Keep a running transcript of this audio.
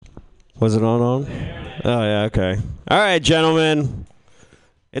Was it on? Oh, yeah, okay. All right, gentlemen.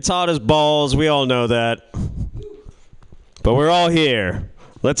 It's hot as balls. We all know that. But we're all here.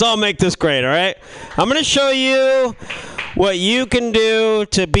 Let's all make this great, all right? I'm going to show you what you can do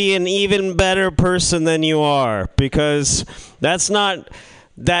to be an even better person than you are, because that's not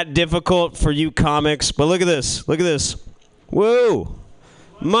that difficult for you comics. But look at this. Look at this. Woo!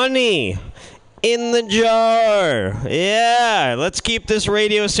 Money in the jar. Yeah, let's keep this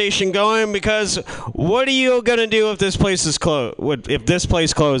radio station going, because what are you going to do if this place is if this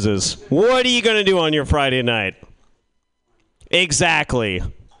place closes? What are you going to do on your Friday night? Exactly.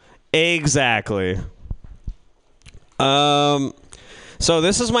 So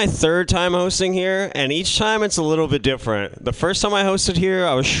this is my third time hosting here, and each time it's a little bit different. The first time I hosted here,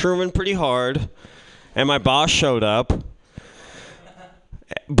 I was shrooming pretty hard, and my boss showed up.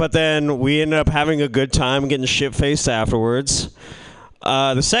 But then we ended up having a good time, getting shit-faced afterwards.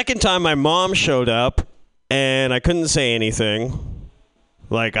 The second time, my mom showed up, and I couldn't say anything.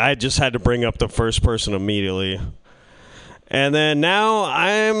 Like, I just had to bring up the first person immediately. And then now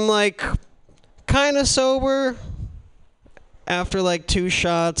I'm, like, kind of sober after, like, 2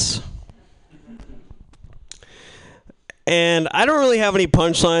 shots. And I don't really have any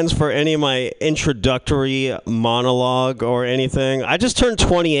punchlines for any of my introductory monologue or anything. I just turned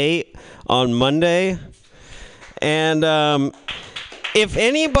 28 on Monday. And if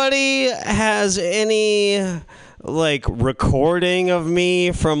anybody has any, like, recording of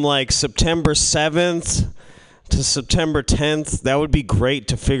me from, like, September 7th to September 10th, that would be great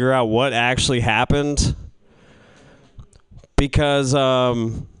to figure out what actually happened. Because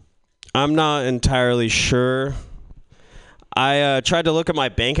I'm not entirely sure. I tried to look at my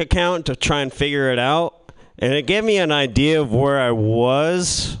bank account to try and figure it out, and it gave me an idea of where I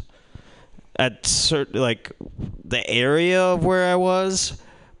was at like the area of where I was,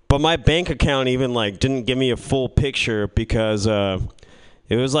 but my bank account even like didn't give me a full picture, because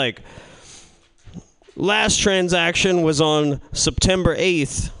it was like last transaction was on September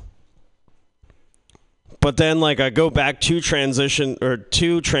 8th. But then like I go back 2 transactions,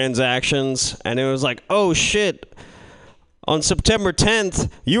 and it was like, oh shit. On September 10th,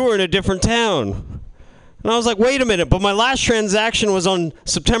 you were in a different town. And I was like, wait a minute, but my last transaction was on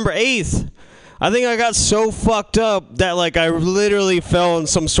September 8th. I think I got so fucked up that, like, I literally fell in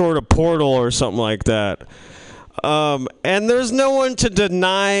some sort of portal or something like that. And there's no one to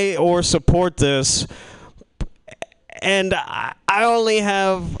deny or support this. And I only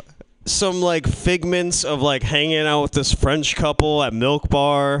have some, like, figments of, like, hanging out with this French couple at Milk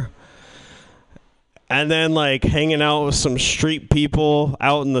Bar. And then, like, hanging out with some street people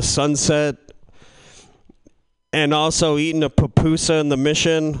out in the sunset. And also eating a pupusa in the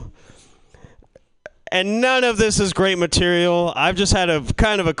Mission. And none of this is great material. I've just had a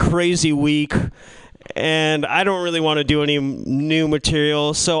kind of a crazy week. And I don't really want to do any new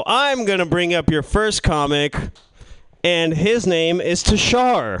material. So I'm going to bring up your first comic. And his name is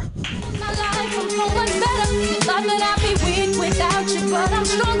Tashar.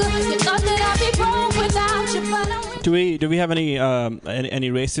 Do we have any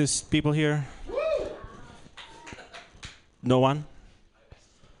racist people here? No one?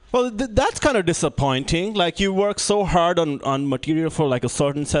 Well, that's kind of disappointing. Like, you work so hard on material for like a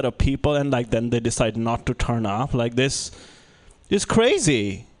certain set of people, and like then they decide not to turn up. Like, this is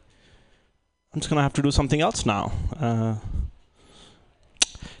crazy. I'm just gonna have to do something else now.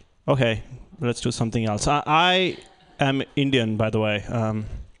 Okay, let's do something else. I am Indian, by the way.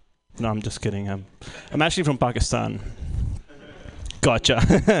 No, I'm just kidding. I'm actually from Pakistan.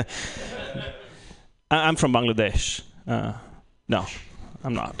 Gotcha. I'm from Bangladesh. No,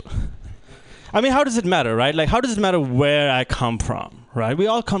 I'm not. I mean, how does it matter, right? Like, how does it matter where I come from, right? We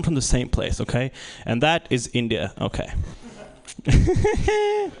all come from the same place, okay? And that is India, okay.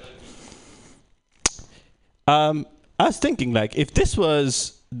 I was thinking, like, if this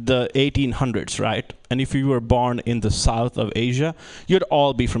was the 1800s, right? And if you were born in the south of Asia, you'd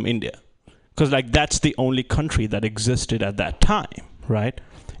all be from India. Because, like, that's the only country that existed at that time, right?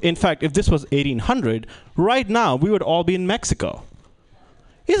 In fact, if this was 1800, right now, we would all be in Mexico.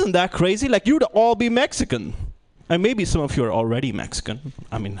 Isn't that crazy? Like, you'd all be Mexican. And maybe some of you are already Mexican.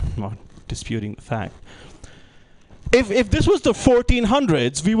 I mean, I'm not disputing the fact. If this was the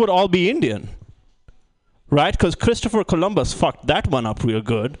 1400s, we would all be Indian. Right? Because Christopher Columbus fucked that one up real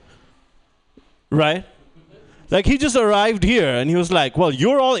good. Right? Like, he just arrived here and he was like, well,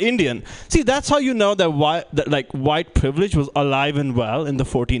 you're all Indian. See, that's how you know that white privilege was alive and well in the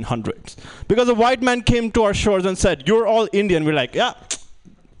 1400s. Because a white man came to our shores and said, you're all Indian. We're like, yeah,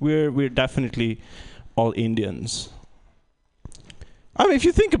 we're definitely all Indians. I mean, if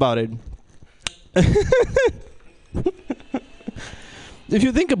you think about it, If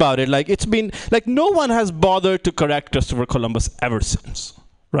you think about it, like it's been like no one has bothered to correct Christopher Columbus ever since,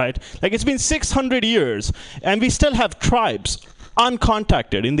 right? Like it's been 600 years, and we still have tribes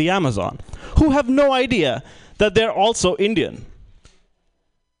uncontacted in the Amazon who have no idea that they're also Indian,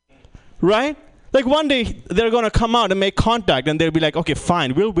 right? Like one day they're going to come out and make contact, and they'll be like, okay,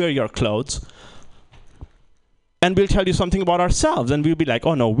 fine, we'll wear your clothes, and we'll tell you something about ourselves, and we'll be like,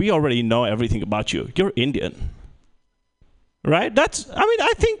 oh no, we already know everything about you. You're Indian. Right? I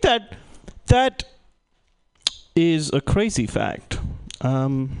think that is a crazy fact.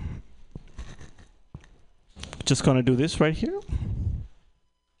 Just gonna do this right here.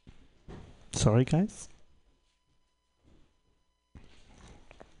 Sorry, guys.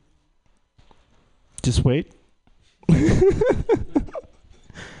 Just wait.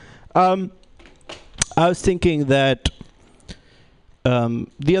 I was thinking that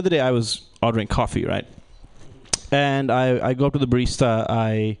the other day I was ordering coffee, right? And I go up to the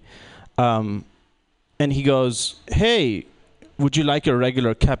barista, and he goes, hey, would you like your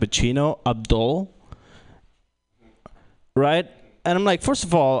regular cappuccino, Abdul? Right? And I'm like, first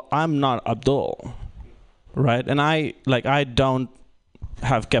of all, I'm not Abdul. Right? And I don't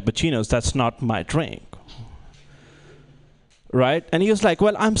have cappuccinos. That's not my drink. Right? And he was like,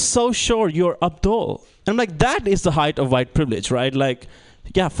 well, I'm so sure you're Abdul. And I'm like, that is the height of white privilege, right? Like,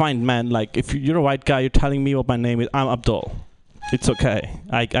 yeah, fine, man. Like, if you're a white guy, you're telling me what my name is. I'm Abdul. It's okay.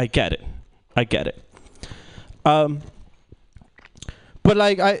 I get it. I get it. But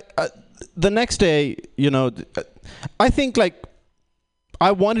like, the next day, I think like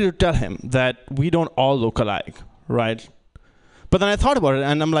I wanted to tell him that we don't all look alike, right? But then I thought about it,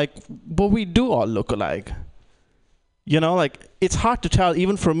 and I'm like, but we do all look alike. Like it's hard to tell,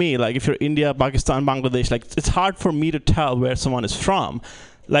 even for me, like if you're India, Pakistan, Bangladesh, like it's hard for me to tell where someone is from.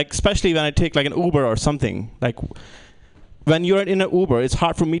 Like especially when I take like an Uber or something. Like when you're in an Uber, it's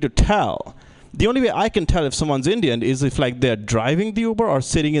hard for me to tell. The only way I can tell if someone's Indian is if like they're driving the Uber or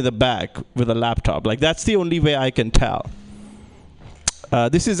sitting in the back with a laptop. Like that's the only way I can tell.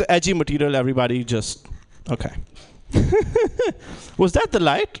 This is edgy material, everybody. Just okay. Was that the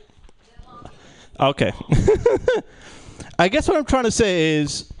light? Okay. I guess what I'm trying to say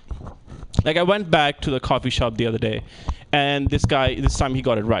is, like, I went back to the coffee shop the other day, and this guy, this time he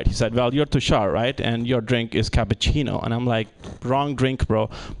got it right. He said, well, you're Tushar, right? And your drink is cappuccino. And I'm like, wrong drink, bro.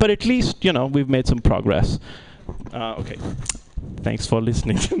 But at least, we've made some progress. Okay. Thanks for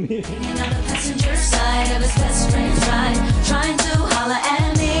listening to me.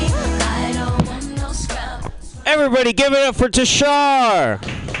 Everybody give it up for Tushar!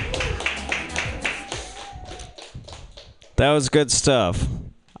 That was good stuff.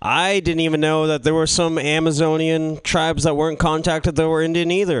 I didn't even know that there were some Amazonian tribes that weren't contacted that were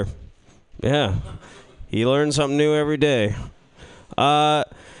Indian either. Yeah. You learn something new every day.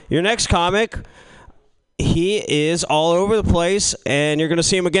 Your next comic, he is all over the place, and you're going to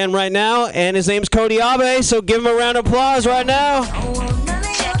see him again right now, and his name's Cody Abe, so give him a round of applause right now.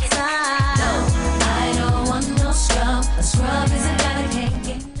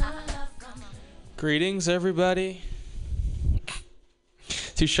 Greetings, everybody.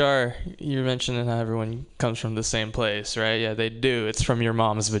 Tushar, you're mentioning how everyone comes from the same place, right? Yeah, they do. It's from your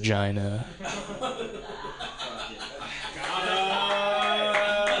mom's vagina.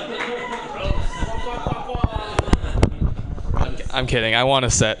 I'm kidding. I want a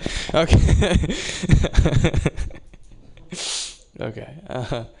set. Okay. Okay.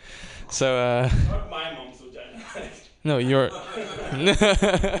 Not my mom's vagina. No, your...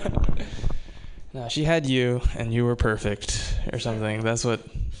 No, she had you, and you were perfect, or something. That's what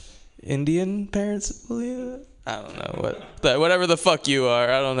Indian parents believe? I don't know. Whatever the fuck you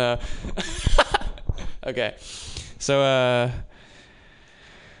are, I don't know. Okay. So,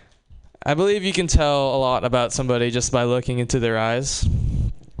 I believe you can tell a lot about somebody just by looking into their eyes.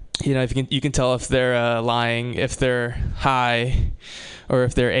 If you can tell if they're lying, if they're high, or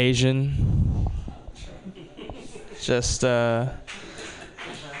if they're Asian. Just,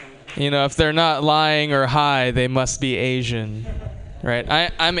 if they're not lying or high, they must be Asian, right?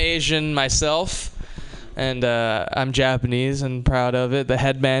 I'm Asian myself, and I'm Japanese and proud of it. The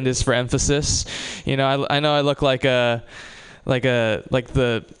headband is for emphasis. I know I look like the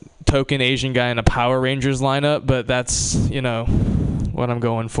token Asian guy in a Power Rangers lineup, but that's what I'm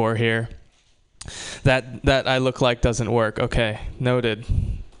going for here. That I look like doesn't work. Okay, noted.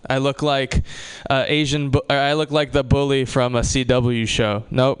 I look like I look like the bully from a CW show.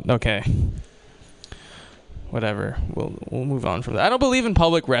 Nope. Okay. Whatever. We'll move on from that. I don't believe in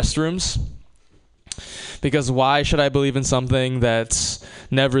public restrooms. Because why should I believe in something that's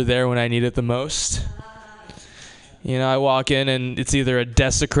never there when I need it the most? You know, I walk in and it's either a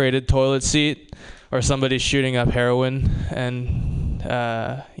desecrated toilet seat or somebody's shooting up heroin. And,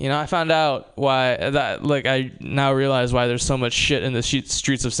 you know, I found out why that, like, I now realize why there's so much shit in the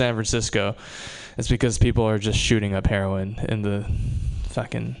streets of San Francisco. It's because people are just shooting up heroin in the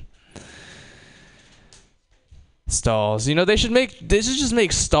fucking stalls. You know, they should just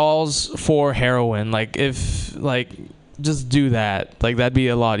make stalls for heroin. Like, if, like, just do that. Like, that'd be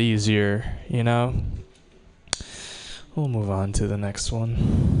a lot easier, you know? We'll move on to the next one.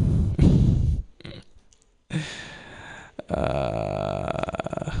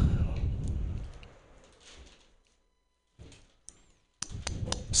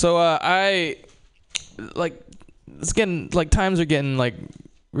 So I like it's getting like times are getting like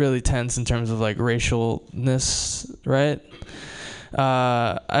really tense in terms of like racialness, right?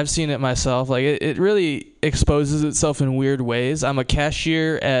 I've seen it myself. Like it really exposes itself in weird ways. I'm a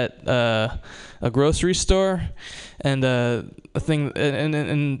cashier at a grocery store, and a thing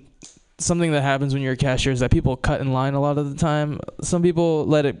and something that happens when you're a cashier is that people cut in line a lot of the time. Some people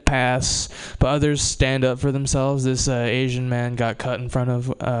let it pass, but others stand up for themselves. This Asian man got cut in front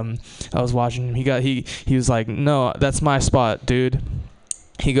of. I was watching him. He was like, "No, that's my spot, dude."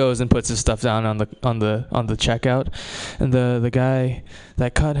 He goes and puts his stuff down on the checkout, and the guy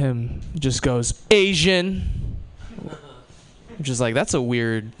that cut him just goes, "Asian," which is like, that's a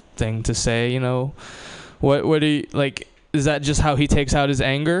weird thing to say, you know. What do you like? Is that just how he takes out his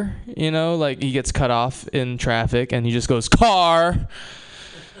anger? You know, like he gets cut off in traffic and he just goes, "Car,"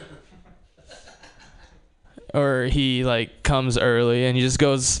 or he like comes early and he just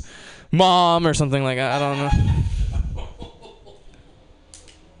goes, "Mom," or something like that. I don't know.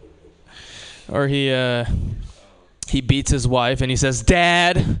 Or he beats his wife and he says,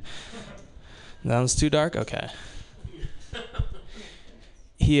 "Dad." That was too dark? Okay.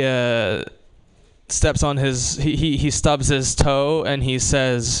 He steps on he stubs his toe and he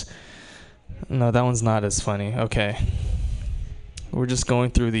says, no, that one's not as funny. Okay. We're just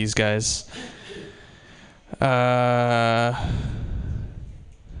going through these guys. All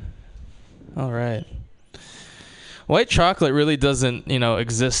right. White chocolate really doesn't,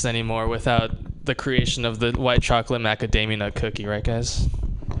 exist anymore without the creation of the white chocolate macadamia nut cookie, right, guys?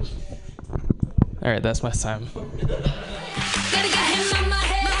 All right, that's my time.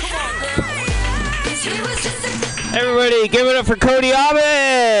 Everybody, give it up for Cody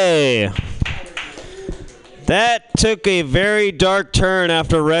Abe! That took a very dark turn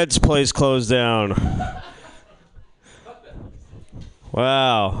after Red's place closed down.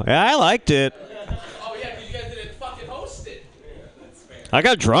 Wow. Yeah, I liked it. Oh, yeah, because you guys didn't fucking host it. I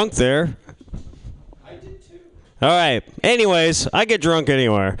got drunk there. I did too. All right. Anyways, I get drunk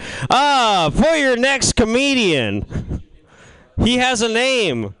anywhere. For your next comedian, he has a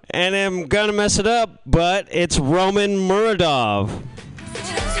name, and I'm going to mess it up, but it's Roman Muradov. You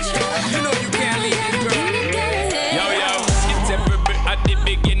know you can't leave it, girl. Yo, it's every bit at the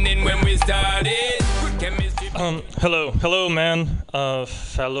beginning when we started. Hello, man,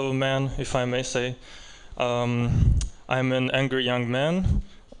 fellow man, if I may say. I'm an angry young man.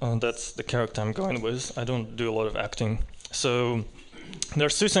 That's the character I'm going with. I don't do a lot of acting. So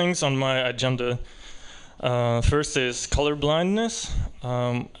there's two things on my agenda. First is colorblindness.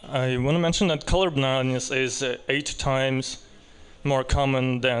 I want to mention that colorblindness is 8 times more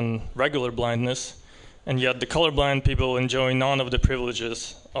common than regular blindness, and yet the colorblind people enjoy none of the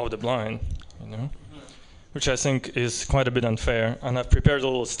privileges of the blind, which I think is quite a bit unfair. And I've prepared a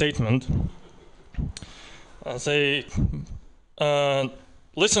little statement. I'll say,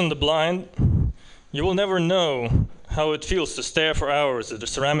 listen, the blind, you will never know how it feels to stare for hours at a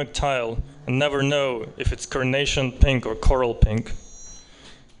ceramic tile and never know if it's carnation pink or coral pink.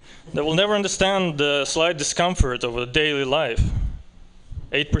 They will never understand the slight discomfort of a daily life.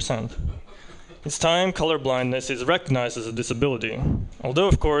 8%. It's time colorblindness is recognized as a disability. Although,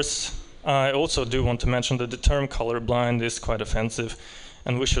 of course, I also do want to mention that the term colorblind is quite offensive,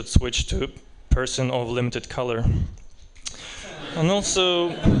 and we should switch to person of limited color. And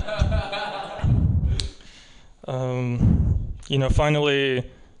also, finally,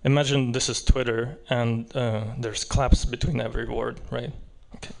 imagine this is Twitter, and there's claps between every word, right?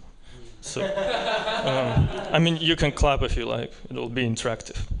 Okay. So, you can clap if you like. It'll be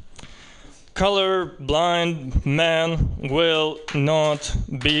interactive. Color-blind man will not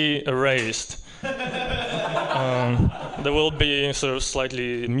be erased. They will be sort of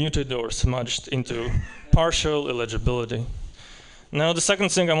slightly muted or smudged into partial illegibility. Now, the second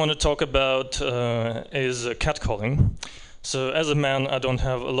thing I want to talk about is catcalling. So as a man, I don't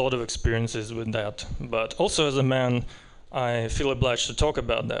have a lot of experiences with that. But also as a man, I feel obliged to talk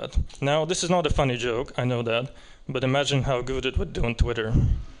about that. Now, this is not a funny joke, I know that, but imagine how good it would do on Twitter.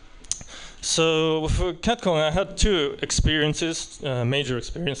 So for catcalling, I had two experiences, major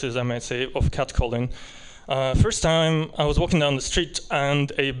experiences, I might say, of catcalling. First time, I was walking down the street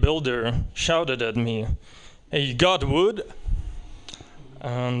and a builder shouted at me, "Hey, you got wood?"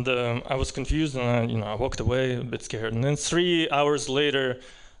 And I was confused, and I walked away a bit scared. And then 3 hours later,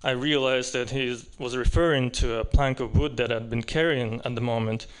 I realized that he was referring to a plank of wood that I'd been carrying at the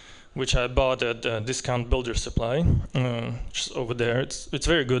moment, which I bought at Discount Builder Supply, just over there. It's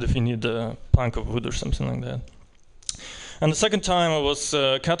very good if you need a plank of wood or something like that. And the second time I was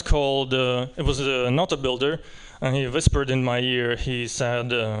catcalled, it was not a builder, and he whispered in my ear, he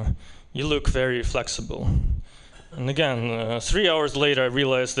said, "You look very flexible." And again, 3 hours later, I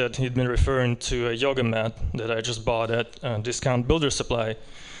realized that he'd been referring to a yoga mat that I just bought at Discount Builder Supply,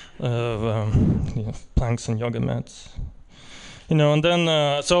 planks and yoga mats. And then,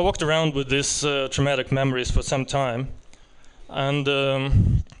 so I walked around with these traumatic memories for some time. And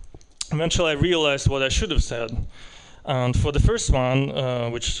eventually I realized what I should have said. And for the first one,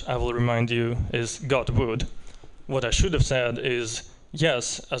 which I will remind you is "got wood," what I should have said is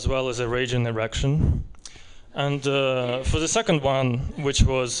 "yes," as well as a raging erection. And for the second one, which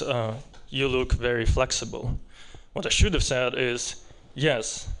was "you look very flexible," what I should have said is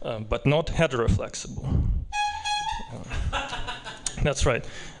 "yes, but not heteroflexible." That's right.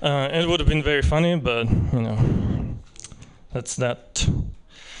 It would have been very funny, but that's that.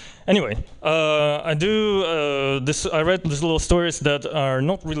 Anyway, I read these little stories that are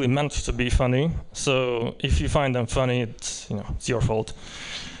not really meant to be funny. So if you find them funny, it's your fault.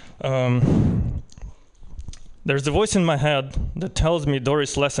 There's a voice in my head that tells me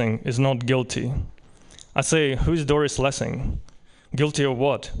Doris Lessing is not guilty. I say, "Who's Doris Lessing? Guilty of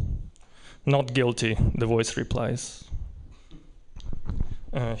what?" "Not guilty," the voice replies.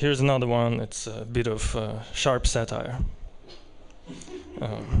 Here's another one. It's a bit of sharp satire.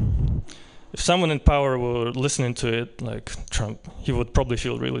 If someone in power were listening to it, like Trump, he would probably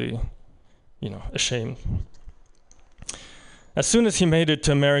feel really, ashamed. As soon as he made it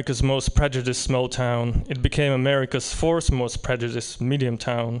to America's most prejudiced small town, it became America's fourth most prejudiced medium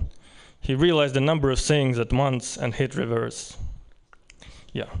town. He realized a number of things at once and hit reverse.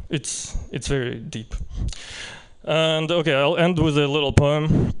 Yeah, it's very deep. And okay, I'll end with a little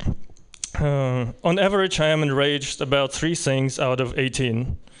poem. On average, I am enraged about 3 things out of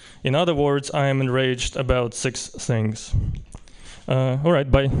 18. In other words, I am enraged about 6 things. All right,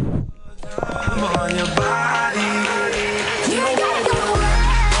 bye.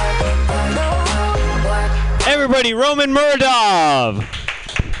 Everybody, Roman Murdov!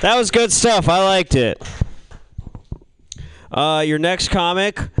 That was good stuff. I liked it. Your next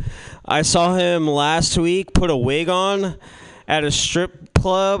comic, I saw him last week put a wig on at a strip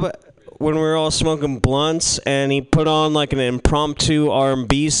club when we were all smoking blunts, and he put on like an impromptu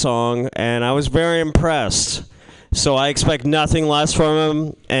R&B song, and I was very impressed. So I expect nothing less from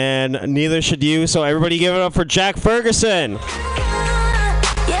him, and neither should you. So everybody give it up for Jack Ferguson.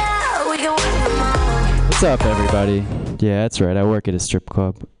 What's up, everybody? Yeah, that's right. I work at a strip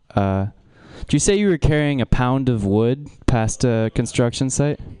club. Did you say you were carrying a pound of wood past a construction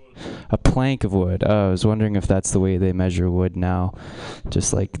site? A plank of wood. Oh, I was wondering if that's the way they measure wood now,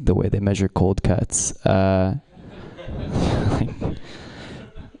 just like the way they measure cold cuts. I'm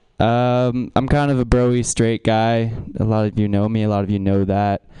kind of a bro-y straight guy. A lot of you know me. A lot of you know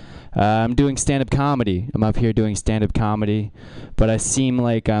that. I'm doing stand-up comedy. I'm up here doing stand-up comedy, but I seem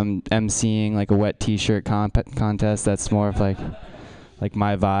like I'm emceeing like a wet T-shirt contest. That's more of like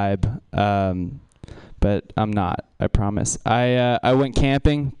my vibe. But I'm not, I promise. I went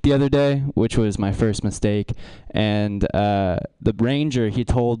camping the other day, which was my first mistake, and the ranger, he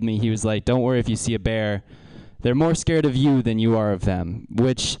told me, he was like, "Don't worry if you see a bear. They're more scared of you than you are of them,"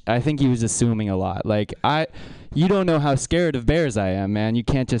 which I think he was assuming a lot. Like, you don't know how scared of bears I am, man. You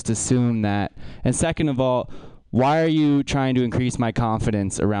can't just assume that. And second of all, why are you trying to increase my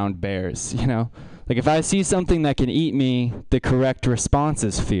confidence around bears, Like, if I see something that can eat me, the correct response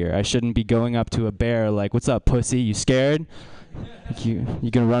is fear. I shouldn't be going up to a bear like, "What's up, pussy? You scared? You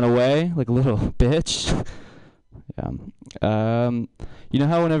gonna run away like a little bitch?" Yeah. You know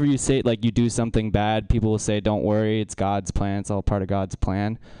how whenever you say, like, you do something bad, people will say, "Don't worry, it's God's plan. It's all part of God's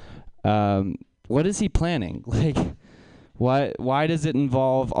plan." What is he planning? Like, why does it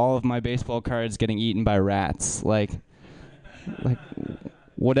involve all of my baseball cards getting eaten by rats? Like,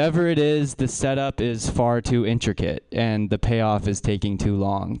 whatever it is, the setup is far too intricate, and the payoff is taking too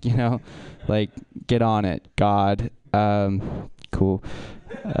long, Like, get on it, God. Cool.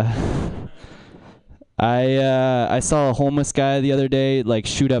 I saw a homeless guy the other day like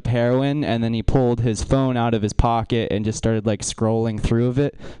shoot up heroin, and then he pulled his phone out of his pocket and just started like scrolling through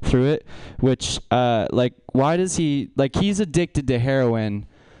it, which like why does he, like, he's addicted to heroin,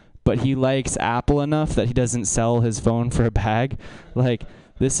 but he likes Apple enough that he doesn't sell his phone for a bag. Like,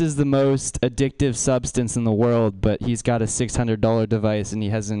 this is the most addictive substance in the world, but he's got a $600 device and he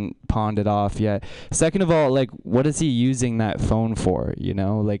hasn't pawned it off yet. Second of all, like, what is he using that phone for? You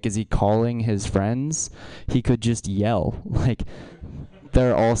know, like, is he calling his friends? He could just yell. Like,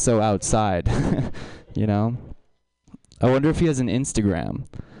 they're also outside. You know? I wonder if he has an Instagram.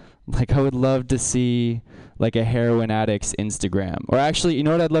 Like, I would love to see like a heroin addict's Instagram. Or actually, you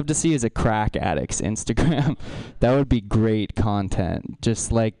know what I'd love to see is a crack addict's Instagram. That would be great content.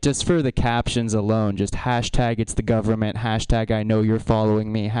 Just for the captions alone, just hashtag it's the government, hashtag I know you're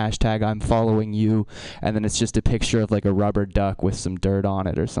following me, hashtag I'm following you, and then it's just a picture of like a rubber duck with some dirt on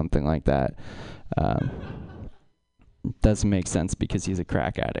it or something like that. Doesn't make sense because he's a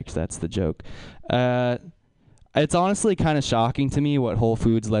crack addict. That's the joke. It's honestly kind of shocking to me what Whole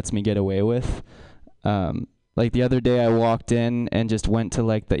Foods lets me get away with. Like the other day I walked in and just went to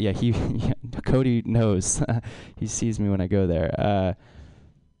like Cody knows. He sees me when I go there.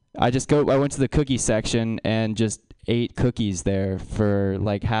 I went to the cookie section and just ate cookies there for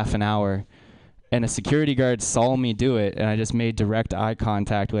like half an hour. And a security guard saw me do it, and I just made direct eye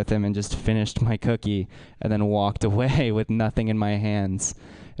contact with him and just finished my cookie and then walked away with nothing in my hands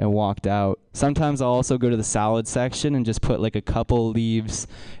and walked out. Sometimes I'll also go to the salad section and just put like a couple leaves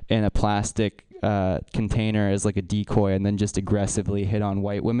in a plastic container as like a decoy and then just aggressively hit on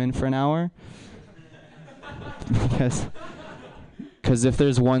white women for an hour. Because if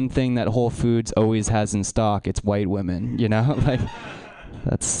there's one thing that Whole Foods always has in stock, it's white women, you know? Like,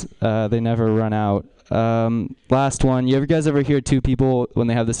 that's, they never run out. Last one. You guys ever hear two people, when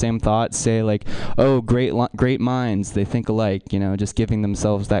they have the same thought, say like, oh, great minds, they think alike, you know, just giving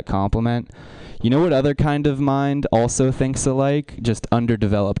themselves that compliment? You know what other kind of mind also thinks alike? Just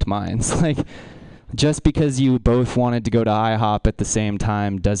underdeveloped minds. Like, just because you both wanted to go to IHOP at the same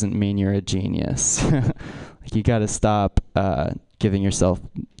time doesn't mean you're a genius. Like, you gotta stop giving yourself...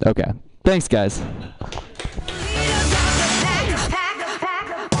 Okay. Thanks, guys.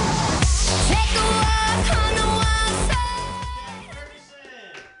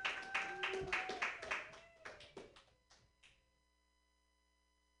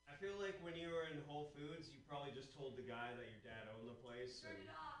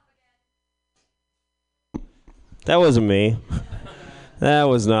 That wasn't me. That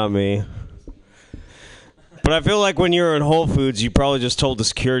was not me. But I feel like when you were in Whole Foods, you probably just told the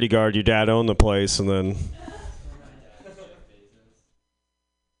security guard your dad owned the place, and then...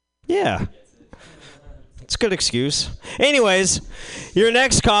 Yeah. It's a good excuse. Anyways, your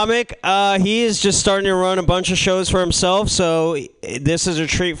next comic, he is just starting to run a bunch of shows for himself, so this is a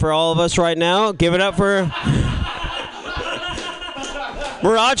treat for all of us right now. Give it up for...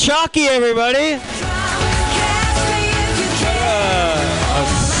 Murad Shaki, everybody! A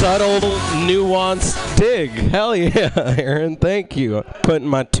subtle, nuanced dig. Hell yeah, Aaron. Thank you. Putting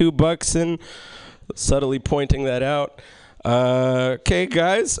my $2 in, subtly pointing that out. Okay,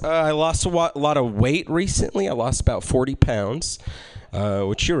 guys. I lost a lot of weight recently. I lost about 40 pounds,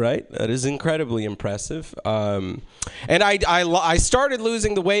 which you're right. That is incredibly impressive. And I started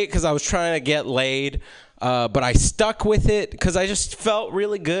losing the weight because I was trying to get laid. But I stuck with it because I just felt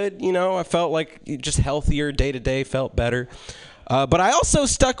really good. You know, I felt like just healthier day to day, felt better. But I also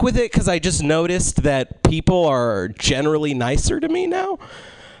stuck with it because I just noticed that people are generally nicer to me now.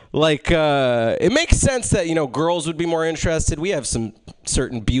 Like, it makes sense that, you know, girls would be more interested. We have some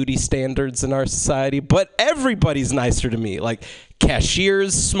certain beauty standards in our society, but everybody's nicer to me. Like,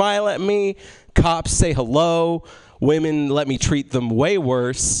 cashiers smile at me, cops say hello, women let me treat them way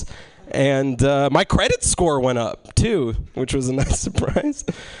worse. And my credit score went up, too, which was a nice surprise.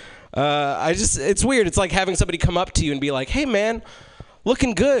 It's weird. It's like having somebody come up to you and be like, hey, man,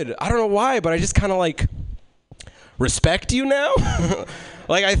 looking good. I don't know why, but I just kind of, like, respect you now.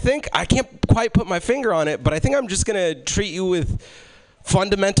 Like, I can't quite put my finger on it, but I think I'm just going to treat you with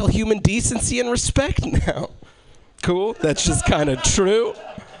fundamental human decency and respect now. Cool. That's just kind of true.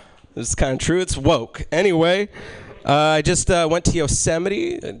 It's kind of true. It's woke. Anyway... I just went to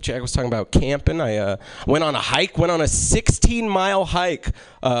Yosemite. Jack was talking about camping. I went on a 16-mile hike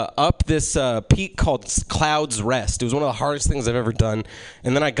up this peak called Cloud's Rest. It was one of the hardest things I've ever done.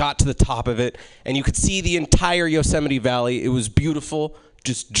 And then I got to the top of it, and you could see the entire Yosemite Valley. It was beautiful,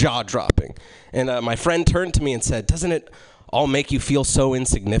 just jaw-dropping. And my friend turned to me and said, doesn't it all make you feel so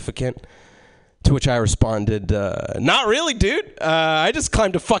insignificant? To which I responded, not really, dude. I just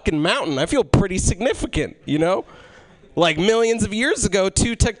climbed a fucking mountain. I feel pretty significant, you know? Like millions of years ago,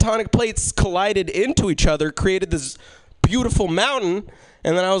 two tectonic plates collided into each other, created this beautiful mountain,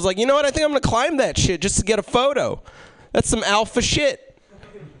 and then I was like, you know what? I think I'm going to climb that shit just to get a photo. That's some alpha shit,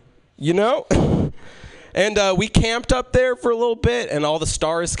 you know? And we camped up there for a little bit, and all the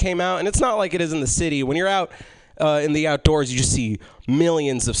stars came out, and it's not like it is in the city. When you're out in the outdoors, you just see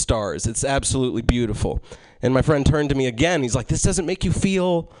millions of stars. It's absolutely beautiful. And my friend turned to me again. He's like, this doesn't make you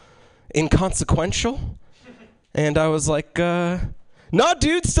feel inconsequential? And I was like, no,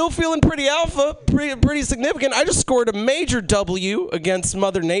 dude, still feeling pretty alpha, pretty significant. I just scored a major W against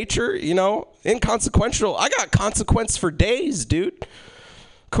Mother Nature, you know, inconsequential. I got consequence for days, dude.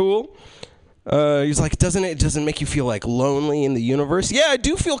 Cool. He's like, doesn't it make you feel like lonely in the universe? Yeah, I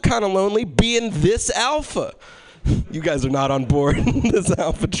do feel kind of lonely being this alpha. You guys are not on board this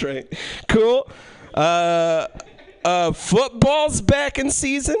alpha train. Cool. Football's back in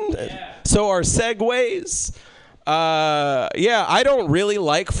season. Yeah. So are segways. Yeah, I don't really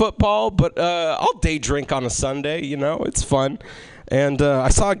like football, but I'll day drink on a Sunday, you know, it's fun. And I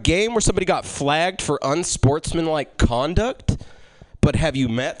saw a game where somebody got flagged for unsportsmanlike conduct. But have you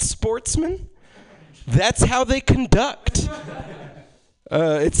met sportsmen? That's how they conduct.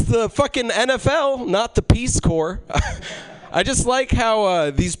 It's the fucking NFL, not the Peace Corps. I just like how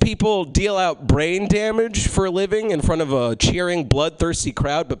these people deal out brain damage for a living in front of a cheering, bloodthirsty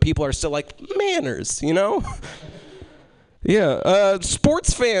crowd, but people are still like, manners, you know? Yeah,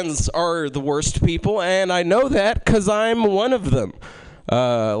 sports fans are the worst people, and I know that because I'm one of them.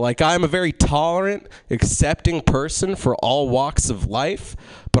 Like, I'm a very tolerant, accepting person for all walks of life,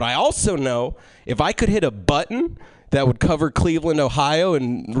 but I also know if I could hit a button that would cover Cleveland, Ohio,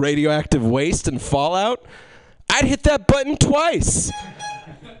 and radioactive waste and fallout, I'd hit that button twice.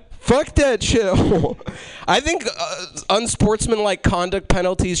 Fuck that shit. I think unsportsmanlike conduct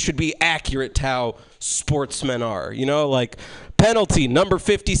penalties should be accurate to how sportsmen are. You know, like, penalty number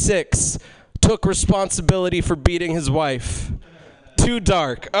 56, took responsibility for beating his wife. Too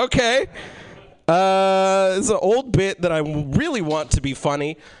dark. Okay. It's an old bit that I really want to be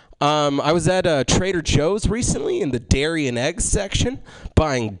funny. I was at Trader Joe's recently in the dairy and eggs section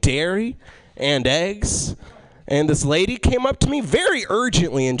buying dairy and eggs. And this lady came up to me very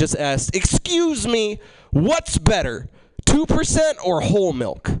urgently and just asked, excuse me, what's better, 2% or whole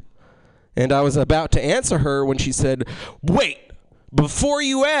milk? And I was about to answer her when she said, wait, before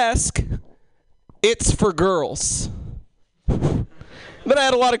you ask, it's for girls. Then I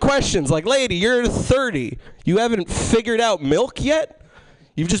had a lot of questions, like, lady, you're 30. You haven't figured out milk yet?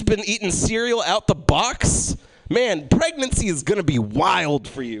 You've just been eating cereal out the box? Man, pregnancy is going to be wild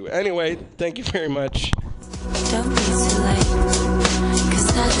for you. Anyway, thank you very much. Don't be too late,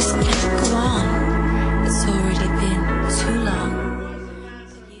 'cause I just can't go on. It's already been too long.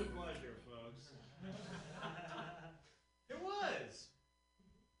 It was.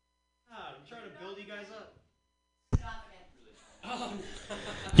 I'm trying to build you guys up.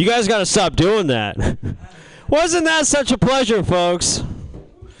 You guys got to stop doing that. Wasn't that such a pleasure, folks?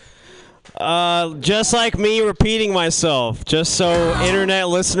 Just like me repeating myself, just so internet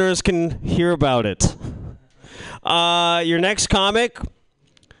listeners can hear about it. Your next comic,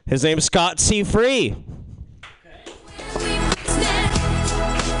 his name's Scott C. Free.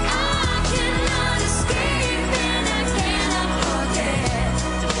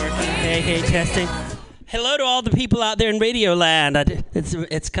 Hey, testing. Hello to all the people out there in Radio Land.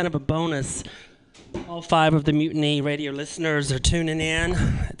 It's kind of a bonus. All 5 of the Mutiny Radio listeners are tuning in.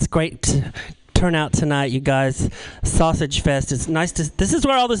 It's great to turn out tonight, you guys. Sausage Fest. It's nice to. This is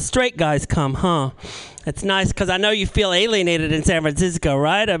where all the straight guys come, huh? It's nice because I know you feel alienated in San Francisco,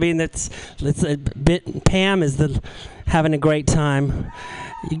 right? I mean, it's a bit. Pam is having a great time.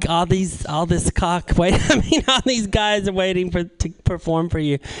 All this cock. Wait, I mean, all these guys are waiting to perform for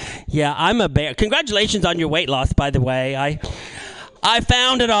you. Yeah, I'm a bear. Congratulations on your weight loss, by the way. I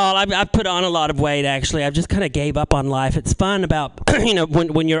found it all. I've put on a lot of weight, actually. I've just kind of gave up on life. It's fun about,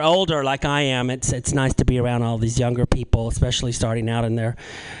 when you're older like I am, it's nice to be around all these younger people, especially starting out in their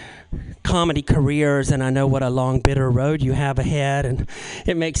comedy careers, and I know what a long, bitter road you have ahead, and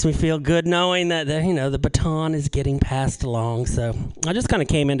it makes me feel good knowing that the baton is getting passed along. So I just kind of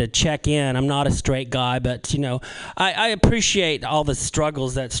came in to check in. I'm not a straight guy, but I appreciate all the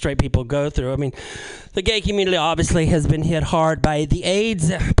struggles that straight people go through. I mean, the gay community obviously has been hit hard by the AIDS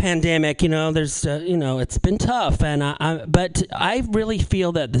pandemic. There's it's been tough, and but I really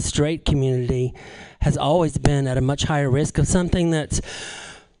feel that the straight community has always been at a much higher risk of something that's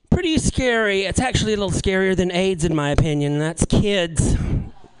pretty scary. It's actually a little scarier than AIDS, in my opinion, and that's kids.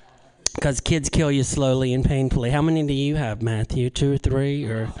 because kids kill you slowly and painfully. How many do you have, Matthew? 2 or 3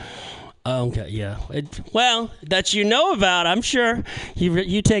 or? Oh, okay, yeah. Well, that you know about, I'm sure.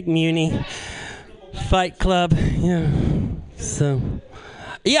 You take Muni, Fight Club, yeah. So,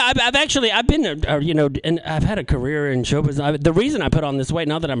 yeah, I've been, and I've had a career in show business. The reason I put on this weight,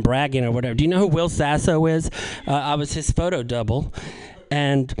 not that I'm bragging or whatever. Do you know who Will Sasso is? I was his photo double,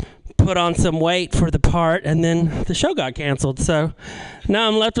 and put on some weight for the part, and then the show got canceled. So now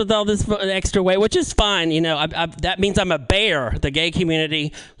I'm left with all this extra weight, which is fine. That means I'm a bear. The gay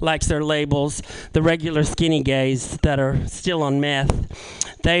community likes their labels. The regular skinny gays that are still on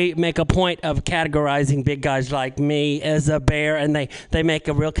meth, they make a point of categorizing big guys like me as a bear, and they make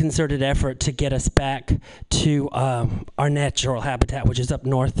a real concerted effort to get us back to our natural habitat, which is up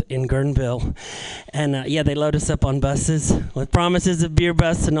north in Guerneville. And they load us up on buses with promises of beer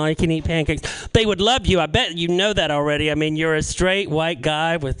busts and all-you-can-eat pancakes. They would love you. I bet you know that already. I mean, you're a straight white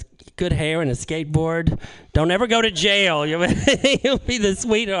guy with good hair and a skateboard. Don't ever go to jail. You'll be the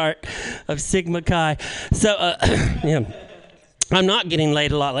sweetheart of Sigma Chi. So, yeah. I'm not getting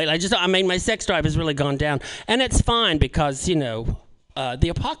laid a lot lately. My sex drive has really gone down. And it's fine because, the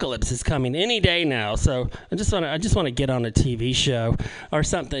apocalypse is coming any day now. So I just want to get on a TV show or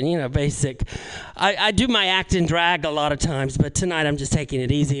something, basic. I do my act and drag a lot of times, but tonight I'm just taking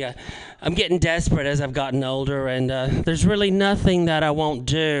it easy. I'm getting desperate as I've gotten older, and there's really nothing that I won't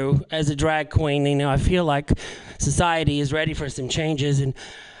do as a drag queen. I feel like society is ready for some changes, and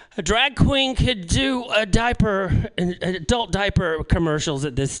a drag queen could do adult diaper commercials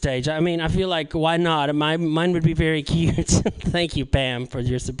at this stage. I mean, I feel like, why not? Mine would be very cute. Thank you, Pam, for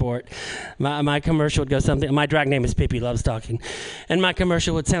your support. My commercial would go something, my drag name is Pippi Lovestocking, and my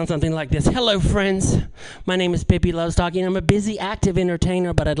commercial would sound something like this. Hello, friends. My name is Pippi Lovestocking. I'm a busy, active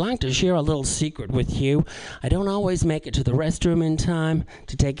entertainer, but I'd like to share a little secret with you. I don't always make it to the restroom in time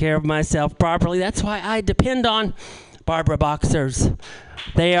to take care of myself properly. That's why I depend on Barbara boxers.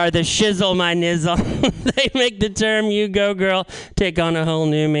 They are the shizzle, my nizzle. They make the term "you go girl" take on a whole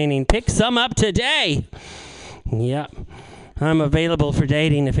new meaning. Pick some up today. Yep. I'm available for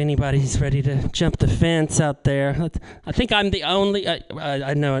dating if anybody's ready to jump the fence out there. I think I'm the only...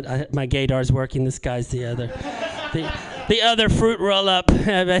 I know it. My gaydar's working. This guy's the other. The other fruit roll-up. But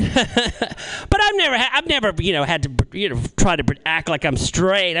I've never had to try to act like I'm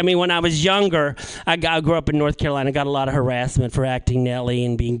straight. I mean, when I was younger, I grew up in North Carolina, got a lot of harassment for acting Nelly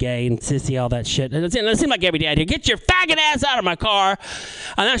and being gay and sissy, all that shit. And it seemed like every day I'd hear, "Get your faggot ass out of my car."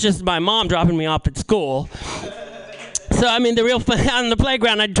 And that's just my mom dropping me off at school. So, I mean, on the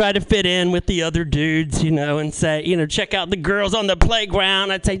playground, I'd try to fit in with the other dudes, and say, check out the girls on the playground.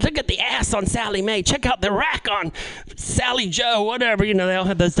 I'd say, look at the ass on Sally Mae. Check out the rack on Sally Joe, whatever. They all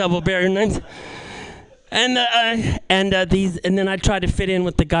have those double barrier names. And then I'd try to fit in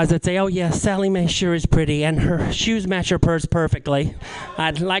with the guys that say, "Oh yeah, Sally Mae sure is pretty, and her shoes match her purse perfectly.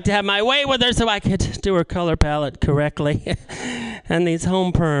 I'd like to have my way with her so I could do her color palette correctly." And these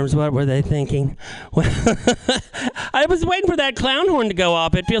home perms, what were they thinking? Well, I was waiting for that clown horn to go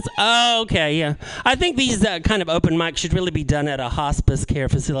off. It feels, okay, yeah. I think these kind of open mics should really be done at a hospice care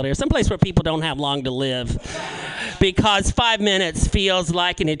facility or someplace where people don't have long to live, because 5 minutes feels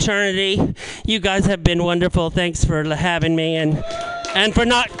like an eternity. You guys have been wonderful. Thanks for having me and for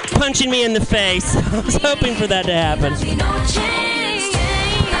not punching me in the face. I was hoping for that to happen.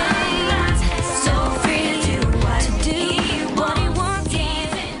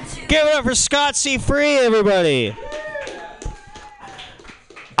 Give it up for Scott C. Free, everybody.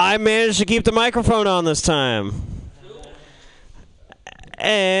 I managed to keep the microphone on this time.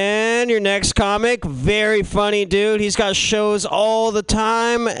 And your next comic, very funny dude. He's got shows all the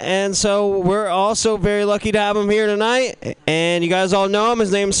time, and so we're also very lucky to have him here tonight. And you guys all know him.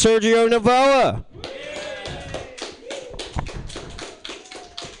 His name's Sergio Navoa.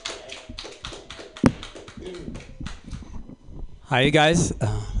 Hi, you guys.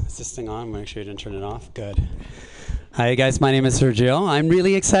 Is this thing on? Make sure you didn't turn it off. Good. Hi, you guys. My name is Sergio. I'm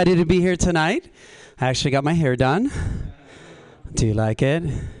really excited to be here tonight. I actually got my hair done. Do you like it?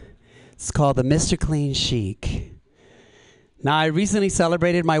 It's called the Mr. Clean Chic. Now, I recently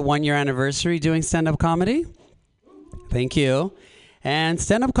celebrated my 1-year anniversary doing stand-up comedy. Thank you. And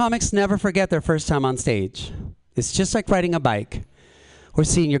stand-up comics never forget their first time on stage. It's just like riding a bike or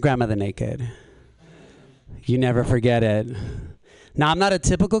seeing your grandmother naked. You never forget it. Now, I'm not a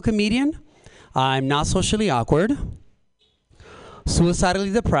typical comedian. I'm not socially awkward,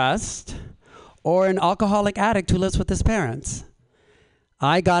 suicidally depressed, or an alcoholic addict who lives with his parents.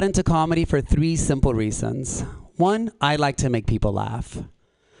 I got into comedy for 3 simple reasons. 1, I like to make people laugh.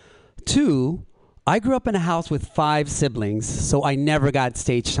 2, I grew up in a house with 5 siblings, so I never got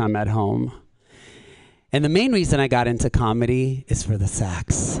stage time at home. And the main reason I got into comedy is for the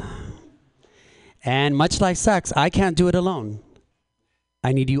sex. And much like sex, I can't do it alone.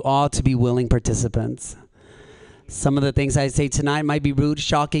 I need you all to be willing participants. Some of the things I say tonight might be rude,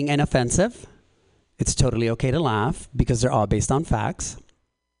 shocking, and offensive. It's totally okay to laugh because they're all based on facts.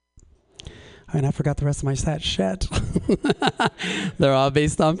 And I forgot the rest of my set. Shit. They're all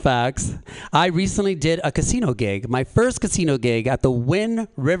based on facts. I recently did a casino gig, my first casino gig at the Wind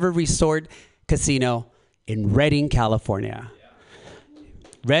River Resort Casino in Redding, California.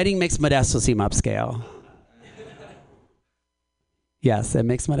 Redding makes Modesto seem upscale. Yes, it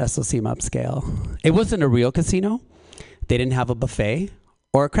makes Modesto seem upscale. It wasn't a real casino. They didn't have a buffet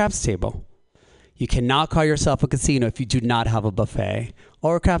or a craps table. You cannot call yourself a casino if you do not have a buffet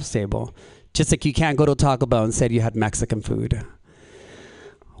or a craps table. Just like you can't go to Taco Bell and say you had Mexican food.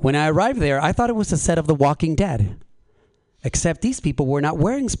 When I arrived there, I thought it was a set of The Walking Dead. Except these people were not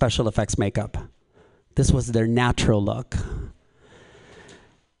wearing special effects makeup. This was their natural look.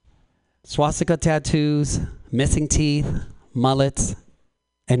 Swastika tattoos, missing teeth, mullets,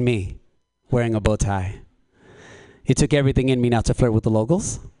 and me wearing a bow tie. It took everything in me not to flirt with the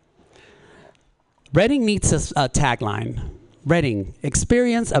locals. Redding needs a tagline. Redding,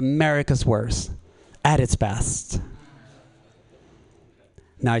 experience America's worst at its best.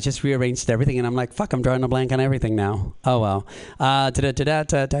 Now I just rearranged everything and I'm like, fuck, I'm drawing a blank on everything now. Oh well.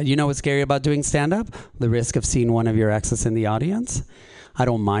 You know what's scary about doing stand-up? The risk of seeing one of your exes in the audience. I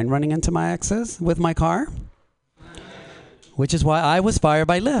don't mind running into my exes with my car. Which is why I was fired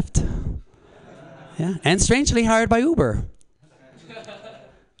by Lyft. Yeah, and strangely hired by Uber.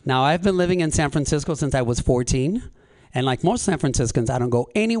 Now I've been living in San Francisco since I was 14. And like most San Franciscans, I don't go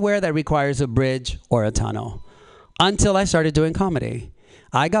anywhere that requires a bridge or a tunnel until I started doing comedy.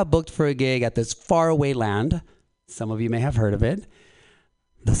 I got booked for a gig at this faraway land. Some of you may have heard of it.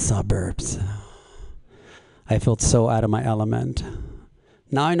 The suburbs. I felt so out of my element.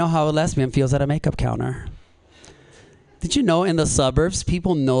 Now I know how a lesbian feels at a makeup counter. Did you know in the suburbs,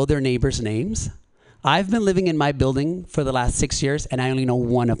 people know their neighbors' names? I've been living in my building for the last 6 years, and I only know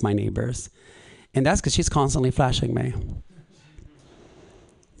one of my neighbors. And that's because she's constantly flashing me.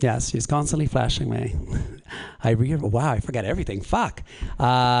 Yes, she's constantly flashing me. Wow, I forgot everything. Fuck.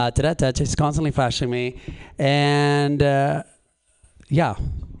 She's constantly flashing me. And yeah.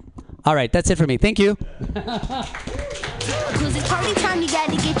 All right, that's it for me. Thank you. Cause it's party time, you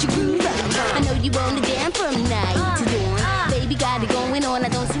gotta get your groove up. I know you wanna dance from night to dawn. Baby got it going on, I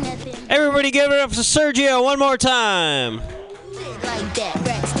don't see nothing. Everybody give it up for Sergio one more time. Like that,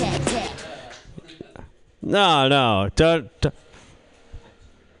 rats, tat, tat. No. Don't.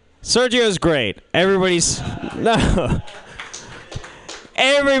 Sergio's great. No.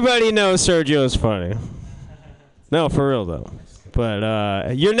 Everybody knows Sergio's funny. No, for real though.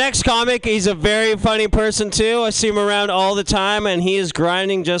 But your next comic, he's a very funny person too. I see him around all the time, and he is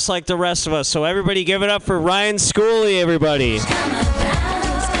grinding just like the rest of us. So everybody give it up for Ryan Schooley, everybody.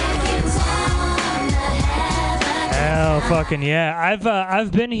 Oh, fucking yeah.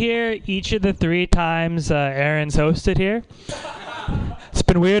 I've been here each of the 3 times Aaron's hosted here. It's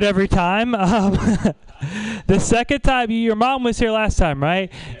been weird every time. The second time, your mom was here last time,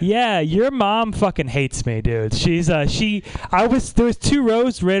 right? Yeah, your mom fucking hates me, dude. There was 2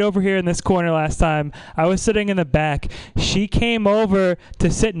 rows right over here in this corner last time. I was sitting in the back. She came over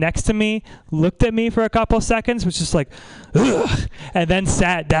to sit next to me, looked at me for a couple seconds, was just like, ugh, and then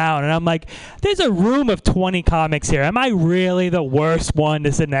sat down. And I'm like, there's a room of 20 comics here. Am I really the worst one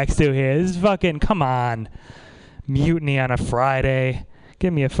to sit next to here? This is fucking, come on. Mutiny on a Friday.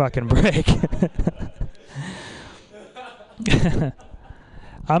 Give me a fucking break.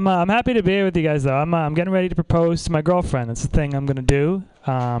 I'm happy to be here with you guys, though. I'm getting ready to propose to my girlfriend. That's the thing I'm gonna do.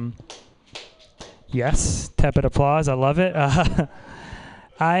 Yes, tepid applause. I love it.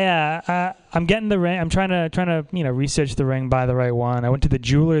 I'm getting the ring. I'm trying to research the ring, buy the right one. I went to the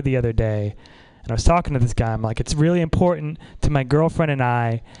jeweler the other day, and I was talking to this guy. I'm like, it's really important to my girlfriend and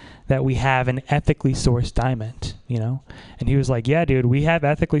I that we have an ethically sourced diamond, And he was like, yeah, dude, we have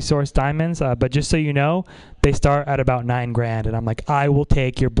ethically sourced diamonds, but just so you know, they start at about $9,000. And I'm like, I will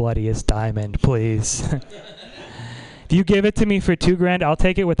take your bloodiest diamond, please. If you give it to me for $2,000, I'll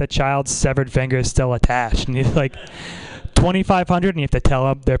take it with a child's severed fingers still attached. And he's like, $2,500, and you have to tell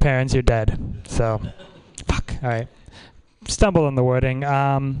them their parents you're dead. So, fuck. All right. Stumble on the wording.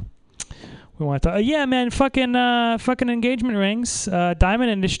 We want to, yeah, man, fucking engagement rings, diamond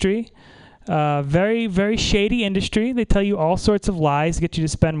industry. Very, very shady industry. They tell you all sorts of lies to get you to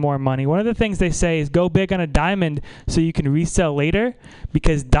spend more money. One of the things they say is go big on a diamond so you can resell later,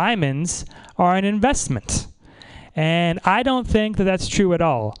 because diamonds are an investment. And I don't think that that's true at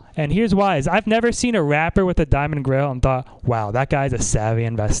all. And here's why. Is I've never seen a rapper with a diamond grill and thought, wow, that guy's a savvy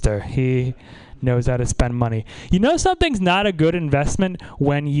investor. He knows how to spend money. You know something's not a good investment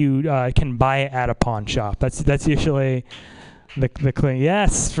when you can buy it at a pawn shop. That's usually the clean.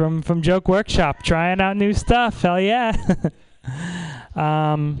 Yes, from Joke Workshop, trying out new stuff. Hell yeah.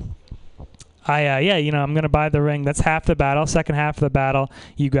 I'm gonna buy the ring. That's half the battle. Second half of the battle,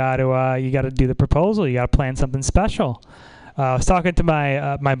 you got to do the proposal. You got to plan something special. I was talking to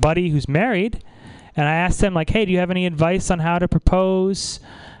my buddy who's married, and I asked him like, hey, do you have any advice on how to propose?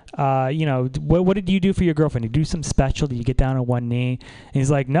 What did you do for your girlfriend? Did you do something special? Did you get down on one knee? And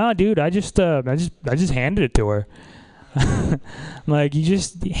he's like, no, dude, I just handed it to her. I'm like, you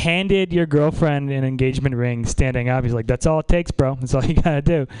just handed your girlfriend an engagement ring standing up. He's like, that's all it takes, bro. That's all you gotta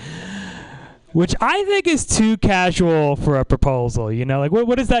do. Which I think is too casual for a proposal. Like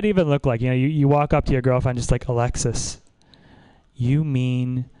what does that even look like? You walk up to your girlfriend just like, Alexis, you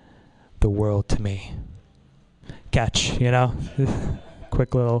mean the world to me. Catch,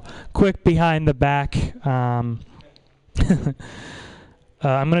 quick behind the back.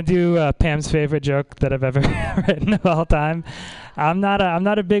 I'm gonna do Pam's favorite joke that I've ever written of all time. I'm not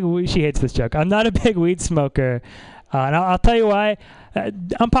a big. She hates this joke. I'm not a big weed smoker, and I'll tell you why.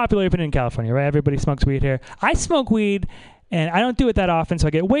 Unpopular opinion in California, right? Everybody smokes weed here. I smoke weed, and I don't do it that often, so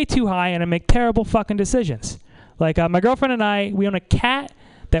I get way too high, and I make terrible fucking decisions. Like my girlfriend and I, we own a cat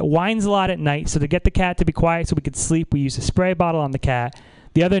that whines a lot at night. So to get the cat to be quiet so we could sleep, we use a spray bottle on the cat.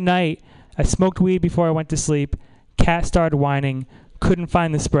 The other night, I smoked weed before I went to sleep. Cat started whining. Couldn't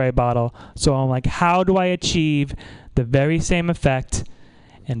find the spray bottle. So I'm like, how do I achieve the very same effect?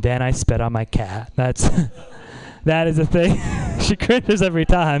 And then I spit on my cat. That is a thing. She cringes every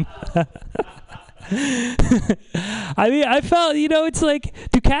time. I mean, I felt, it's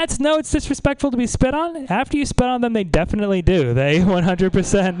like, do cats know it's disrespectful to be spit on? After you spit on them, they definitely do. They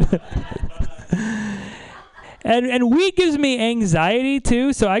 100%. And weed gives me anxiety,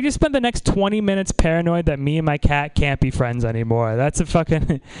 too, so I just spent the next 20 minutes paranoid that me and my cat can't be friends anymore. That's a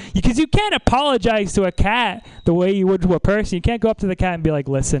fucking... Because you can't apologize to a cat the way you would to a person. You can't go up to the cat and be like,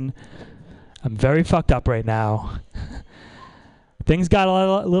 listen, I'm very fucked up right now. Things got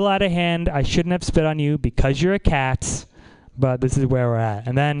a little out of hand. I shouldn't have spit on you because you're a cat, but this is where we're at.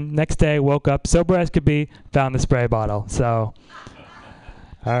 And then next day, woke up, sober as could be, found the spray bottle. So,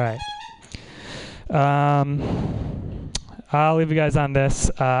 all right. I'll leave you guys on this.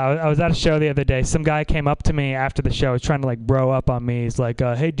 I was at a show the other day. Some guy came up to me after the show, was trying to like bro up on me. He's like,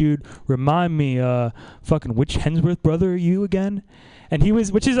 "Hey, dude, remind me, fucking which Hemsworth brother are you again?" And he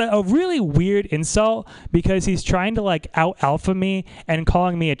was, which is a really weird insult because he's trying to like out alpha me and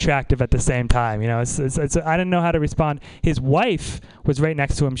calling me attractive at the same time. It's I didn't know how to respond. His wife was right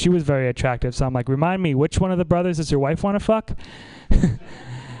next to him. She was very attractive. So I'm like, remind me, which one of the brothers does your wife want to fuck?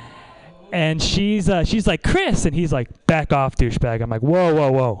 And she's like, Chris. And he's like, back off, douchebag. I'm like,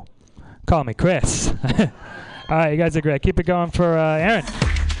 whoa. Call me Chris. All right, you guys are great. Keep it going for Aaron.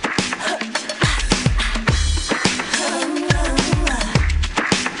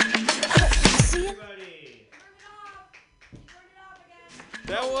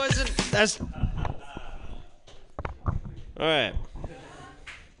 That's... All right.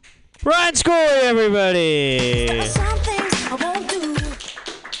 Ryan Scory, everybody.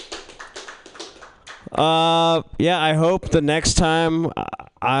 I hope the next time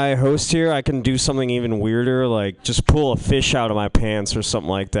I host here, I can do something even weirder, like just pull a fish out of my pants or something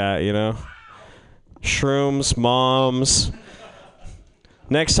like that, Shrooms, moms.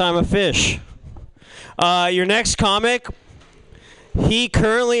 Next time, a fish. Your next comic, he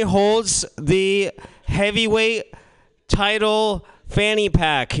currently holds the heavyweight title fanny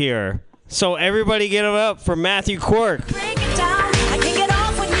pack here. So everybody get it up for Matthew Quirk.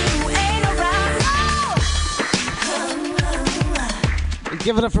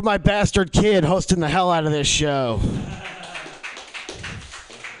 Give it up for my bastard kid hosting the hell out of this show.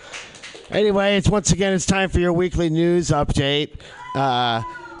 Anyway, it's time for your weekly news update.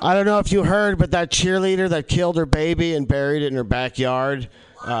 I don't know if you heard, but that cheerleader that killed her baby and buried it in her backyard,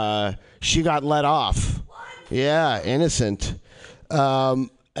 she got let off. Yeah, innocent. And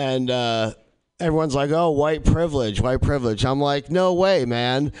everyone's like, oh, white privilege. I'm like, no way,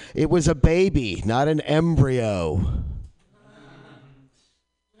 man. It was a baby, not an embryo.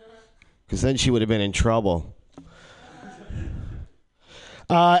 Because then she would have been in trouble.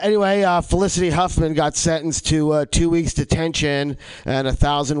 Anyway, Felicity Huffman got sentenced to 2 weeks detention and a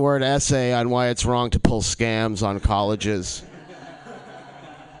 1,000-word essay on why it's wrong to pull scams on colleges.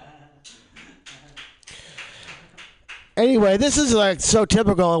 Anyway, this is like so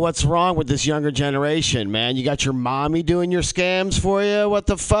typical of what's wrong with this younger generation, man. You got your mommy doing your scams for you? What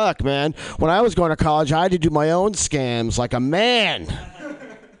the fuck, man? When I was going to college, I had to do my own scams like a man,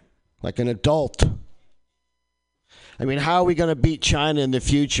 like an adult. I mean, how are we going to beat China in the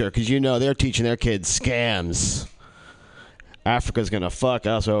future? Because, you know, they're teaching their kids scams. Africa's going to fuck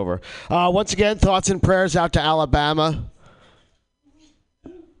us over. Once again, thoughts and prayers out to Alabama.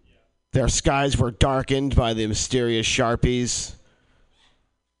 Their skies were darkened by the mysterious Sharpies.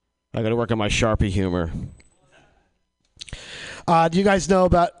 I got to work on my Sharpie humor. Do you guys know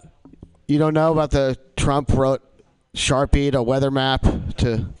about... You don't know about the Trump wrote Sharpie a weather map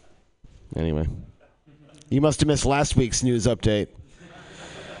to... Anyway... You must have missed last week's news update.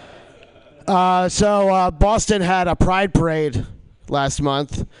 So Boston had a pride parade last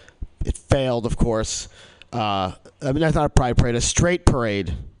month. It failed, of course. I mean, that's not a pride parade, a straight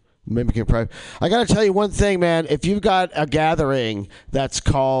parade. Mimicking pride. I got to tell you one thing, man. If you've got a gathering that's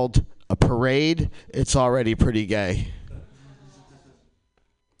called a parade, it's already pretty gay.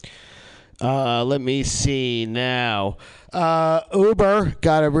 Let me see now. Uber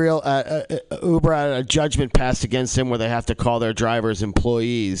got Uber had a judgment passed against them where they have to call their drivers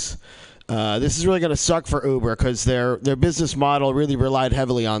employees. This is really going to suck for Uber because their business model really relied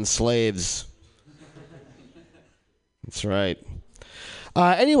heavily on slaves. That's right.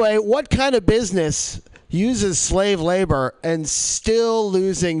 Anyway, what kind of business uses slave labor and still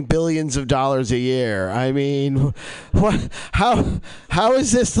losing billions of dollars a year? I mean, what? How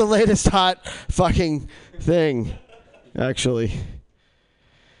is this the latest hot fucking thing? Actually,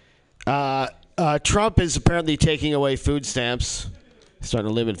 Trump is apparently taking away food stamps, starting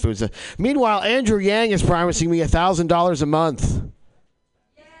to limit food stamps. Meanwhile, Andrew Yang is promising me $1,000 a month.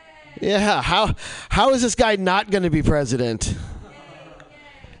 Yay. Yeah, how is this guy not going to be president?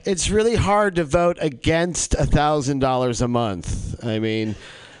 It's really hard to vote against $1,000 a month. I mean,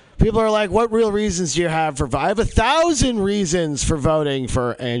 people are like, what real reasons do you have for voting? I have 1,000 reasons for voting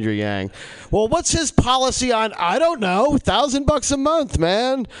for Andrew Yang. Well, what's his policy on, I don't know, $1,000 a month,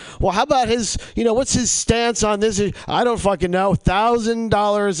 man. Well, how about his, what's his stance on this? I don't fucking know.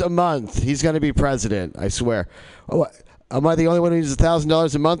 $1,000 a month. He's going to be president, I swear. Oh, am I the only one who uses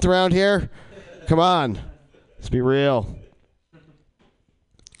 $1,000 a month around here? Come on. Let's be real.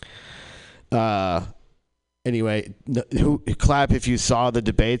 Anyway, clap if you saw the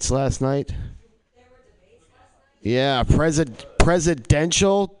debates last night. There were debates last night? Yeah,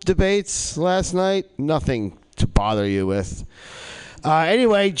 presidential debates last night. Nothing to bother you with.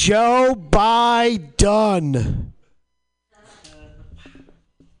 Anyway, Joe Biden.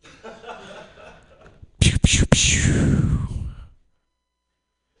 Pew, pew, pew.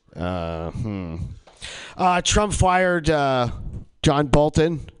 Trump fired John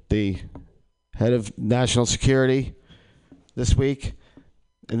Bolton, the head of national security, this week.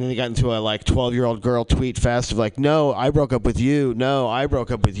 And then they got into a 12-year-old girl tweet fest of no, I broke up with you. No, I broke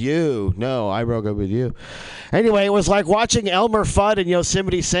up with you. No, I broke up with you. Anyway, it was like watching Elmer Fudd and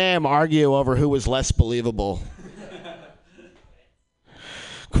Yosemite Sam argue over who was less believable.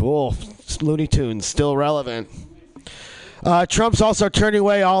 Cool. Looney Tunes, still relevant. Trump's also turning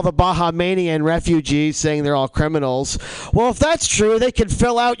away all the Bahamian refugees, saying they're all criminals. Well, if that's true, they could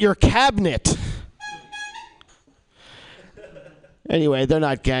fill out your cabinet. Anyway, they're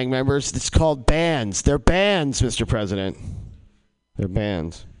not gang members. It's called bands. They're bands, Mr. President. They're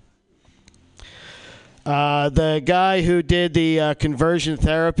bands. The guy who did the conversion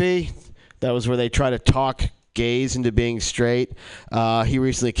therapy, that was where they try to talk gays into being straight. He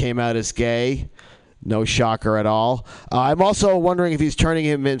recently came out as gay. No shocker at all. I'm also wondering if he's turning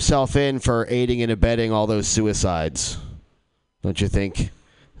himself in for aiding and abetting all those suicides. Don't you think?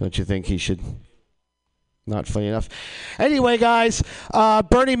 Don't you think he should? Not funny enough. Anyway, guys,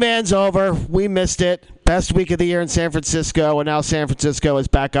 Burning Man's over. We missed it. Best week of the year in San Francisco, and now San Francisco is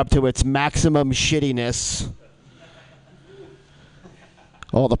back up to its maximum shittiness.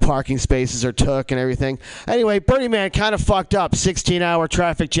 All the parking spaces are took and everything. Anyway, Burning Man kind of fucked up. 16-hour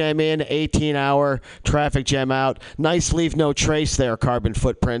traffic jam in, 18-hour traffic jam out. Nice leave no trace there, carbon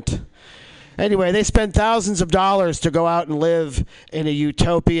footprint. Anyway, they spend thousands of dollars to go out and live in a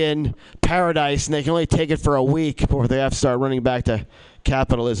utopian paradise, and they can only take it for a week before they have to start running back to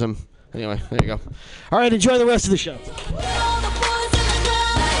capitalism. Anyway, there you go. All right, enjoy the rest of the show.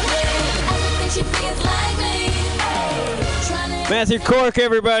 Matthew Cork,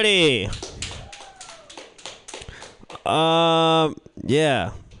 everybody.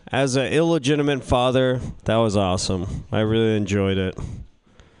 yeah, as an illegitimate father, that was awesome. I really enjoyed it.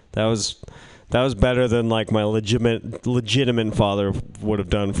 That was better than like my legitimate father would have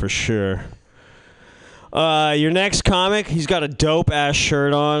done for sure. Your next comic, he's got a dope ass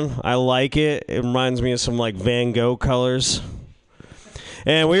shirt on. I like it. It reminds me of some like Van Gogh colors.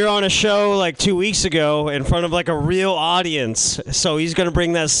 And we were on a show like 2 weeks ago in front of like a real audience. So he's going to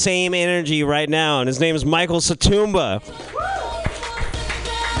bring that same energy right now. And his name is Michael Satumba.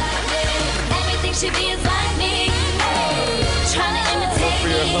 Everything should be as like me. Trying to imitate For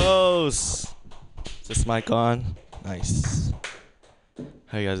your me. host. Is this mic on? Nice.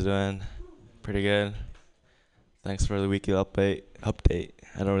 How you guys doing? Pretty good. Thanks for the weekly update.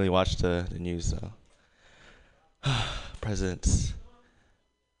 I don't really watch the news though. Presidents.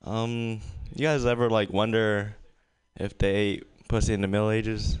 You guys ever like wonder if they ate pussy in the Middle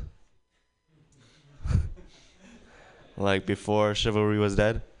Ages? Like before chivalry was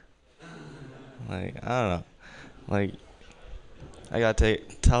dead? Like, I don't know. Like, I gotta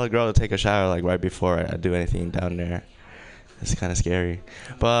tell a girl to take a shower like right before I do anything down there. It's kind of scary.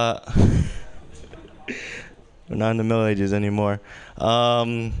 But we're not in the Middle Ages anymore.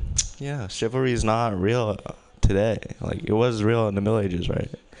 Yeah, chivalry is not real today. Like, it was real in the Middle Ages, right?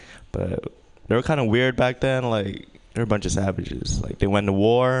 But they were kind of weird back then. Like, they were a bunch of savages. Like, they went to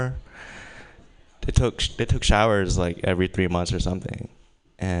war. They took showers like every 3 months or something,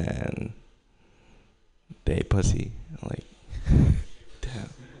 and they ate pussy. Like, damn,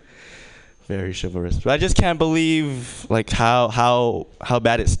 very chivalrous. But I just can't believe like how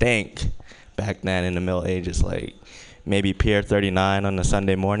bad it stank back then in the Middle Ages. Like, maybe Pier 39 on a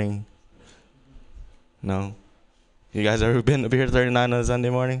Sunday morning. No, you guys ever been to Pier 39 on a Sunday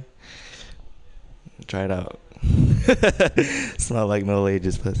morning? Try it out. Smell like Middle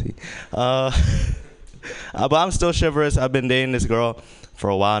Ages pussy. But I'm still chivalrous. I've been dating this girl for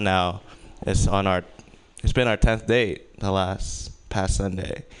a while now. It's been our 10th date past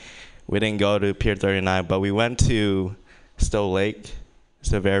Sunday. We didn't go to Pier 39, but we went to Stowe Lake.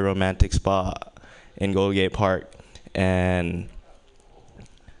 It's a very romantic spot in Golden Gate Park, and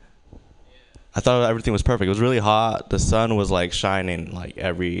I thought everything was perfect. It was really hot. The sun was like shining, like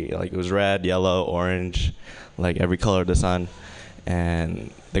it was red, yellow, orange, like every color of the sun.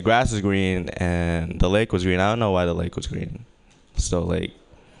 And the grass is green, and the lake was green. I don't know why the lake was green. Stowe Lake.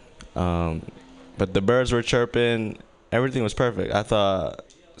 But the birds were chirping. Everything was perfect. I thought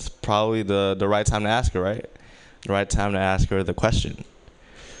it's probably the right time to ask her, right? The right time to ask her the question.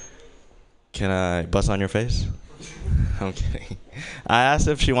 Can I bust on your face? I'm kidding. I asked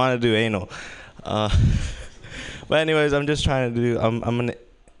if she wanted to do anal. But anyways, I'm just trying to do, I'm an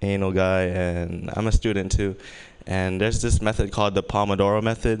anal guy, and I'm a student too. And there's this method called the Pomodoro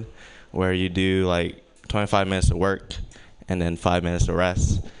method, where you do like 25 minutes of work and then 5 minutes of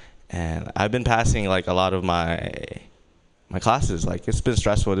rest. And I've been passing like a lot of my classes. Like, it's been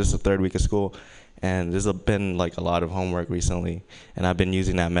stressful. This is the third week of school, and there's been like a lot of homework recently, and I've been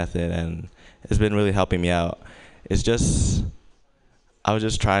using that method, and it's been really helping me out. It's just, I was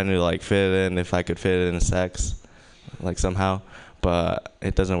just trying to like fit it in, if I could fit it in sex, like somehow, but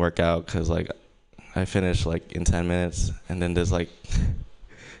it doesn't work out because like I finish like in 10 minutes, and then there's like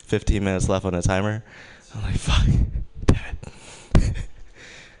 15 minutes left on the timer. I'm like, fuck, damn it.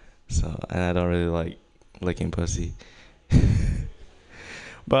 So, and I don't really like licking pussy.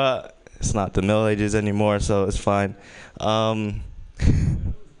 But it's not the Middle Ages anymore, so it's fine. But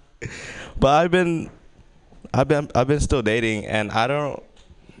I've been still dating, and I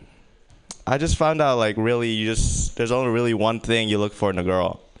just found out like really there's only really one thing you look for in a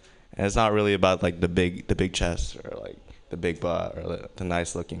girl, and it's not really about like the big chest or like the big butt or the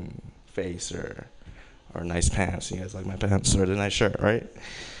nice looking face or nice pants. You guys like my pants or the nice shirt, right?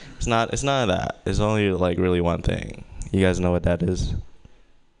 It's none of that. It's only like really one thing. You guys know what that is?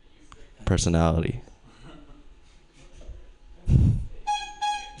 Personality.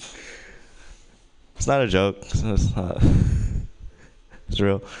 It's not a joke. It's not. It's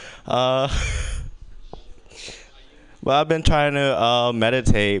real. But I've been trying to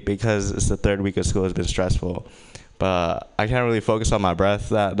meditate because it's the third week of school. It's been stressful. But I can't really focus on my breath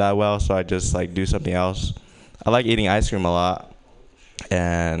that well, so I just like do something else. I like eating ice cream a lot.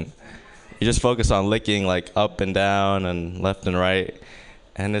 And you just focus on licking like up and down and left and right.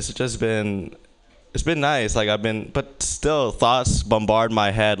 And it's been nice. Like but still thoughts bombard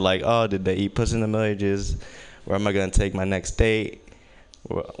my head like, oh, did they eat pussy in the Middle Ages? Where am I going to take my next date?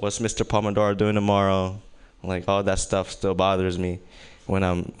 What's Mr. Pomodoro doing tomorrow? Like, all that stuff still bothers me when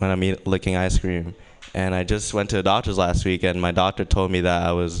I'm licking ice cream. And I just went to the doctor's last week, and my doctor told me that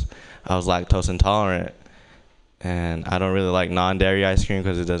I was lactose intolerant. and I don't really like non-dairy ice cream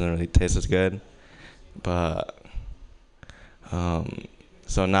because it doesn't really taste as good. But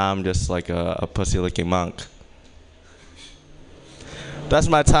so now I'm just like a pussy-licking monk. That's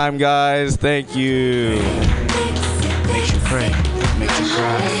my time, guys. Thank you. Makes you pray, makes you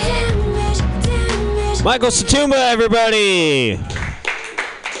cry. Michael Satumba, everybody.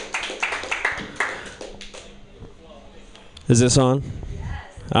 Is this on?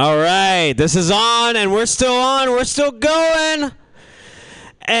 All right, this is on, and we're still on. We're still going.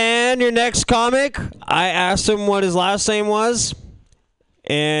 And your next comic, I asked him what his last name was,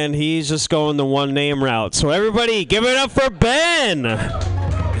 and he's just going the one name route. So everybody, give it up for Ben.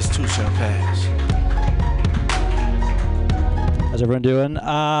 This too shall pass. How's everyone doing?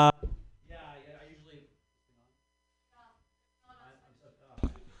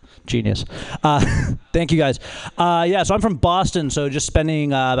 Genius. Thank you guys. So I'm from Boston, so just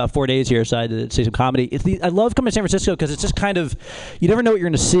spending about 4 days here, so I had to see some comedy. I love coming to San Francisco because it's just kind of, you never know what you're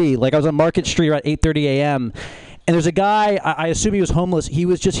going to see. Like I was on Market Street around 8:30 a.m., and there's a guy, I assume he was homeless.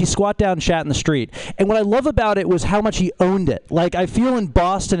 He squat down and chat in the street. And what I love about it was how much he owned it. Like I feel in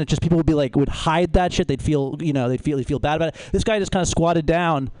Boston, it just people would be like, would hide that shit. They'd feel bad about it. This guy just kind of squatted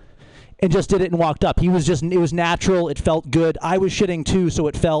down and just did it and walked up. It was natural. It felt good. I was shitting too, so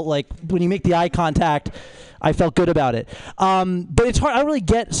it felt like when you make the eye contact, I felt good about it. But it's hard. I don't really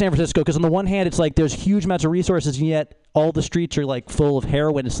get San Francisco because on the one hand, it's like there's huge amounts of resources, and yet all the streets are like full of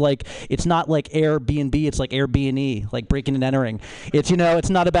heroin. It's not like Airbnb. It's like Airbnb, like breaking and entering. It's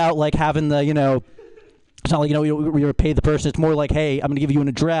not about like having the It's not like, you pay the person. It's more like, hey, I'm going to give you an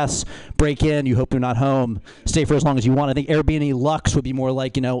address, break in, you hope they're not home, stay for as long as you want. I think Airbnb Lux would be more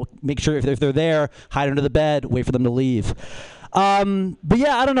like, make sure if they're there, hide under the bed, wait for them to leave. But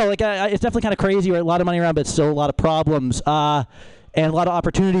yeah, I don't know. Like, it's definitely kind of crazy, right? A lot of money around, but still a lot of problems. And a lot of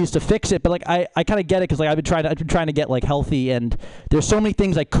opportunities to fix it. But like, I kind of get it because like I've been trying to get like healthy, and there's so many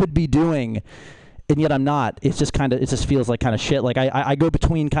things I could be doing, and yet I'm not. It just feels like kind of shit. Like I go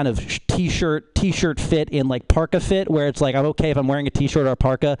between kind of t-shirt fit and like parka fit, where it's like I'm okay if I'm wearing a t-shirt or a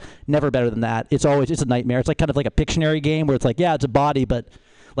parka. Never better than that. It's a nightmare. It's like kind of like a Pictionary game where it's like, yeah, it's a body, but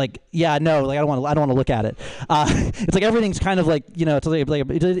like, yeah, no, like I don't want to look at it. It's like everything's kind of like, it's like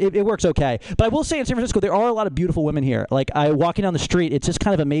it works okay. But I will say in San Francisco there are a lot of beautiful women here. Like walking down the street, it's just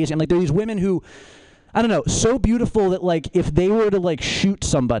kind of amazing. Like there are these women who, I don't know, so beautiful that like if they were to like shoot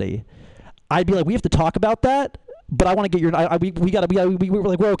somebody, I'd be like, we have to talk about that, but I want to get your. We're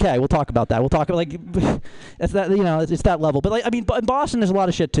like, we're okay. We'll talk about that. We'll talk like, it's that it's that level. But like, I mean, in Boston, there's a lot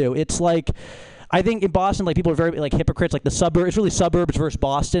of shit too. It's like, I think in Boston, like people are very like hypocrites. Like the suburbs, it's really suburbs versus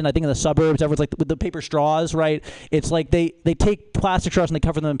Boston. I think in the suburbs, everyone's like with the paper straws, right? It's like they take plastic straws and they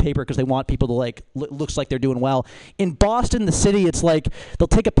cover them in paper because they want people to like looks like they're doing well. In Boston, the city, it's like they'll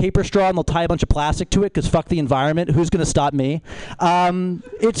take a paper straw and they'll tie a bunch of plastic to it because fuck the environment. Who's gonna stop me?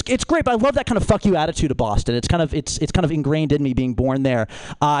 It's great, but I love that kind of fuck you attitude of Boston. It's kind of ingrained in me being born there.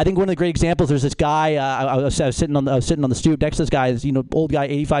 I think one of the great examples. There's this guy. I was sitting on the stoop next to this guy. This old guy,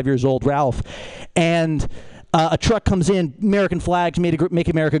 85 years old, Ralph. And a truck comes in, American flags, make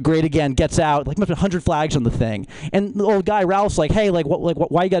America great again, gets out, like 100 flags on the thing. And the old guy, Ralph's like, hey,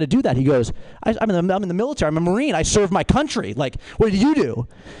 why you got to do that? He goes, I'm in the military. I'm a Marine. I serve my country. Like, what did you do?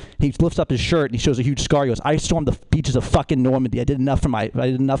 He lifts up his shirt and he shows a huge scar. He goes, I stormed the beaches of fucking Normandy. I did enough for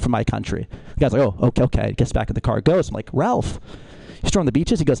my country. The guy's like, oh, okay. Gets back in the car, goes. I'm like, Ralph, you stormed the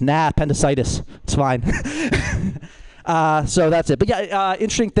beaches? He goes, nah, appendicitis. It's fine. So that's it. But yeah,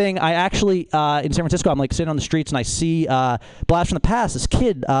 interesting thing. I actually in San Francisco, I'm like sitting on the streets and I see blast from the past. This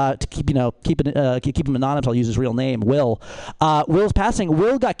kid to keep him anonymous. I'll use his real name, Will. Will's passing.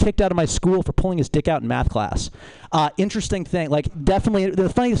 Will got kicked out of my school for pulling his dick out in math class. Interesting thing. Like definitely the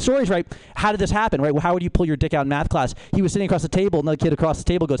funny stories, right? How did this happen, right? Well, how would you pull your dick out in math class? He was sitting across the table. Another kid across the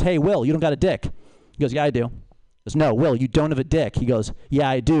table goes, "Hey, Will, you don't got a dick?" He goes, "Yeah, I do." He goes, "No, Will, you don't have a dick." He goes, "Yeah,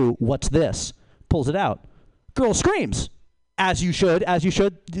 I do. What's this?" Pulls it out. Girl screams, as you should,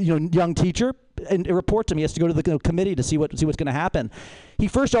 young teacher, and it reports him. He has to go to the committee to see what's going to happen. He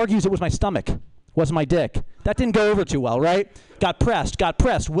first argues it was my stomach, wasn't my dick. That didn't go over too well, right? Got pressed.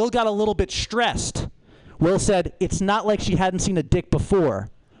 Will got a little bit stressed. Will said, it's not like she hadn't seen a dick before.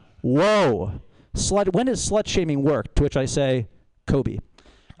 Whoa. When does slut shaming work? To which I say, Kobe.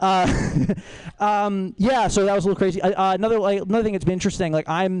 Yeah, so that was a little crazy. Another thing that's been interesting, like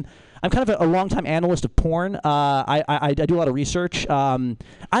I'm kind of a long-time analyst of porn. I do a lot of research. I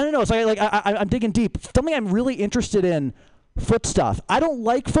don't know. It's I'm digging deep. Something I'm really interested in, foot stuff. I don't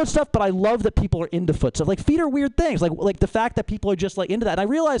like foot stuff, but I love that people are into foot stuff. Like feet are weird things. Like the fact that people are just like into that. And I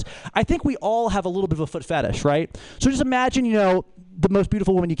realize I think we all have a little bit of a foot fetish, right? So just imagine, the most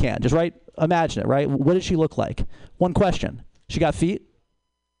beautiful woman you can. Just imagine it, right? What does she look like? One question. She got feet?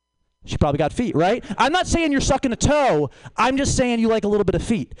 She probably got feet, right? I'm not saying you're sucking a toe. I'm just saying you like a little bit of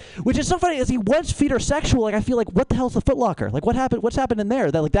feet, which is so funny. Is once feet are sexual, like I feel like what the hell's the Foot Locker? Like what happened? What's happened in there?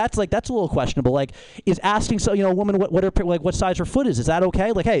 That's a little questionable. Like is asking a woman what size her foot is that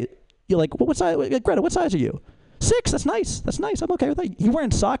okay? Like hey, you're like what size? Greta, what size are you? 6. That's nice. That's nice. I'm okay with that. You wearing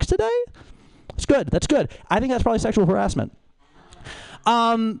socks today? That's good. That's good. I think that's probably sexual harassment.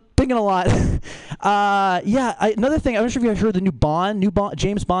 Thinking a lot. Another thing. I'm not sure if you guys heard the new Bond.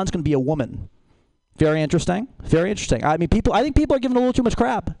 James Bond's going to be a woman. Very interesting. Very interesting. I think people are giving a little too much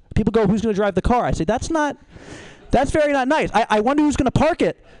crap. People go, "Who's going to drive the car?" I say, "That's very not nice." I wonder who's going to park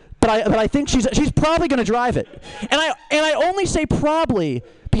it, but I think she's probably going to drive it. And I only say probably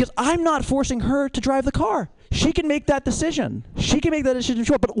because I'm not forcing her to drive the car. She can make that decision. Sure.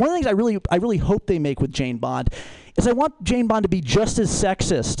 But one of the things I really hope they make with Jane Bond is I want Jane Bond to be just as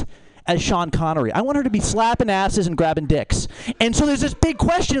sexist as Sean Connery. I want her to be slapping asses and grabbing dicks. And so there's this big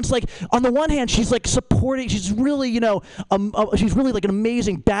question. It's like, on the one hand, she's like supporting, she's really, she's really like an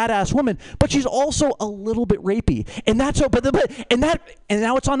amazing badass woman, but she's also a little bit rapey. And that's so, and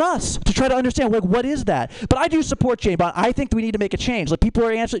now it's on us to try to understand, like, what is that? But I do support Jane Bond. I think we need to make a change. Like, people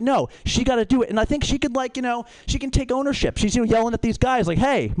are answering, no, she got to do it. And I think she could, she can take ownership. She's, yelling at these guys like,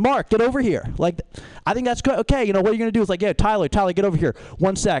 hey, Mark, get over here. Like, I think that's good. Okay, what are you going to do? It's like, yeah, Tyler, get over here.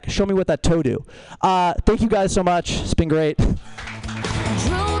 1 sec. Show me what that toe do. Thank you guys so much. It's been great. Drool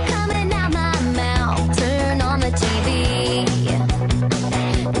coming out my mouth. Turn on the TV.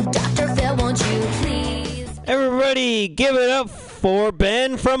 Dr. Phil, won't you please? Everybody, give it up for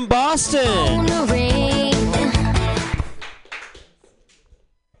Ben from Boston.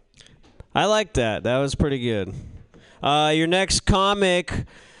 I like that. That was pretty good. Your next comic,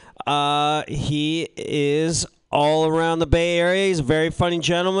 he is all around the Bay Area. He's a very funny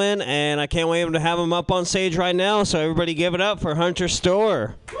gentleman, and I can't wait to have him up on stage right now. So everybody give it up for Hunter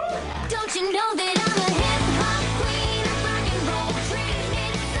Storr. Don't you know that I'm a hip-hop queen, a rock and roll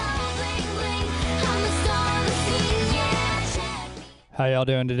queen, it's all bling bling. I'm a star of the scene, yeah. How y'all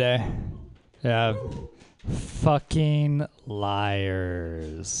doing today? Yeah, fucking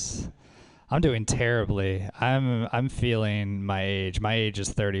liars. I'm doing terribly. I'm feeling my age. My age is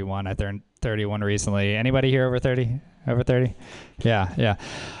 31. I turned 31 recently. Anybody here over 30? Over 30? Yeah.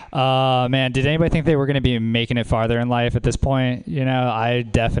 Man, did anybody think they were going to be making it farther in life at this point? I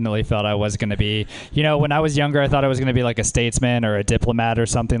definitely felt I was going to be. When I was younger, I thought I was going to be like a statesman or a diplomat or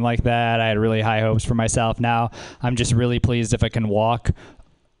something like that. I had really high hopes for myself. Now, I'm just really pleased if I can walk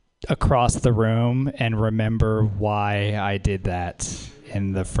across the room and remember why I did that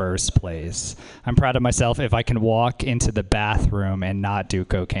in the first place. I'm proud of myself if I can walk into the bathroom and not do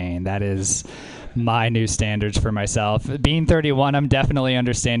cocaine. That is my new standards for myself. Being 31, I'm definitely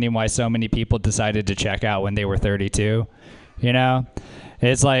understanding why so many people decided to check out when they were 32.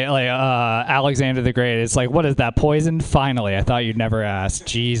 It's like Alexander the Great. It's like, what is that, poison? Finally, I thought you'd never ask.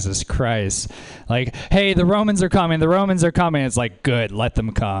 Jesus Christ. Like, hey, the Romans are coming. It's like, good, let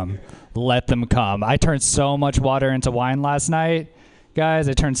them come. I turned so much water into wine last night. Guys,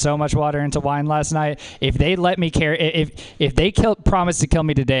 I turned so much water into wine last night. If they let me carry, if they promise to kill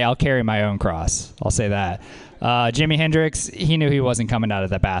me today, I'll carry my own cross. I'll say that. Jimi Hendrix, he knew he wasn't coming out of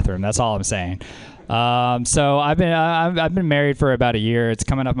the bathroom. That's all I'm saying. So I've been married for about a year. It's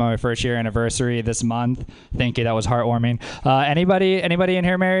coming up on my first year anniversary this month. Thank you. That was heartwarming. Anybody in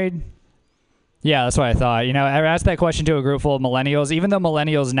here married? Yeah, that's what I thought. I asked that question to a group full of millennials, even though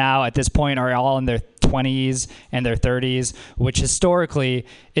millennials now at this point are all in their 20s and their 30s, which historically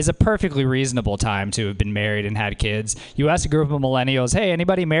is a perfectly reasonable time to have been married and had kids. You ask a group of millennials, hey,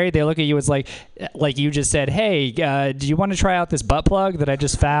 anybody married? They look at you as like you just said, hey, do you want to try out this butt plug that I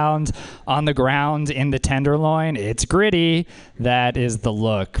just found on the ground in the Tenderloin? It's gritty. That is the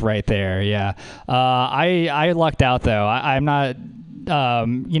look right there. Yeah. I lucked out, though. I'm not...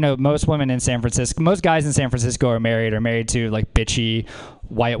 most women in San Francisco, most guys in San Francisco are married to like bitchy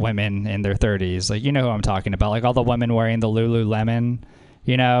white women in their 30s. Like, who I'm talking about. Like all the women wearing the Lululemon,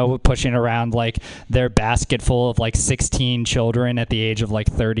 pushing around like their basket full of like 16 children at the age of like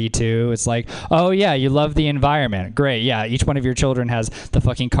 32. It's like, oh yeah, you love the environment. Great. Yeah. Each one of your children has the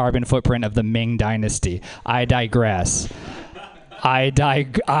fucking carbon footprint of the Ming Dynasty. I digress.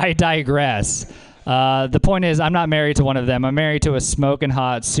 The point is, I'm not married to one of them. I'm married to a smoking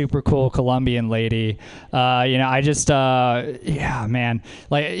hot, super cool Colombian lady. I just, yeah, man.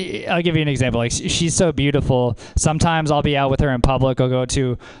 Like, I'll give you an example. Like, she's so beautiful. Sometimes I'll be out with her in public. I'll go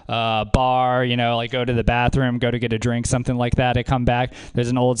to a bar, like go to the bathroom, go to get a drink, something like that. I come back. There's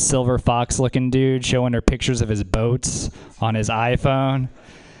an old silver fox-looking dude showing her pictures of his boats on his iPhone.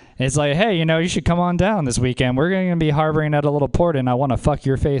 It's like, hey, you should come on down this weekend. We're going to be harboring at a little port, and I want to fuck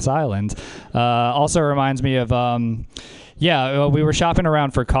your face island. Also reminds me of, we were shopping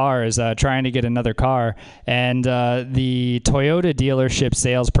around for cars, trying to get another car, and the Toyota dealership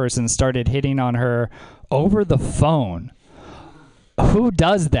salesperson started hitting on her over the phone. Who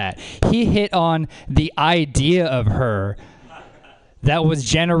does that? He hit on the idea of her that was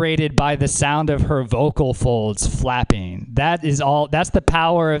generated by the sound of her vocal folds flapping. That's the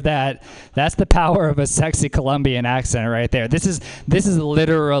power of that. That's the power of a sexy Colombian accent right there. This is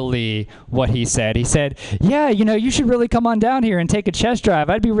literally what he said. He said, yeah, you should really come on down here and take a chest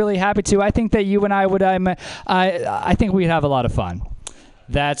drive. I'd be really happy to. I think that you and I would, I think we'd have a lot of fun.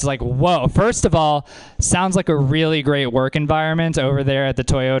 That's like, whoa. First of all, sounds like a really great work environment over there at the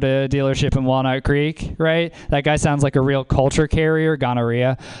Toyota dealership in Walnut Creek, right? That guy sounds like a real culture carrier,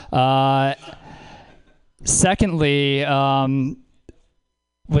 gonorrhea. Secondly,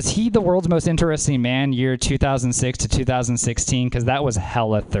 was he the world's most interesting man year 2006 to 2016? Because that was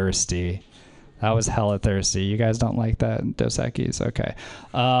hella thirsty. You guys don't like that, Dos Equis? Okay.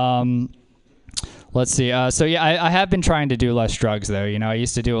 Let's see. I have been trying to do less drugs, though. I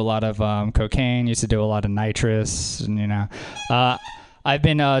used to do a lot of cocaine, used to do a lot of nitrous, and, I've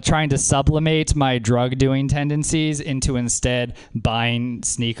been trying to sublimate my drug-doing tendencies into instead buying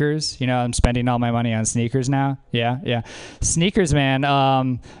sneakers. I'm spending all my money on sneakers now. Yeah. Sneakers,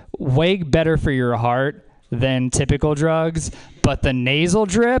 man, way better for your heart than typical drugs, but the nasal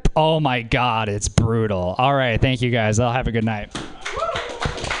drip, oh, my God, it's brutal. All right, thank you, guys. I'll have a good night.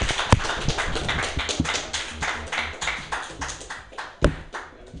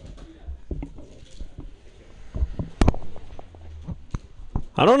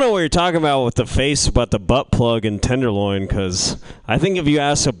 I don't know what you're talking about with the face about the butt plug and tenderloin, because I think if you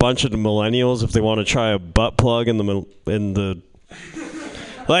ask a bunch of the millennials if they want to try a butt plug in the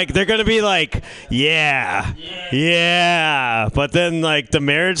like, they're gonna be like, yeah, but then like the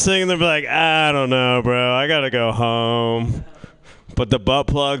marriage thing, they'll be like, I don't know, bro, I gotta go home. But the butt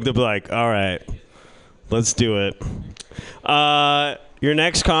plug, they'll be like, all right, let's do it. Your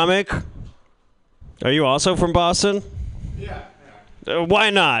next comic, are you also from Boston? Yeah. Why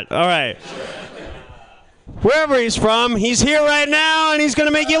not? All right. Wherever he's from, he's here right now, and he's going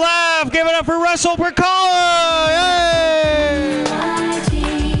to make you laugh. Give it up for Russell Percola. Yay!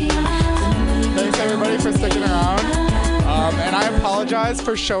 Thanks, everybody, for sticking around. And I apologize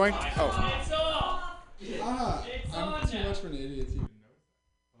for showing... Oh. I'm too much of an idiot to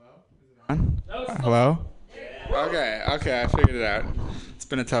even know. Hello? Okay, I figured it out. It's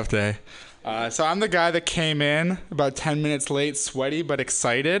been a tough day. So I'm the guy that came in about 10 minutes late, sweaty but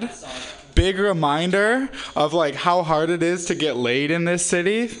excited. Big reminder of like how hard it is to get laid in this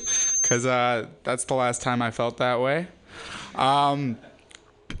city, because that's the last time I felt that way.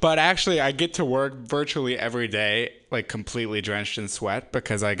 But actually, I get to work virtually every day, like completely drenched in sweat,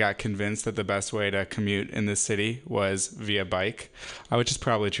 because I got convinced that the best way to commute in this city was via bike, which is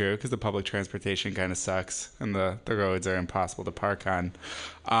probably true because the public transportation kind of sucks and the roads are impossible to park on.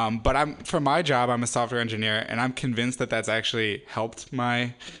 But for my job, I'm a software engineer, and I'm convinced that that's actually helped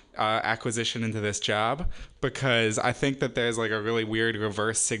my acquisition into this job, because I think that there's like a really weird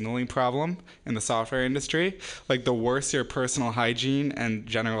reverse signaling problem in the software industry. Like, the worse your personal hygiene and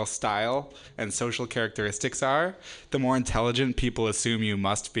general style and social characteristics are, the more intelligent people assume you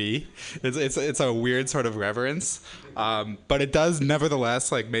must be. It's a weird sort of reverence. But it does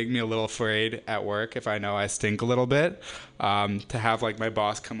nevertheless like make me a little afraid at work if I know I stink a little bit, to have like my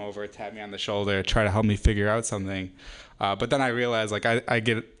boss come over, tap me on the shoulder, try to help me figure out something. But then I realize, like, I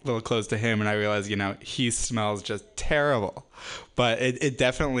get a little close to him, and I realize, he smells just terrible. But it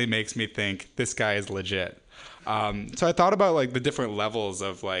definitely makes me think this guy is legit. So I thought about, like, the different levels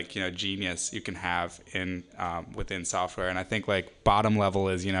of, like, genius you can have within software. And I think, like, bottom level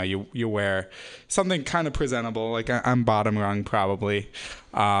is, you wear something kind of presentable. Like, I'm bottom rung probably.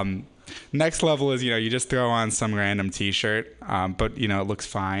 Next level is, you just throw on some random T-shirt, but, it looks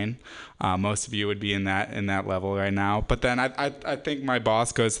fine. Most of you would be in that level right now. But then I think my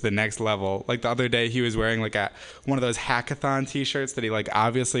boss goes to the next level. Like, the other day, he was wearing, like, one of those hackathon T-shirts that he, like,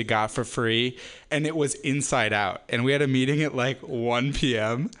 obviously got for free, and it was inside out. And we had a meeting at, like, 1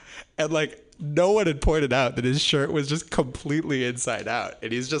 p.m., and, like, no one had pointed out that his shirt was just completely inside out,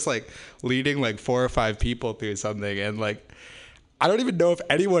 and he's just like leading like 4 or 5 people through something, and like I don't even know if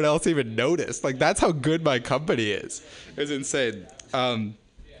anyone else even noticed. Like, that's how good my company is. It was insane.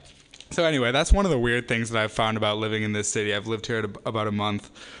 So anyway, that's one of the weird things that I've found about living in this city. I've lived here about a month.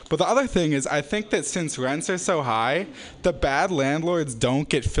 But the other thing is, I think that since rents are so high, the bad landlords don't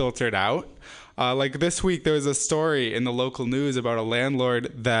get filtered out. Like this week, there was a story in the local news about a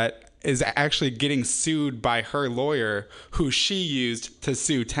landlord that is actually getting sued by her lawyer, who she used to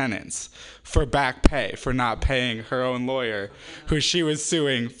sue tenants for back pay, for not paying her own lawyer, who she was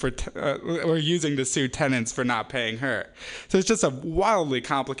suing for or using to sue tenants for not paying her. So it's just a wildly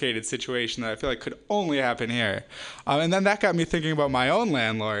complicated situation that I feel like could only happen here. And then that got me thinking about my own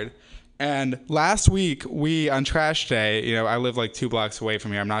landlord. And last week, we, on Trash Day, you know, I live like 2 blocks away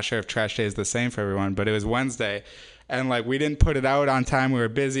from here. I'm not sure if Trash Day is the same for everyone, but it was Wednesday. And like, we didn't put it out on time. We were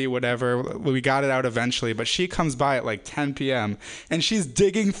busy, whatever. We got it out eventually. But she comes by at like 10 p.m. and she's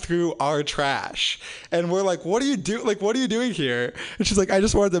digging through our trash. And we're like, what are you doing here? And she's like, I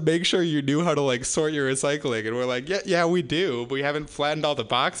just wanted to make sure you knew how to like sort your recycling. And we're like, yeah, we do. But we haven't flattened all the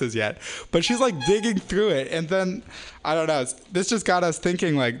boxes yet. But she's like digging through it. And then, I don't know, this just got us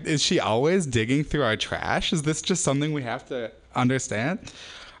thinking, like, is she always digging through our trash? Is this just something we have to understand?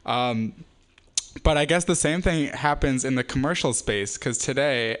 But I guess the same thing happens in the commercial space, because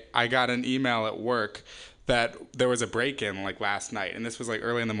today I got an email at work that there was a break-in like last night, and this was like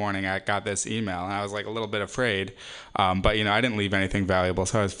early in the morning. I got this email and I was like a little bit afraid, but you know, I didn't leave anything valuable,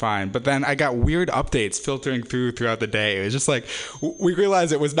 so I was fine. But then I got weird updates filtering throughout the day. It was just like, we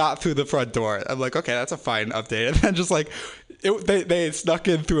realized it was not through the front door. I'm like, okay, that's a fine update. And then just like they snuck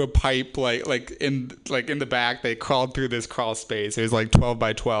in through a pipe, like in the back. They crawled through this crawl space. It was like 12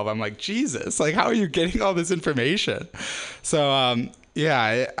 by 12. I'm like, Jesus, like, how are you getting all this information? So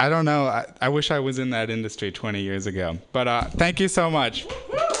yeah, I don't know. I wish I was in that industry 20 years ago. But thank you so much.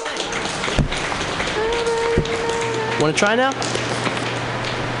 Want to try now?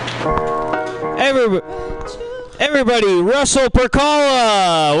 Everybody, Russell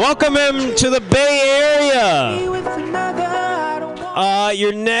Percola. Welcome him to the Bay Area.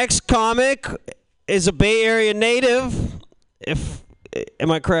 Your next comic is a Bay Area native.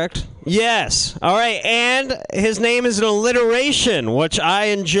 Am I correct? Yes. All right. And his name is an alliteration, which I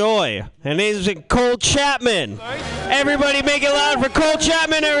enjoy. And his name is Cole Chapman. Everybody make it loud for Cole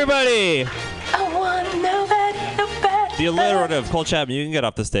Chapman, everybody. I wanna know that. The alliterative, Cole Chapman, you can get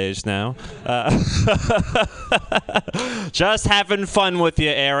off the stage now. Just having fun with you,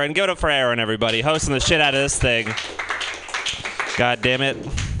 Aaron. Give it up for Aaron, everybody. Hosting the shit out of this thing. God damn it.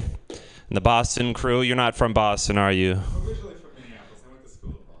 And the Boston crew. You're not from Boston, are you?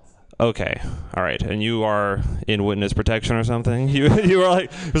 Okay, all right, and you are in witness protection or something? You were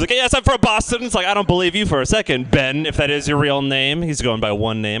like, he was like, yes, I'm from Boston. It's like, I don't believe you for a second, Ben, if that is your real name. He's going by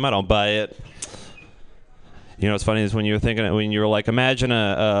one name. I don't buy it. You know what's funny is when you were like, imagine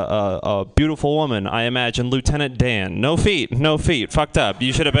a beautiful woman. I imagine Lieutenant Dan. No feet. Fucked up.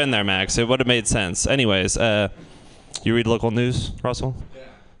 You should have been there, Max. It would have made sense. Anyways, you read local news, Russell? Yeah.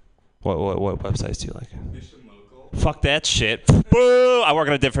 What websites do you like? Fuck that shit. Boo! I work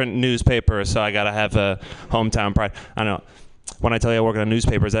at a different newspaper, so I gotta have a hometown pride. I don't know. When I tell you I work at a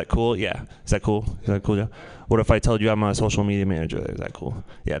newspaper, is that cool? Yeah. Is that cool? Is that cool, Joe? What if I told you I'm a social media manager? Is that cool?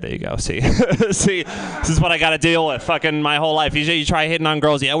 Yeah, there you go. See? See? This is what I gotta deal with fucking my whole life. You try hitting on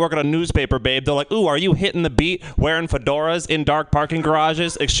girls. Yeah, I work at a newspaper, babe. They're like, ooh, are you hitting the beat, wearing fedoras in dark parking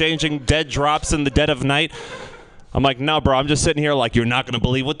garages, exchanging dead drops in the dead of night? I'm like, no, bro, I'm just sitting here like, you're not going to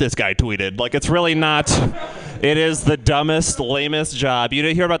believe what this guy tweeted. Like, it's really not. It is the dumbest, lamest job. You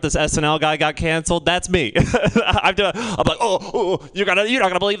didn't hear about this SNL guy got canceled? That's me. I'm like, oh, you're not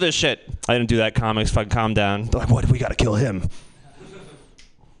going to believe this shit. I didn't do that, comics. Fucking calm down. They're like, what? We got to kill him.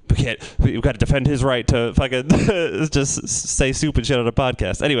 We've got to defend his right to fucking just say stupid shit on a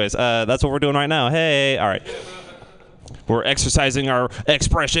podcast. Anyways, that's what we're doing right now. Hey, all right. We're exercising our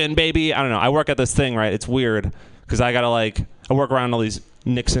expression, baby. I don't know. I work at this thing, right? It's weird. Because I got to, I work around all these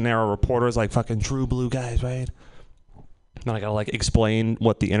Nixon-era reporters, like fucking true blue guys, right? Then I got to, explain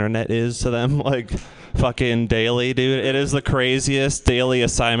what the internet is to them, fucking daily, dude. It is the craziest daily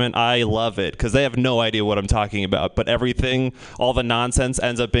assignment. I love it, because they have no idea what I'm talking about. But everything, all the nonsense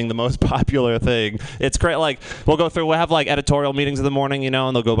ends up being the most popular thing. It's great. We'll have, editorial meetings in the morning, and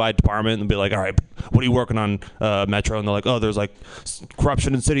they'll go by department and be like, all right, what are you working on, Metro? And they're like, oh, there's,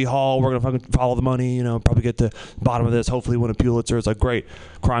 corruption in City Hall. We're going to fucking follow the money, probably get to the bottom of this. Hopefully win a Pulitzer. It's like, great.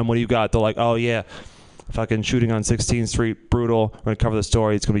 Crime, what do you got? They're like, oh, yeah. fucking shooting on 16th Street, brutal. We're going to cover the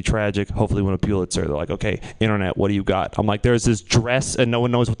story. It's going to be tragic. Hopefully win a Pulitzer. They're like, okay, internet, what do you got? I'm like, there's this dress and no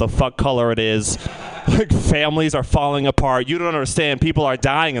one knows what the fuck color it is. Like, families are falling apart. You don't understand. People are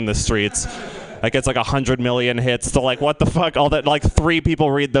dying in the streets. Like, it's like 100 million hits. They're like, what the fuck? All that, like 3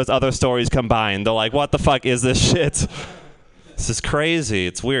 people read those other stories combined. They're like, what the fuck is this shit? This is crazy.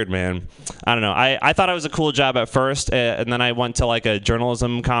 It's weird, man. I don't know. I thought it was a cool job at first, and then I went to like a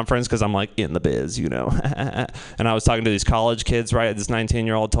journalism conference because I'm like in the biz, you know. And I was talking to these college kids, right? This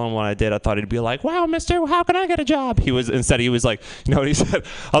 19-year-old told him what I did. I thought he'd be like, wow, mister, how can I get a job? He was like, you know what he said?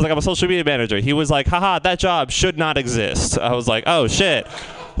 I was like, I'm a social media manager. He was like, haha, that job should not exist. I was like, oh, shit.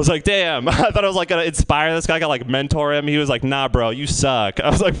 I was like, damn. I thought I was like going to inspire this guy. I got like mentor him. He was like, nah, bro, you suck.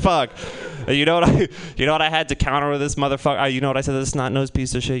 I was like, fuck. You know what I had to counter with this motherfucker? You know what I said to this snot-nosed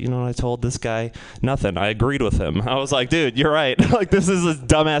piece of shit? You know what I told this guy? Nothing. I agreed with him. I was like, dude, you're right. Like, this is a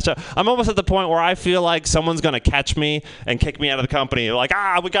dumbass job. I'm almost at the point where I feel like someone's going to catch me and kick me out of the company. Like,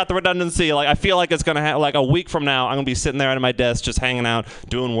 we got the redundancy. Like, I feel like it's going to like a week from now, I'm going to be sitting there at my desk just hanging out,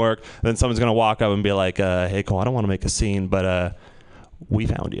 doing work. Then someone's going to walk up and be like, hey, Cole, I don't want to make a scene, but we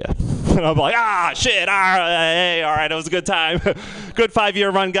found you. And I'm like, shit, all right, hey, all right, it was a good time. Good 5-year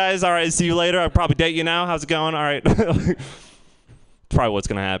run, guys. All right, see you later. I'll probably date you now. How's it going? All right. Probably what's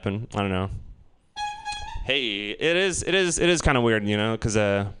gonna happen. I don't know. Hey, it is kind of weird, you know, because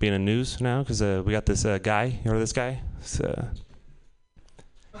being in news now, because we got this guy. You heard of this guy?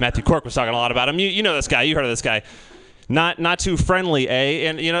 Matthew Cork was talking a lot about him. You know this guy. You heard of this guy. Not too friendly, eh?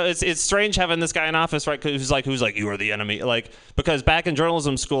 And you know, it's strange having this guy in office, right? Who's like you are the enemy, like, because back in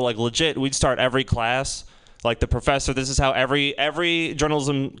journalism school, like legit, we'd start every class, like the professor. This is how every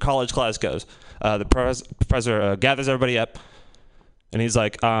journalism college class goes. The professor gathers everybody up, and he's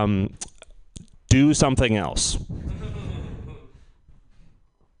like, do something else.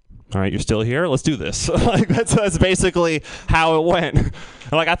 All right, you're still here? Let's do this. Like that's basically how it went. And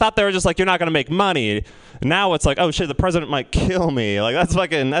like I thought they were just like, you're not gonna make money. Now it's like, oh shit, the president might kill me. Like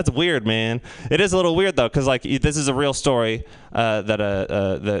that's weird, man. It is a little weird though, because like this is a real story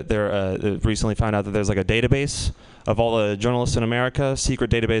that they're recently found out that there's like a database of all the journalists in America. Secret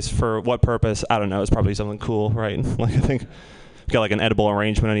database for what purpose? I don't know. It's probably something cool, right? Like I think. Get like an edible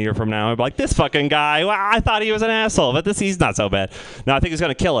arrangement in a year from now. I'd be like, this fucking guy, well, I thought he was an asshole, but he's not so bad. No, I think he's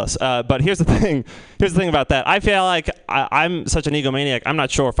going to kill us. But here's the thing. Here's the thing about that. I feel like I'm such an egomaniac. I'm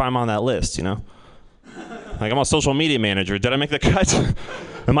not sure if I'm on that list, you know? Like, I'm a social media manager. Did I make the cut?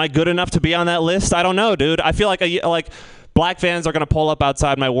 Am I good enough to be on that list? I don't know, dude. I feel like black fans are going to pull up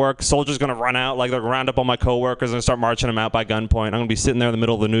outside my work. Soldiers going to run out. Like, they're going to round up all my coworkers and start marching them out by gunpoint. I'm going to be sitting there in the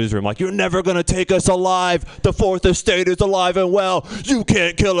middle of the newsroom like, you're never going to take us alive. The fourth estate is alive and well. You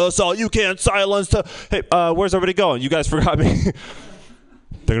can't kill us all. You can't silence the... Hey, where's everybody going? You guys forgot me. They're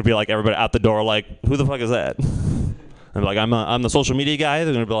going to be like, everybody out the door like, who the fuck is that? I'm like, I'm the social media guy.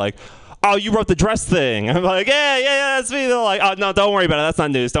 They're going to be like, oh, you wrote the dress thing. I'm like, yeah, that's me. They're like, oh, no, don't worry about it. That's not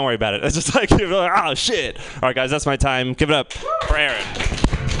news. Don't worry about it. It's just like, you're like, oh, shit. All right, guys, that's my time. Give it up for Aaron.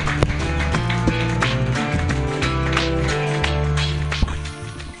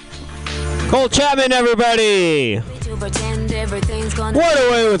 Cole Chapman, everybody. What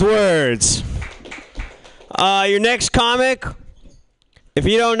away with words. Your next comic, if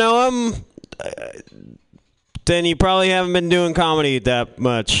you don't know him, then you probably haven't been doing comedy that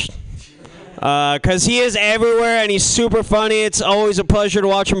much. Because he is everywhere and he's super funny. It's always a pleasure to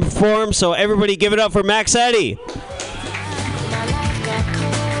watch him perform. So everybody give it up for Max Eddy.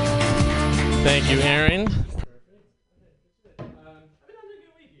 Thank you, Aaron.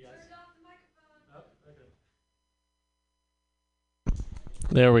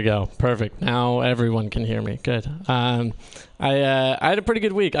 There we go. Perfect. Now everyone can hear me. Good. I had a pretty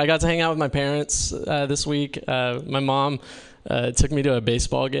good week. I got to hang out with my parents this week. My mom took me to a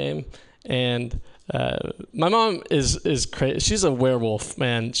baseball game. And my mom is crazy. She's a werewolf,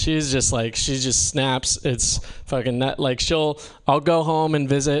 man. She just snaps. It's fucking nut. Like I'll go home and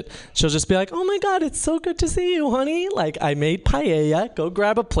visit. She'll just be like, oh my God, it's so good to see you, honey. Like, I made paella. Go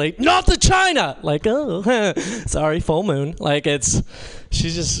grab a plate. Not the china. Like, oh, sorry, full moon. Like,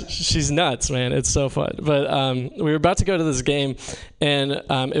 she's nuts, man. It's so fun. But we were about to go to this game, and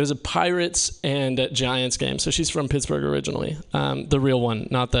it was a Pirates and Giants game. So she's from Pittsburgh originally. The real one,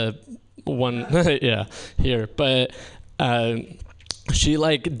 not the one yeah here, but she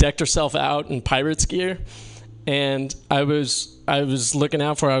like decked herself out in Pirates gear, and I was looking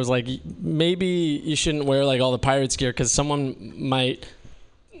out for her. I was like, maybe you shouldn't wear like all the Pirates gear because someone might,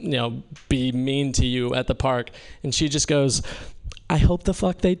 you know, be mean to you at the park. And she just goes, I hope the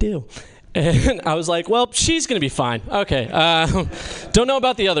fuck they do. And I was like, well, she's gonna be fine. Okay. Don't know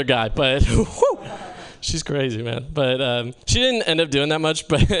about the other guy, but She's crazy, man. But she didn't end up doing that much.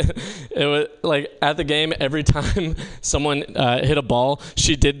 But it was like at the game, every time someone hit a ball,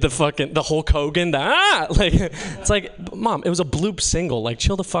 she did the Hulk Hogan. Like it's like, Mom, it was a bloop single. Like,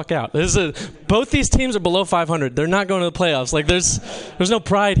 chill the fuck out. Both these teams are below 500. They're not going to the playoffs. Like, there's no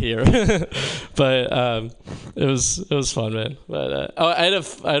pride here. But it was fun, man. But I had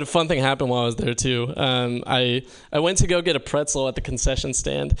a fun thing happen while I was there too. I went to go get a pretzel at the concession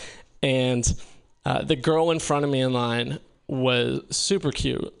stand, and the girl in front of me in line was super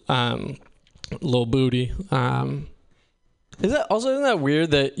cute, little booty. Isn't that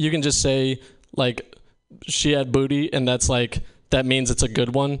weird that you can just say like she had booty and that means it's a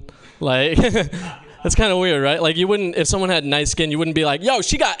good one? Like that's kind of weird, right? Like you wouldn't, if someone had nice skin, you wouldn't be like, yo,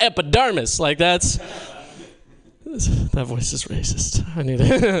 she got epidermis. Like that voice is racist. I need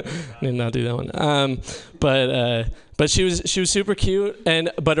to not do that one. But she was super cute,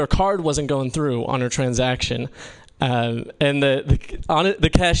 but her card wasn't going through on her transaction. And the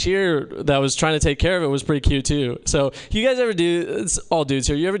cashier that was trying to take care of it was pretty cute too. So you guys ever do? It's all dudes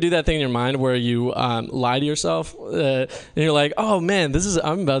here. You ever do that thing in your mind where you lie to yourself and you're like, "Oh man,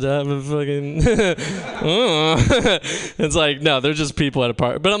 I'm about to have a fucking." It's like, no, they're just people at a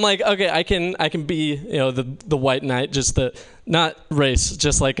party. But I'm like, okay, I can be the white knight, just not race,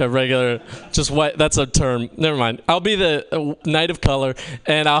 just like a regular, just white. That's a term. Never mind. I'll be the knight of color,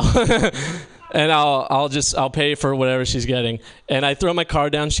 and I'll. And I'll pay for whatever she's getting. And I throw my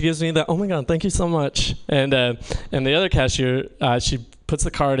card down. She gives me the, oh my God, thank you so much. And the other cashier, she puts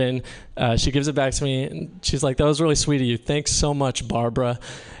the card in. She gives it back to me. And she's like, that was really sweet of you. Thanks so much, Barbara.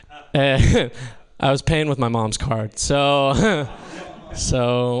 And I was paying with my mom's card. So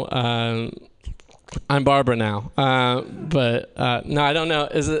I'm Barbara now. No, I don't know.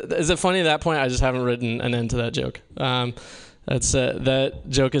 Is it funny at that point? I just haven't written an end to that joke. That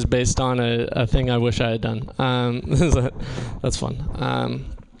joke is based on a thing I wish I had done. That's fun.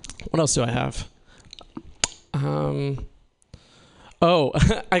 What else do I have? I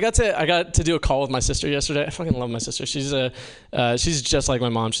got to do a call with my sister yesterday. I fucking love my sister. She's just like my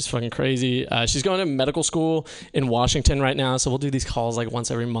mom. She's fucking crazy. She's going to medical school in Washington right now, so we'll do these calls like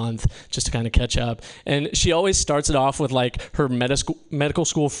once every month just to kind of catch up. And she always starts it off with like her medical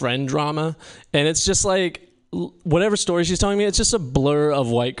school friend drama, and it's just like, whatever story she's telling me, it's just a blur of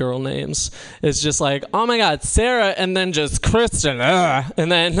white girl names. It's just like, oh my God, Sarah, and then just Kristen, and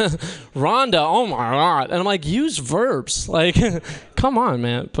then Rhonda, oh my God. And I'm like, use verbs. Like, come on,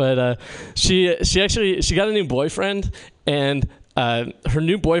 man. But she got a new boyfriend, and her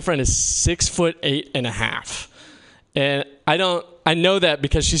new boyfriend is 6'8.5". And I know that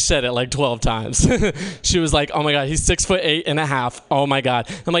because she said it like 12 times. She was like, oh my God, he's 6'8.5". Oh my God.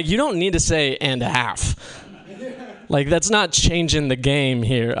 I'm like, you don't need to say and a half. Like, that's not changing the game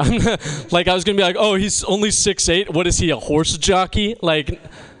here. Like, I was going to be like, oh, he's only 6'8". What is he, a horse jockey? Like,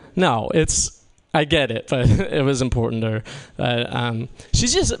 no, I get it, but it was important to her.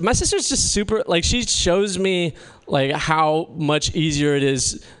 My sister's just super, like, she shows me, like, how much easier it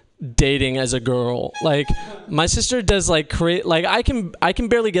is dating as a girl. Like, my sister does like I can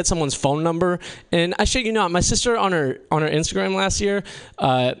barely get someone's phone number, and I shit you not, my sister on her Instagram last year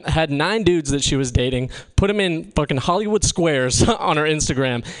had 9 dudes that she was dating, put them in fucking Hollywood squares on her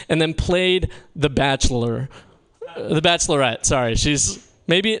Instagram, and then played The Bachelorette. Sorry, she's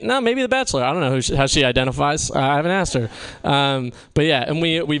maybe The Bachelor. I don't know how she identifies. I haven't asked her. But yeah, and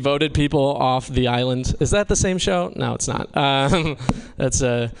we voted people off the island. Is that the same show? No, it's not.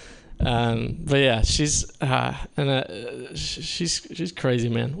 But yeah, she's crazy,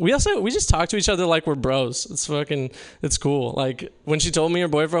 man. We just talk to each other like we're bros. It's cool. Like, when she told me her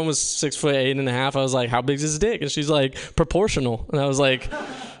boyfriend was 6'8.5", I was like, how big is his dick? And she's like, proportional. And I was like,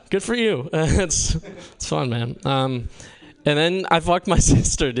 good for you. It's fun, man. And then I fucked my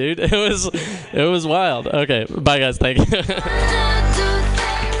sister, dude. It was wild. Okay, bye guys. Thank you.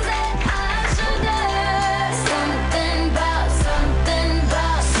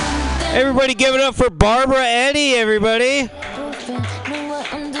 Everybody give it up for Barbara Eddy, everybody.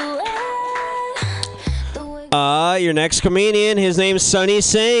 Your next comedian, his name's Sunny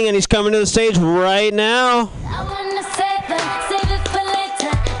Singh, and he's coming to the stage right now. Save it for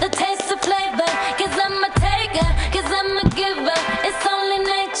later, the taste of flavor, 'cause I'm a taker, 'cause I'm a giver, it's only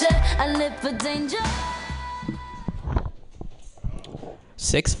nature, I live for danger.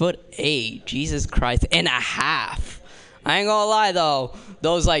 6'8", Jesus Christ, and a half. I ain't gonna lie though,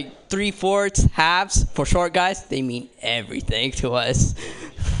 those like 3/4 halves for short guys, they mean everything to us.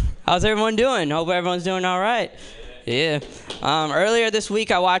 How's everyone doing? Hope everyone's doing all right. Yeah. Earlier this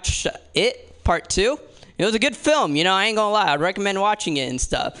week I watched It Part 2. It was a good film, you know, I ain't gonna lie. I'd recommend watching it and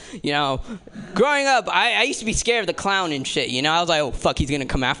stuff. You know, growing up, I used to be scared of the clown and shit, you know. I was like, oh, fuck, he's gonna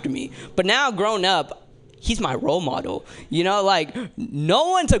come after me. But now, grown up, he's my role model. You know, like, no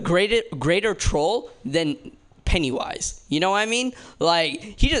one's a greater troll than Pennywise. You know what I mean? Like,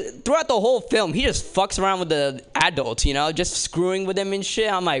 he just, throughout the whole film, he just fucks around with the adults, you know, just screwing with them and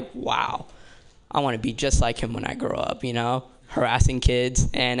shit. I'm like, wow, I want to be just like him when I grow up, you know, harassing kids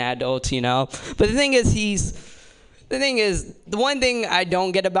and adults, you know. But the thing is, the one thing I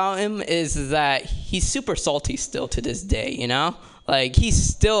don't get about him is that he's super salty still to this day, you know? Like, he's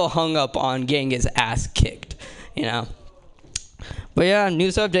still hung up on getting his ass kicked, you know? But yeah,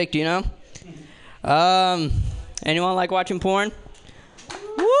 new subject, you know? Anyone like watching porn?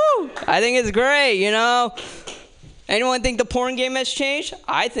 Woo! I think it's great, you know? Anyone think the porn game has changed?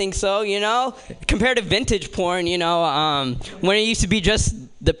 I think so, you know? Compared to vintage porn, you know, when it used to be just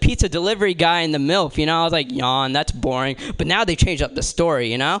the pizza delivery guy and the MILF, you know, I was like, yawn, that's boring. But now they changed up the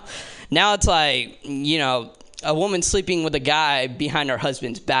story, you know? Now it's like, you know, a woman sleeping with a guy behind her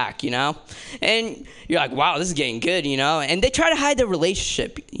husband's back, you know? And you're like, wow, this is getting good, you know? And they try to hide their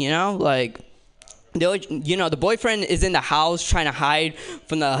relationship, you know? Like, you know, the boyfriend is in the house trying to hide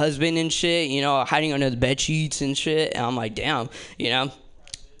from the husband and shit, you know, hiding under the bed sheets and shit. And I'm like, damn, you know?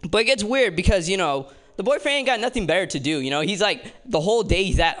 But it gets weird because, you know, the boyfriend ain't got nothing better to do, you know? He's like, the whole day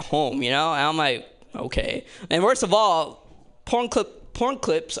he's at home, you know? And I'm like, okay. And worst of all, porn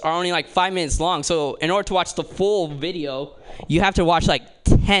clips are only like 5 minutes long. So in order to watch the full video, you have to watch like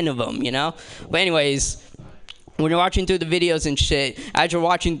 10 of them, you know? But anyways, when you're watching through the videos and shit, as you're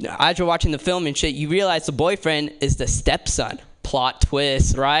watching the film and shit, you realize the boyfriend is the stepson. Plot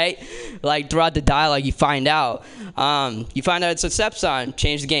twist, right? Like, throughout the dialogue, you find out. It's a stepson.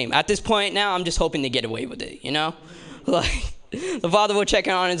 Change the game. At this point now, I'm just hoping to get away with it, you know? Like, the father will check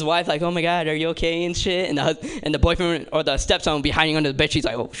on his wife, like, oh my God, are you okay and shit? And the boyfriend or the stepson will be hiding under the bed. She's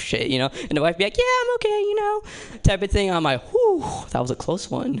like, oh shit, you know? And the wife be like, yeah, I'm okay, you know? Type of thing. I'm like, whew, that was a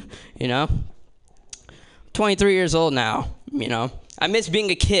close one, you know? 23 years old now, you know. I miss being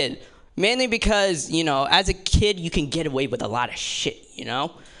a kid, mainly because, you know, as a kid, you can get away with a lot of shit, you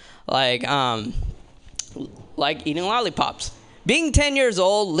know. Like eating lollipops. Being 10 years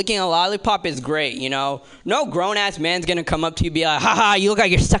old, licking a lollipop is great, you know. No grown-ass man's gonna come up to you and be like, haha, you look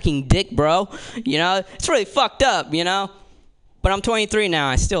like you're sucking dick, bro. You know, it's really fucked up, you know. But I'm 23 now,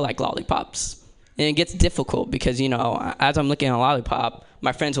 I still like lollipops. And it gets difficult because, you know, as I'm licking a lollipop,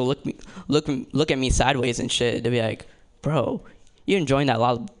 my friends will look at me sideways and shit. They'll be like, bro, you're enjoying that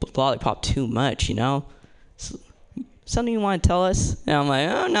lollipop too much, you know? Something you want to tell us? And I'm like,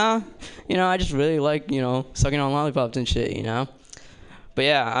 oh, no. You know, I just really like, you know, sucking on lollipops and shit, you know? But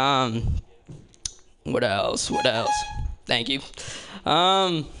yeah, what else? Thank you.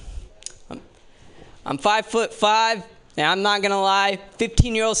 I'm 5'5", and I'm not gonna lie,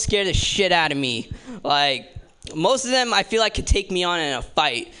 15-year-olds scare the shit out of me. Like, most of them I feel like could take me on in a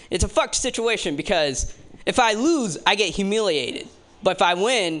fight. It's a fucked situation because if I lose, I get humiliated. But if I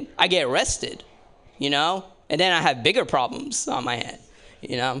win, I get arrested, you know? And then I have bigger problems on my head,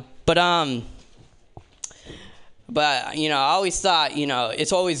 you know? But you know, I always thought, you know,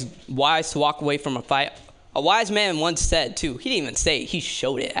 it's always wise to walk away from a fight. A wise man once said, too, he didn't even say it, he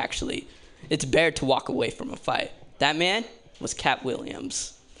showed it, actually. It's better to walk away from a fight. That man was Cat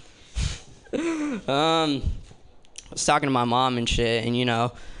Williams. I was talking to my mom and shit, and, you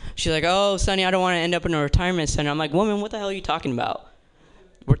know, she's like, oh, Sonny, I don't want to end up in a retirement center. I'm like, woman, what the hell are you talking about?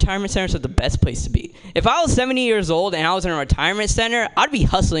 Retirement centers are the best place to be. If I was 70 years old and I was in a retirement center, I'd be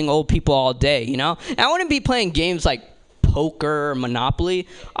hustling old people all day, you know? And I wouldn't be playing games like poker or Monopoly.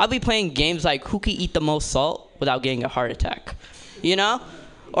 I'd be playing games like who can eat the most salt without getting a heart attack, you know?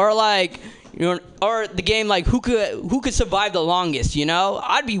 Or like, you know, or the game like who could survive the longest, you know?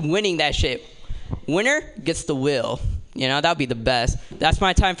 I'd be winning that shit. Winner gets the wheel. You know, that'd be the best. That's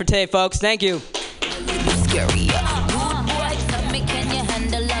my time for today, folks. Thank you.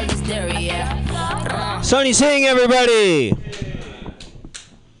 Sonny Sing, everybody.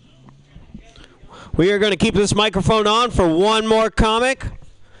 We are going to keep this microphone on for one more comic.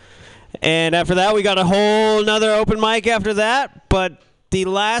 And after that, we got a whole nother open mic after that. But the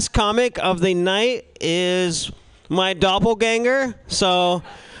last comic of the night is my doppelganger. So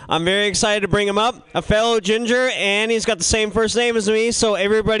I'm very excited to bring him up. A fellow ginger, and he's got the same first name as me. So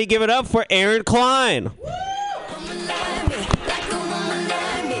everybody give it up for Aaron Klein.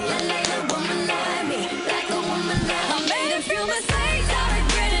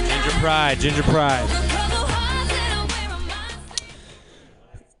 Ginger Pride.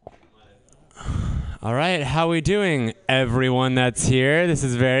 All right, how we doing, everyone that's here? This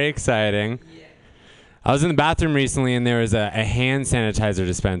is very exciting. I was in the bathroom recently, and there was a hand sanitizer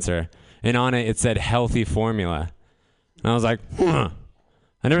dispenser, and on it said healthy formula. And I was like, I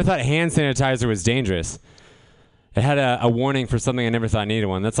never thought hand sanitizer was dangerous. It had a warning for something I never thought needed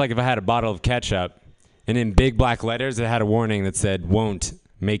one. That's like if I had a bottle of ketchup, and in big black letters it had a warning that said, won't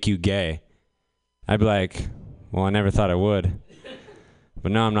make you gay. I'd be like, well, I never thought it would.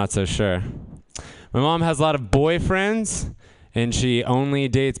 But now I'm not so sure. My mom has a lot of boyfriends, and she only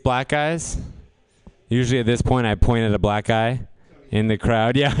dates black guys. Usually at this point, I point at a black guy in the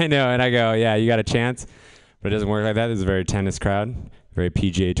crowd. Yeah, I know. And I go, yeah, you got a chance. But it doesn't work like that. This is a very tennis crowd, very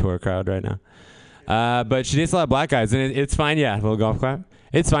PGA Tour crowd right now. But she dates a lot of black guys, and it's fine. Yeah, a little golf clap.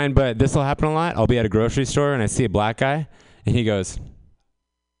 It's fine, but this will happen a lot. I'll be at a grocery store, and I see a black guy, and he goes,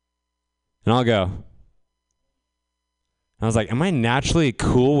 and I'll go. I was like, am I naturally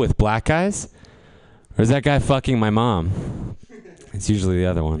cool with black guys? Or is that guy fucking my mom? It's usually the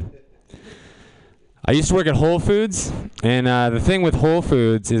other one. I used to work at Whole Foods, and the thing with Whole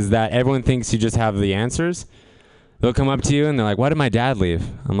Foods is that everyone thinks you just have the answers. They'll come up to you, and they're like, why did my dad leave?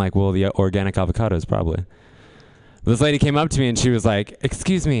 I'm like, well, the organic avocados, probably. This lady came up to me, and she was like,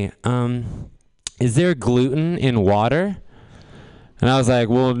 excuse me, is there gluten in water? And I was like,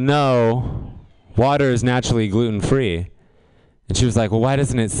 well, no. Water is naturally gluten-free. And she was like, well, why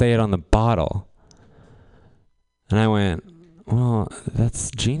doesn't it say it on the bottle? And I went, well, that's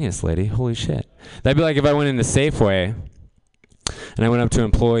genius, lady. Holy shit. That'd be like if I went into Safeway and I went up to an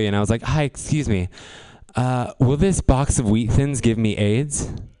employee and I was like, hi, excuse me, will this box of Wheat Thins give me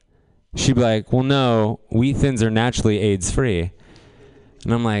AIDS? She'd be like, well, no, Wheat Thins are naturally AIDS-free.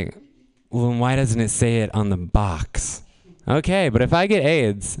 And I'm like, well, then why doesn't it say it on the box? Okay, but if I get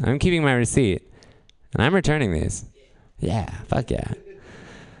AIDS, I'm keeping my receipt and I'm returning these. Yeah, fuck yeah.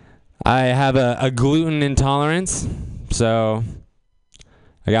 I have a gluten intolerance, so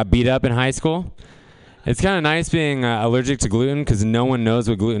I got beat up in high school. It's kind of nice being allergic to gluten because no one knows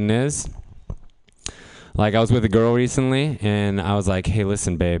what gluten is. Like, I was with a girl recently, and I was like, hey,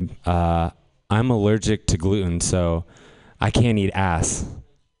 listen, babe, I'm allergic to gluten, so I can't eat ass.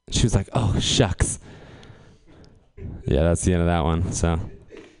 She was like, oh, shucks. Yeah, that's the end of that one, so.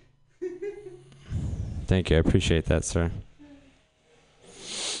 Thank you, I appreciate that, sir.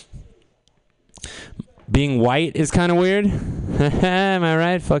 Being white is kind of weird. Am I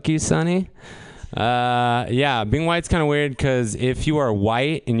right? Fuck you, Sonny. Yeah, being white's kind of weird because if you are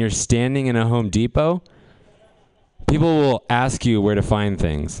white and you're standing in a Home Depot, people will ask you where to find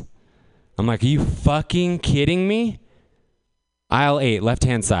things. I'm like, are you fucking kidding me? Aisle 8,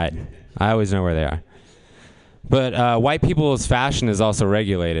 left-hand side. I always know where they are. But white people's fashion is also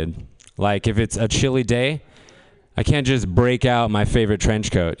regulated. Like, if it's a chilly day, I can't just break out my favorite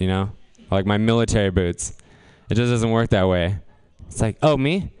trench coat, you know? Like my military boots. It just doesn't work that way. It's like, oh,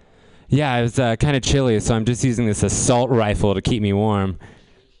 me? Yeah, it was kind of chilly, so I'm just using this assault rifle to keep me warm.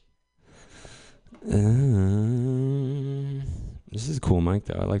 This is a cool mic,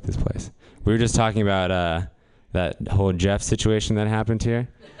 though. I like this place. We were just talking about that whole Jeff situation that happened here.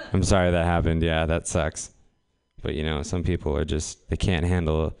 I'm sorry that happened. Yeah, that sucks. But, you know, some people are just, they can't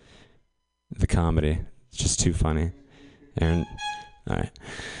handle the comedy. It's just too funny. Aaron, all right.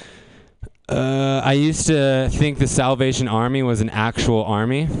 I used to think the Salvation Army was an actual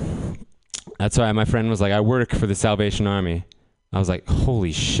army. That's why my friend was like, I work for the Salvation Army. I was like,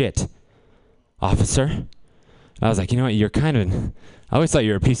 holy shit, officer. I was like, you know what, you're kind of, I always thought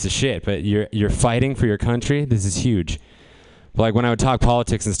you were a piece of shit, but you're fighting for your country? This is huge. But like when I would talk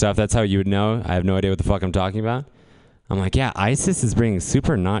politics and stuff, that's how you would know. I have no idea what the fuck I'm talking about. I'm like, yeah, ISIS is being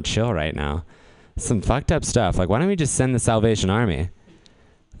super not chill right now. Some fucked up stuff. Like, why don't we just send the Salvation Army?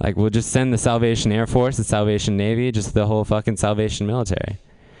 Like, we'll just send the Salvation Air Force, the Salvation Navy, just the whole fucking Salvation military.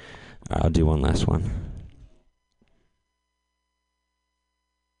 All right, I'll do one last one.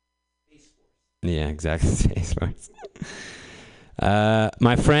 Yeah, exactly. Space Force.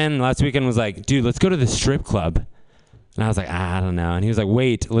 My friend last weekend was like, dude, let's go to the strip club. And I was like, I don't know. And he was like,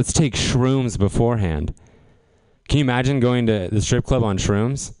 wait, let's take shrooms beforehand. Can you imagine going to the strip club on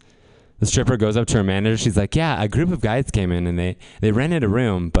shrooms? The stripper goes up to her manager. She's like, yeah, a group of guys came in and they rented a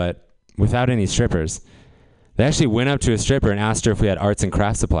room, but without any strippers. They actually went up to a stripper and asked her if we had arts and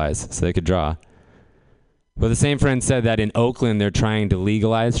craft supplies so they could draw. But the same friend said that in Oakland, they're trying to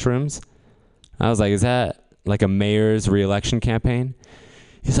legalize shrooms. I was like, is that like a mayor's re-election campaign?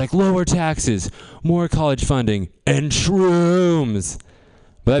 He's like, lower taxes, more college funding, and shrooms.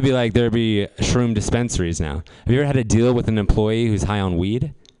 But that'd be like there'd be shroom dispensaries now. Have you ever had a deal with an employee who's high on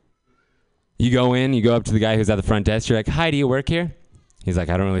weed? You go in, you go up to the guy who's at the front desk, you're like, hi, do you work here? He's like,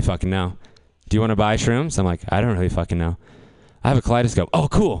 I don't really fucking know. Do you want to buy shrooms? I'm like, I don't really fucking know. I have a kaleidoscope. Oh,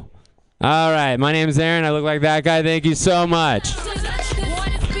 cool. All right, my name is Aaron. I look like that guy. Thank you so much.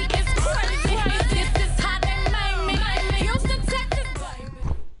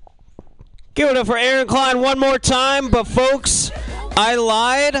 Give it up for Aaron Klein one more time. But folks, I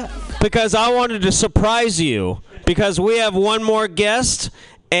lied because I wanted to surprise you because we have one more guest.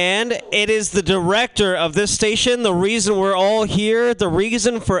 And it is the director of this station, the reason we're all here, the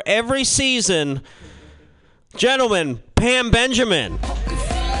reason for every season. Gentlemen, Pam Benjamin.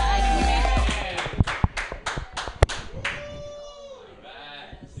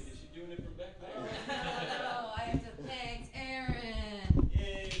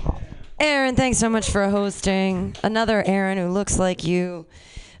 Aaron, thanks so much for hosting. Another Aaron who looks like you.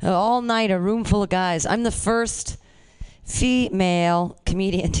 All night, a room full of guys. I'm the first female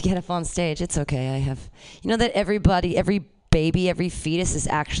comedian to get up on stage. It's okay. I have, you know that everybody, every baby, every fetus is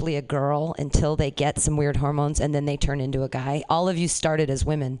actually a girl until they get some weird hormones and then they turn into a guy. All of you started as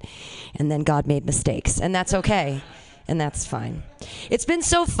women and then God made mistakes, and that's okay. And that's fine. It's been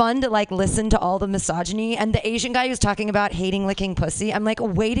so fun to like listen to all the misogyny, and the Asian guy who's talking about hating licking pussy. I'm like, a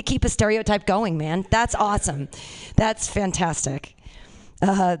way to keep a stereotype going, man. That's awesome. That's fantastic.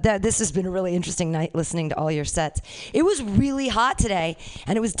 This has been a really interesting night listening to all your sets. It was really hot today,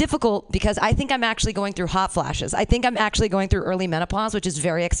 and it was difficult because I think I'm actually going through hot flashes. I think I'm actually going through early menopause, which is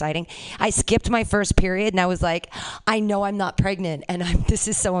very exciting. I skipped my first period, and I was like, I know I'm not pregnant, and this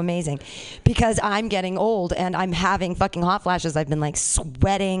is so amazing because I'm getting old, and I'm having fucking hot flashes. I've been like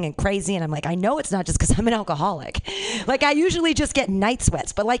sweating and crazy, and I'm like, I know it's not just because I'm an alcoholic. Like, I usually just get night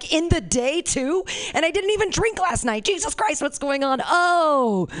sweats, but like in the day too, and I didn't even drink last night. Jesus Christ, what's going on? Oh,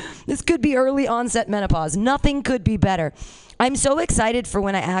 this could be early onset menopause. Nothing could be better. I'm so excited for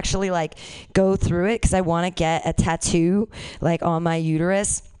when I actually like go through it because I want to get a tattoo like on my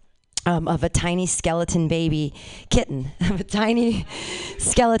uterus of a tiny skeleton baby kitten. Of a tiny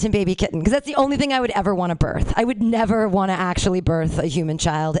skeleton baby kitten. Because that's the only thing I would ever want to birth. I would never want to actually birth a human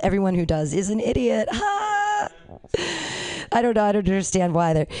child. Everyone who does is an idiot. I don't know. I don't understand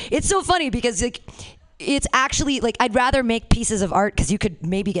why they're... It's so funny because like... It's actually like I'd rather make pieces of art because you could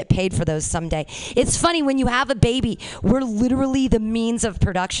maybe get paid for those someday. It's funny when you have a baby, we're literally the means of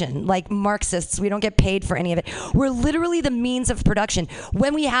production. Like Marxists, we don't get paid for any of it. We're literally the means of production.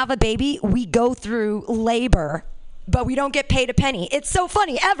 When we have a baby, we go through labor, but we don't get paid a penny. It's so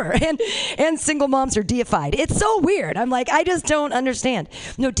funny ever. And single moms are deified. It's so weird. I'm like, I just don't understand.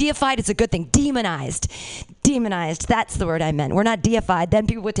 No, deified is a good thing. Demonized. Demonized. That's the word I meant. We're not deified. Then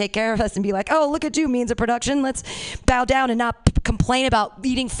people would take care of us and be like, oh, look at you, means of production. Let's bow down and not complain about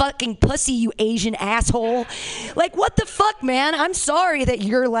eating fucking pussy, you Asian asshole. Like, what the fuck, man? I'm sorry that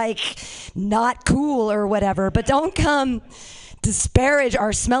you're like not cool or whatever, but don't come disparage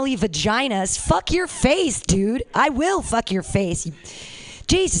our smelly vaginas. Fuck your face, dude. I will fuck your face.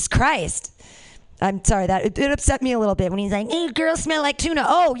 Jesus Christ. I'm sorry, that it upset me a little bit when he's like, hey, girls smell like tuna.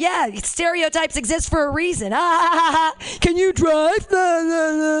 Oh, yeah, stereotypes exist for a reason. Can you drive?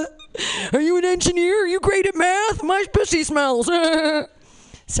 Are you an engineer? Are you great at math? My pussy smells.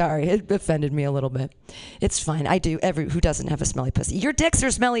 Sorry, it offended me a little bit. It's fine. I do. Who doesn't have a smelly pussy? Your dicks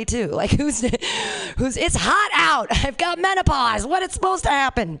are smelly too. Like who's? It's hot out. I've got menopause. What is supposed to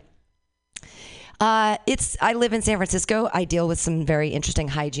happen? I live in San Francisco. I deal with some very interesting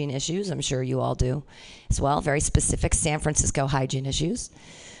hygiene issues. I'm sure you all do as well. Very specific San Francisco hygiene issues,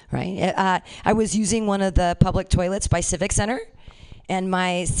 right? I was using one of the public toilets by Civic Center. And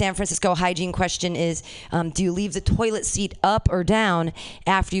my San Francisco hygiene question is, do you leave the toilet seat up or down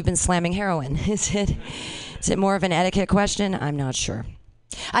after you've been slamming heroin? Is it more of an etiquette question? I'm not sure.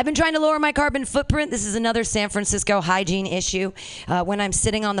 I've been trying to lower my carbon footprint. This is another San Francisco hygiene issue. When I'm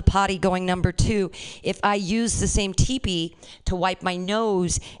sitting on the potty going number 2, if I use the same teepee to wipe my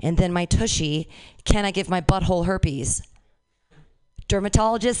nose and then my tushy, can I give my butthole herpes?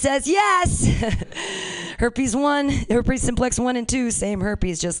 Dermatologist says yes. Herpes 1, herpes simplex 1 and 2, same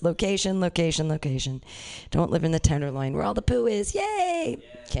herpes, just location. Don't live in the Tenderloin where all the poo is. Yay!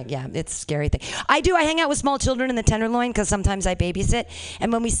 Yeah, it's a scary thing. I hang out with small children in the Tenderloin because sometimes I babysit.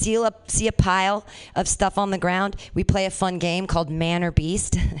 And when we see a pile of stuff on the ground, we play a fun game called Man or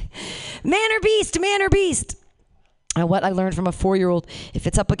Beast. Man or Beast, Man or Beast. What I learned from a 4-year-old, if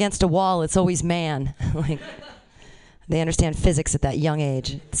it's up against a wall, it's always man. Like, they understand physics at that young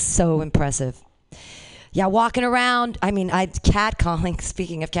age. It's so impressive. Yeah, walking around. Cat calling.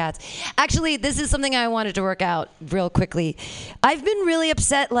 Speaking of cats. Actually, this is something I wanted to work out real quickly. I've been really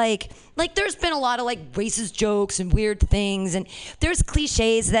upset, like there's been a lot of racist jokes and weird things, and there's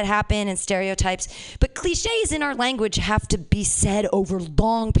cliches that happen and stereotypes, but cliches in our language have to be said over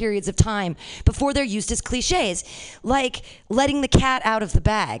long periods of time before they're used as cliches, like letting the cat out of the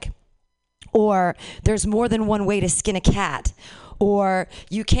bag. or there's more than one way to skin a cat, or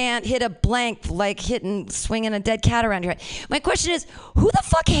you can't hit a blank like swinging a dead cat around your head. My question is, who the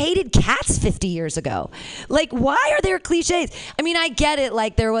fuck hated cats 50 years ago? Like, why are there cliches? I mean, I get it.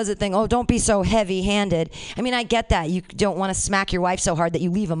 Like, there was a thing, oh, don't be so heavy-handed. I mean, I get that. You don't want to smack your wife so hard that you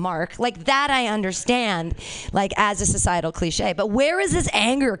leave a mark. Like, that I understand, like, as a societal cliche. But where is this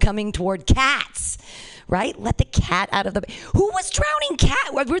anger coming toward cats? Right? Let the cat out of the... Who was drowning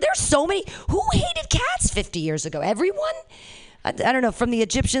cat? Were there so many? Who hated cats 50 years ago? Everyone? I don't know, from the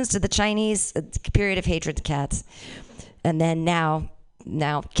Egyptians to the Chinese, a period of hatred to cats. And then now,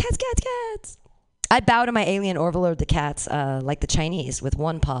 cats. I bow to my alien overlord, the cats, like the Chinese, with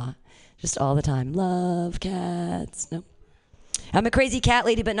one paw, just all the time. Love cats. Nope. I'm a crazy cat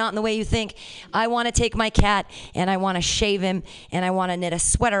lady, but not in the way you think. I want to take my cat, and I want to shave him, and I want to knit a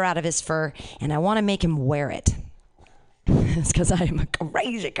sweater out of his fur, and I want to make him wear it. It's because I am a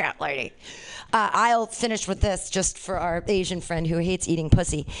crazy cat lady. I'll finish with this just for our Asian friend who hates eating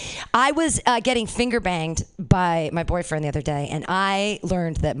pussy. I was getting finger banged by my boyfriend the other day, and I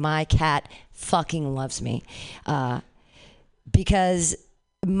learned that my cat fucking loves me because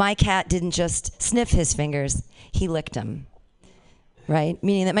my cat didn't just sniff his fingers, he licked them. Right?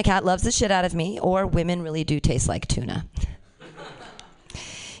 Meaning that my cat loves the shit out of me, or women really do taste like tuna.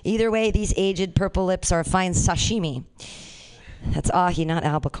 Either way, these aged purple lips are fine sashimi. That's ahi, not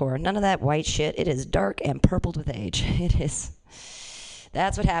albacore. None of that white shit. It is dark and purpled with age. It is.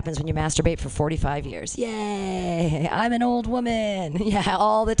 That's what happens when you masturbate for 45 years. Yay! I'm an old woman. Yeah,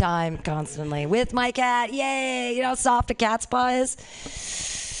 all the time, constantly. With my cat. Yay! You know how soft a cat's paw is?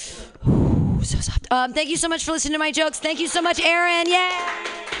 Ooh, so soft. Thank you so much for listening to my jokes. Thank you so much, Aaron. Yay!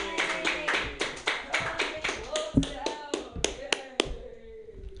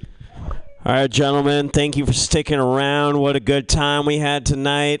 All right, gentlemen, thank you for sticking around. What a good time we had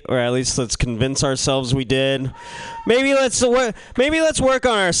tonight, or at least let's convince ourselves we did. Maybe let's work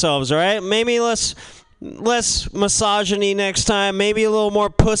on ourselves, all right? Maybe less misogyny next time. Maybe a little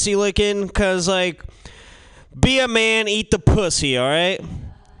more pussy licking, because, like, be a man, eat the pussy, all right?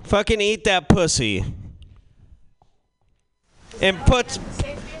 Fucking eat that pussy. And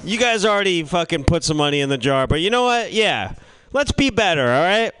you guys already fucking put some money in the jar, but you know what? Yeah. Let's be better, all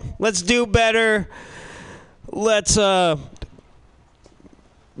right? Let's do better. Let's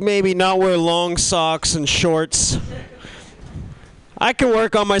maybe not wear long socks and shorts. I can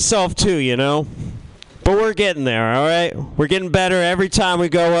work on myself too, you know? But we're getting there, all right? We're getting better every time we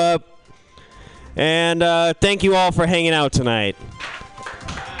go up. And thank you all for hanging out tonight.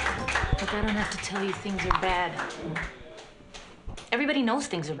 Look, I don't have to tell you things are bad. Everybody knows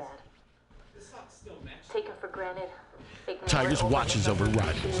things are bad. Taken for granted. Tigers watches over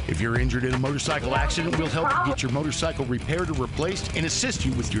riders. If you're injured in a motorcycle accident, we'll help you get your motorcycle repaired or replaced and assist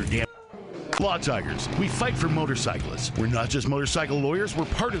you with your damage. Law Tigers, we fight for motorcyclists. We're not just motorcycle lawyers, we're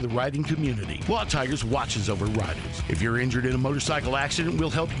part of the riding community. Law Tigers watches over riders. If you're injured in a motorcycle accident,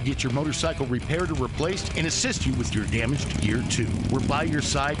 we'll help you get your motorcycle repaired or replaced and assist you with your damaged gear too. We're by your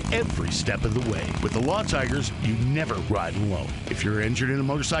side every step of the way. With the Law Tigers, you never ride alone. If you're injured in a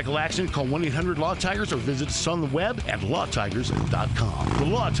motorcycle accident, call 1-800-LAW-TIGERS or visit us on the web at lawtigers.com. The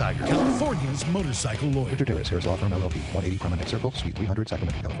Law Tigers, California's motorcycle lawyer. Victor Terrace, Harris Law Firm, LLP, 180 Promenade Circle, Suite 300,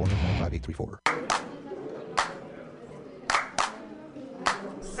 Sacramento, California, 95834.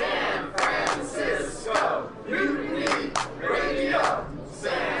 San Francisco, Mutiny Radio.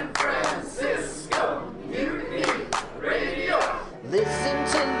 San Francisco, Mutiny Radio. Listen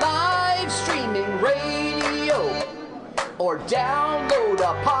to live streaming radio or download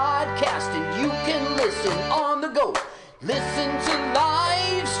a podcast and you can listen on the go. Listen to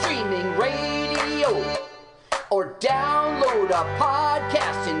live streaming radio or download a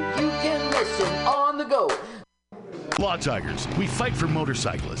podcast and you can listen on the go. Law Tigers, we fight for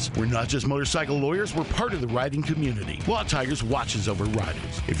motorcyclists. We're not just motorcycle lawyers, we're part of the riding community. Law Tigers watches over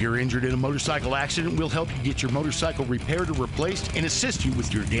riders. If you're injured in a motorcycle accident, we'll help you get your motorcycle repaired or replaced and assist you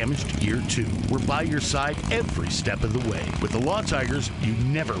with your damaged gear too. We're by your side every step of the way. With the Law Tigers, you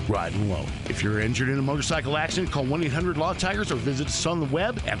never ride alone. If you're injured in a motorcycle accident, call 1-800-LAW-TIGERS or visit us on the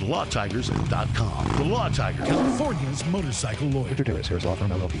web at lawtigers.com. The Law Tigers, California's motorcycle lawyer. Victor Terrace, Harris Law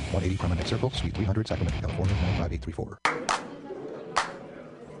Firm, LLP, 180 Promenade Circle, Suite 300, Sacramento, California, 95834.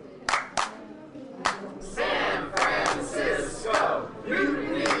 San Francisco,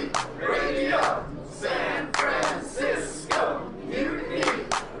 Mutiny Radio. San Francisco, Mutiny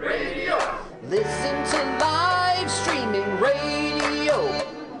Radio. Listen to live streaming radio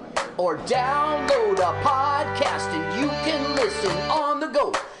or download a podcast and you can listen on the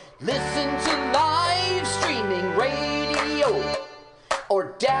go. Listen to live streaming radio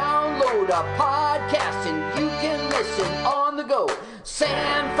or download download a podcast and you can listen on the go.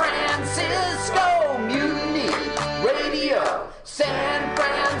 San Francisco Mutiny Radio. San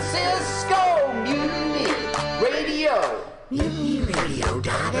Francisco Mutiny Radio.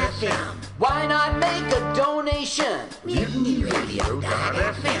 MutinyRadio.fm. Why not make a donation?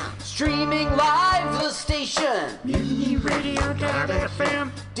 MutinyRadio.fm. Streaming live the station.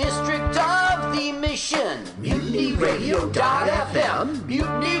 MutinyRadio.fm. District of the Mission. MutinyRadio.fm.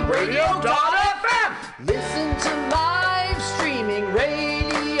 MutinyRadio.fm. Listen to live streaming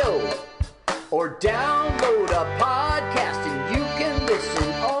radio or download a podcast and you can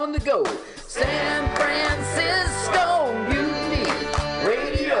listen on the go. San Francisco Mutiny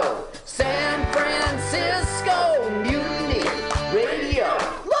Radio. San Francisco Mutiny Radio.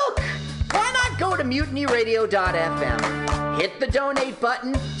 Look, why not go to MutinyRadio.fm? Hit the donate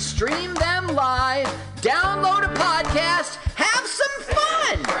button, stream them live, download a podcast, have some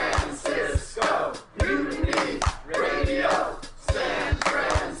fun! Francisco Mutiny Radio. San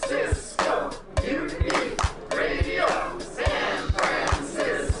Francisco Mutiny Radio. San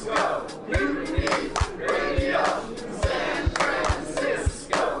Francisco Mutiny Radio. San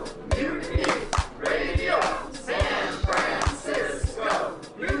Francisco Mutiny Radio. San Francisco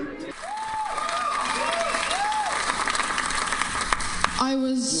Mutiny. I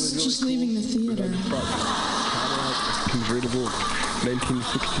was just leaving the theater. Convertible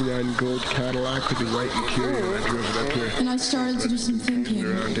 1969 gold Cadillac with the white interior. I drove it up here. And I started to do some thinking.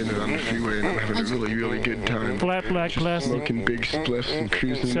 Around in it on the freeway, and I'm having a really, really good time. Flat black glass. Smoking big spliffs and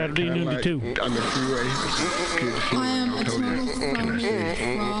cruising Saturday noon to 2 on the freeway. Good to see I am a total Can I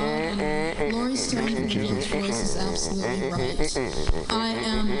say? fraud, and Laurie Stone's voice is absolutely right. I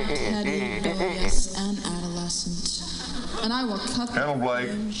am Teddy, rebellious, and adolescent. And I will cut the Hello, Blake.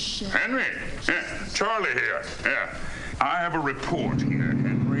 Henry. Yeah, Charlie here. Yeah. I have a report here,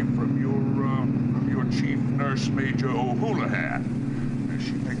 Henry, from your chief nurse, Major O'Houlihan.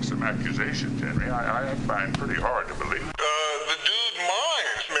 She makes some accusations, Henry, I find pretty hard to believe. The dude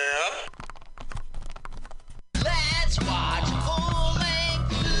minds, man. Let's watch a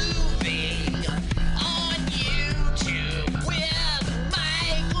full-length movie on YouTube with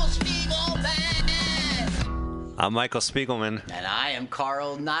Michael Spiegelman. I'm Michael Spiegelman. And I am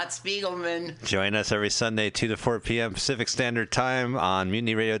Carl Not Spiegelman. Join us every Sunday, 2 to 4 p.m. Pacific Standard Time on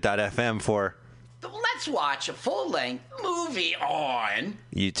MutinyRadio.fm for Let's watch a full-length movie on...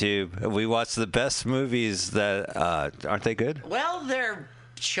 YouTube. We watch the best movies that, aren't they good? Well, they're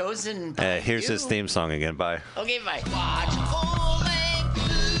chosen by Here's you. his theme song again. Bye. Okay, bye. Watch a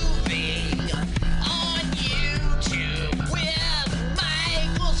full-length movie on YouTube with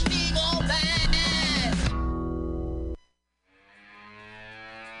Michael Spiegelman.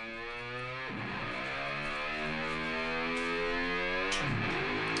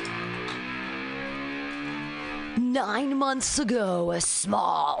 Nine months ago, a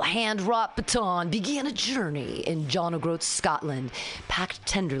small hand-wrought baton began a journey in John O'Groats, Scotland, packed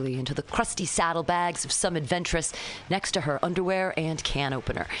tenderly into the crusty saddlebags of some adventuress next to her underwear and can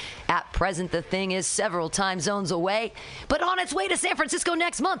opener. At present, the thing is several time zones away, but on its way to San Francisco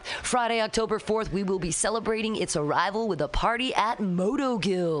next month. Friday, October 4th, we will be celebrating its arrival with a party at Moto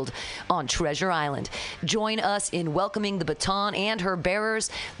Guild on Treasure Island. Join us in welcoming the baton and her bearers,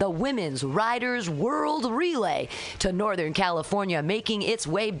 the Women's Riders World Relay, to Northern California, making its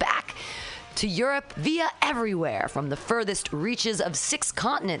way back to Europe via everywhere from the furthest reaches of 6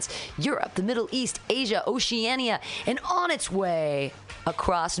 continents, Europe, the Middle East, Asia, Oceania, and on its way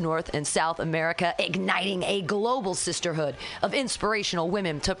across North and South America, igniting a global sisterhood of inspirational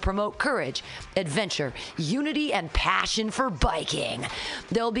women to promote courage, adventure, unity, and passion for biking.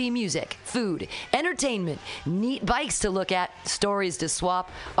 There'll be music, food, entertainment, neat bikes to look at, stories to swap,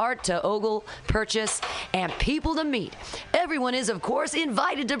 art to ogle, purchase, and people to meet. Everyone is, of course,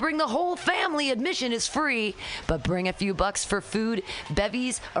 invited to bring the whole family. Admission is free, but bring a few bucks for food,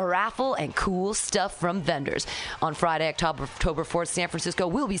 bevies, a raffle, and cool stuff from vendors. On Friday, October 4th, San Francisco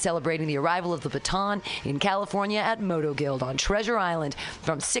will be celebrating the arrival of the baton in California at Moto Guild on Treasure Island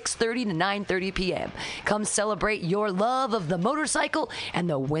from 6:30 to 9:30 p.m. Come celebrate your love of the motorcycle and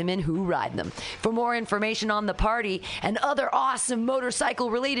the women who ride them. For more information on the party and other awesome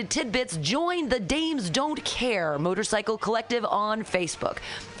motorcycle-related tidbits, join the Dames Don't Care Motorcycle Collective on Facebook.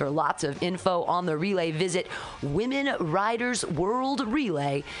 For lots of info on the relay, visit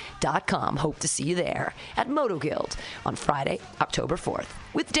WomenRidersWorldRelay.com. Hope to see you there at Moto Guild on Friday, October 4th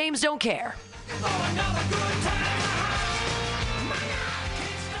with Dames Don't Care.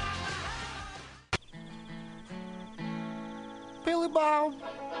 Billy Bob,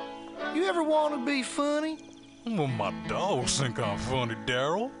 you ever want to be funny? Well, my dogs think I'm funny,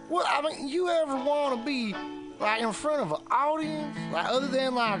 Daryl. Well, I mean, you ever want to be, like, in front of an audience? Like, other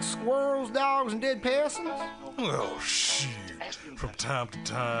than, like, squirrels, dogs, and dead peasants? Oh, shit. From time to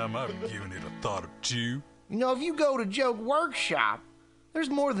time, I've given it a thought or two. You know, if you go to Joke Workshop, there's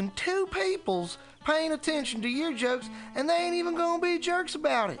more than 2 peoples paying attention to your jokes, and they ain't even gonna be jerks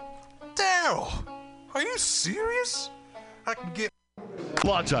about it. Daryl, are you serious? I can get...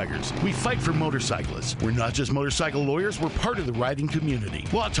 Law Tigers, we fight for motorcyclists. We're not just motorcycle lawyers, we're part of the riding community.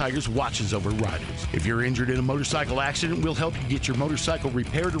 Law Tigers watches over riders. If you're injured in a motorcycle accident, we'll help you get your motorcycle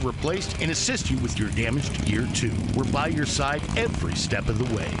repaired or replaced and assist you with your damaged gear too. We're by your side every step of the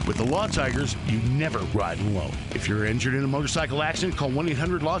way. With the Law Tigers, you never ride alone. If you're injured in a motorcycle accident, call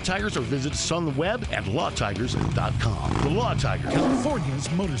 1-800-LAW-TIGERS or visit us on the web at lawtigers.com. The Law Tiger,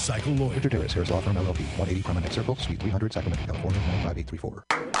 California's motorcycle lawyer. Victor Terrace, Harris Law Firm, LLP, 180 Promenade Circle, Suite 300, Sacramento, California, 95834.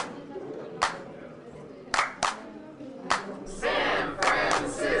 San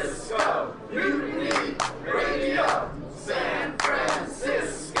Francisco, Mutiny Radio. San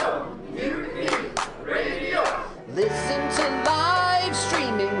Francisco, Mutiny Radio. Listen to live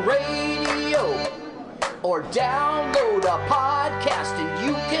streaming radio or download a podcast and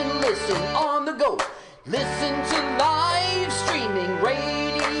you can listen on the go. Listen to live streaming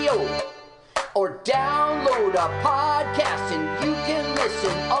radio or download a podcast and you can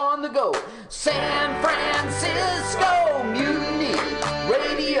listen on the go. San Francisco Mutiny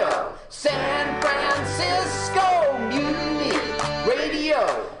Radio. San Francisco Mutiny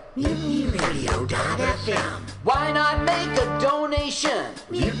Radio. MutinyRadio.fm. Why not make a donation?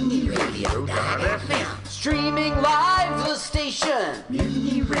 MutinyRadio.fm. Streaming live the station.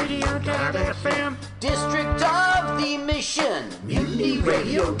 MutinyRadio.fm. District of the Mission.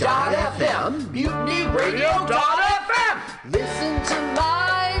 MutinyRadio.fm. MutinyRadio.fm. Listen to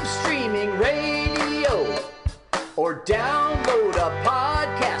live streaming radio or download a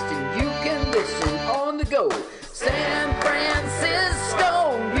podcast and you can listen on the go. San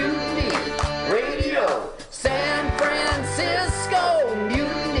Francisco Mutiny Radio. San Francisco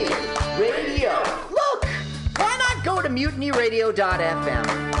Mutiny Radio. Look, why not go to MutinyRadio.fm?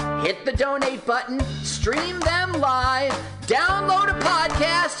 Hit the donate button, stream them live, download a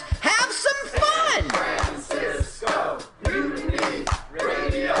podcast, have some fun! San Francisco Mutiny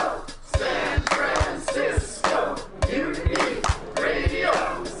Radio. San Francisco Mutiny Radio.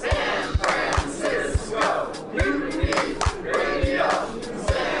 San Francisco Mutiny Radio.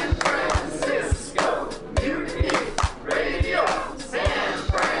 San Francisco Mutiny Radio. San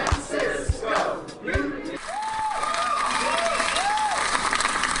Francisco Mutiny.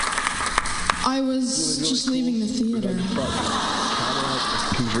 I was just leaving the theater.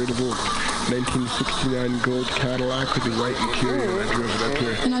 Convertible 1969 gold Cadillac with the white interior. I drove it up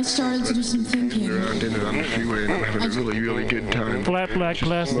here. And I started to do some thinking. Around in it on the freeway, and I'm having a really, really good time. Flat black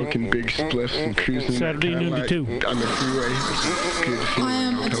plastic. Smoking big spliffs and cruising Saturday noon to 2 on the freeway. It's good to see. I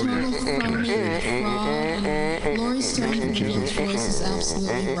am a total phony fraud. Laurie Stone's voice is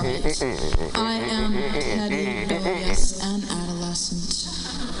absolutely right. I am petty, bilious, and adolescent.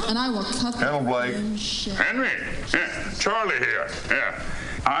 And I will cut the shit. Henry, yeah, Charlie here. Yeah,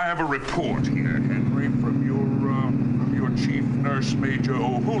 I have a report here, Henry, from your chief nurse, Major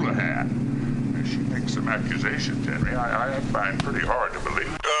O'Houlihan. She makes some accusations, Henry. I find pretty hard to believe.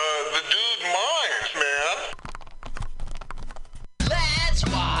 The dude minds, man. Let's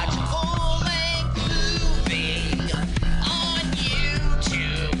watch a full-length movie on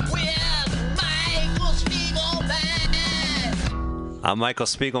YouTube with Michael Spiegelman. I'm Michael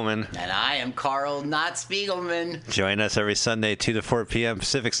Spiegelman. And I am Carl Not Spiegelman. Join us every Sunday, 2 to 4 p.m.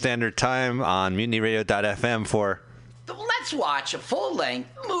 Pacific Standard Time on MutinyRadio.fm for Let's watch a full-length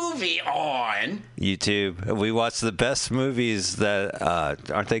movie on YouTube. We watch the best movies that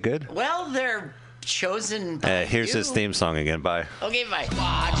aren't they good? Well, they're chosen by Here's you. his theme song again. Bye. Okay, bye.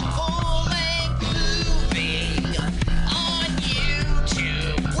 Watch a full-length movie on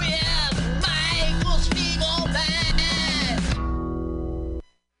YouTube with Michael Spiegelman.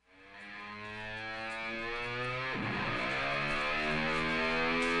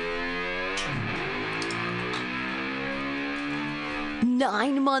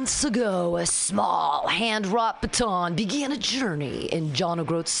 Nine months ago, a small hand-wrought baton began a journey in John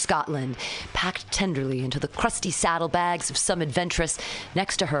O'Groats, Scotland, packed tenderly into the crusty saddlebags of some adventuress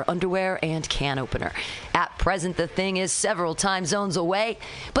next to her underwear and can opener. At present, the thing is several time zones away,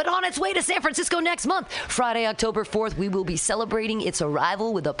 but on its way to San Francisco next month. Friday, October 4th, we will be celebrating its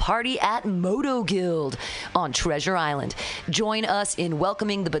arrival with a party at Moto Guild on Treasure Island. Join us in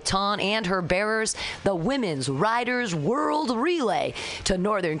welcoming the baton and her bearers, the Women's Riders World Relay, to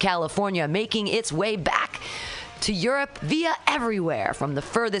Northern California, making its way back to Europe via everywhere from the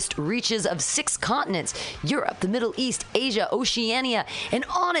furthest reaches of 6 continents, Europe, the Middle East, Asia, Oceania, and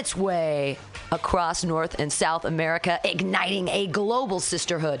on its way across North and South America, igniting a global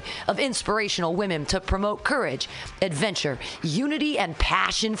sisterhood of inspirational women to promote courage, adventure, unity, and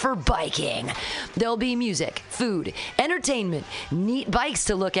passion for biking. There'll be music, food, entertainment, neat bikes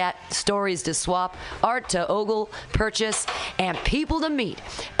to look at, stories to swap, art to ogle, purchase, and people to meet.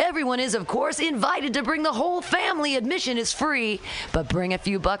 Everyone is, of course, invited to bring the whole family. Admission is free, but bring a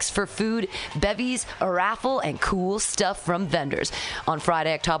few bucks for food, bevies, a raffle, and cool stuff from vendors. On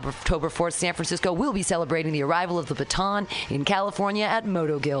Friday, October 4th, San Francisco will be celebrating the arrival of the baton in California at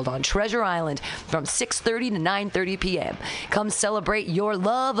Moto Guild on Treasure Island from 6:30 to 9:30 p.m. Come celebrate your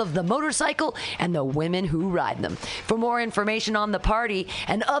love of the motorcycle and the women who ride them. For more information on the party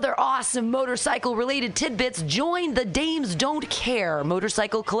and other awesome motorcycle-related tidbits, join the Dames Don't Care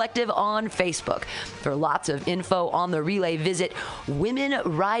Motorcycle Collective on Facebook. For lots of info on the relay, visit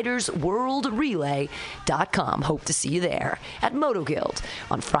WomenRidersWorldRelay.com. Hope to see you there at Moto Guild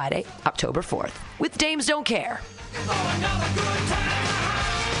on Friday, October 4th with Dames Don't Care.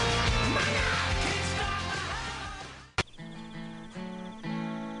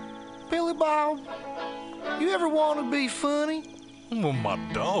 Billy Bob, you ever want to be funny? Well, my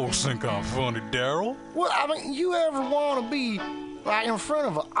dogs think I'm funny, Daryl. Well, I mean, you ever want to be, like, in front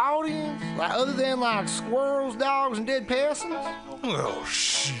of an audience? Like, other than, like, squirrels, dogs, and dead peasants? Oh,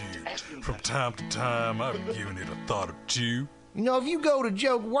 shit. From time to time, I've given it a thought or two. You know, if you go to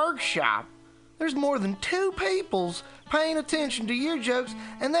Joke Workshop, there's more than 2 peoples paying attention to your jokes,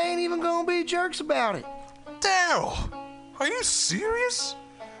 and they ain't even gonna be jerks about it. Daryl, are you serious?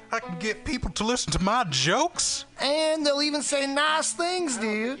 I can get people to listen to my jokes? And they'll even say nice things to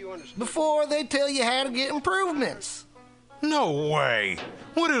you before they tell you how to get improvements. No way.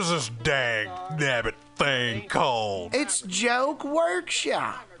 What is this dag-nabbit thing called? It's Joke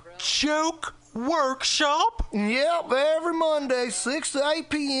Workshop. Joke Workshop? Yep, every Monday, 6 to 8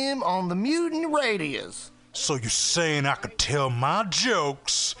 p.m. on the MutinyRadio. So you're saying I could tell my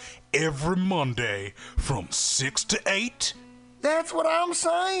jokes every Monday from 6 to 8? That's what I'm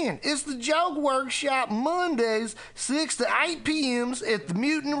saying. It's the Joke Workshop Mondays, 6 to 8 p.m. at the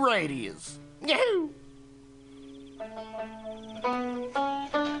MutinyRadio. Yahoo!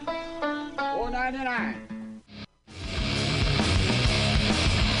 $4.99.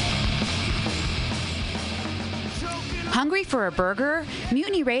 Hungry for a burger?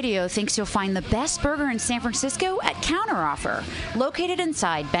 Mutiny Radio thinks you'll find the best burger in San Francisco at Counteroffer, located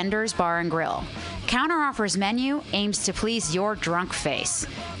inside Bender's Bar and Grill. Counteroffer's menu aims to please your drunk face.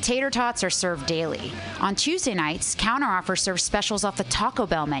 Tater tots are served daily. On Tuesday nights, Counteroffer serves specials off the Taco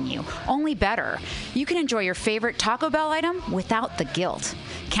Bell menu, only better. You can enjoy your favorite Taco Bell item without the guilt.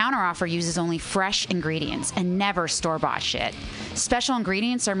 Counteroffer uses only fresh ingredients and never store-bought shit. Special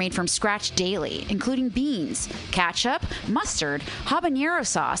ingredients are made from scratch daily, including beans, ketchup, mustard, habanero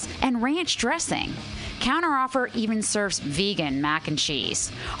sauce, and ranch dressing. Counteroffer even serves vegan mac and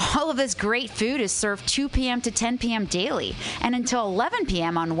cheese. All of this great food is served 2 p.m. to 10 p.m. daily and until 11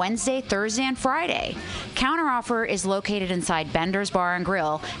 p.m. on Wednesday, Thursday, and Friday. Counteroffer is located inside Bender's Bar and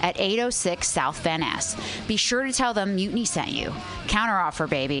Grill at 806 South Van Ness. Be sure to tell them Mutiny sent you. Counteroffer,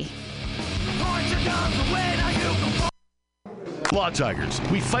 baby. Law Tigers.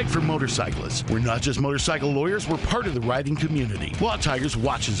 We fight for motorcyclists. We're not just motorcycle lawyers, we're part of the riding community. Law Tigers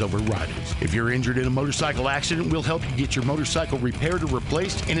watches over riders. If you're injured in a motorcycle accident, we'll help you get your motorcycle repaired or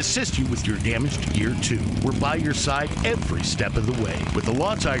replaced and assist you with your damaged gear too. We're by your side every step of the way. With the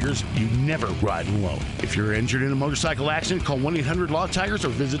Law Tigers, you never ride alone. If you're injured in a motorcycle accident, call 1-800-LAW-TIGERS or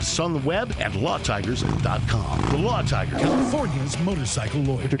visit us on the web at lawtigers.com. The Law Tigers, California's motorcycle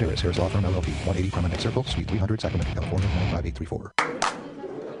lawyer. Victor Harris Law Firm LLP, 180 Promenade Circle, Suite 300, Sacramento, California, 95834.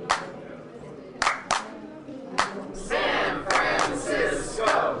 San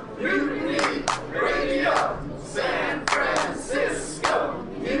Francisco, Mutiny Radio. San Francisco,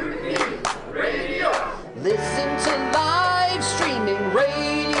 Mutiny Radio. Listen to live streaming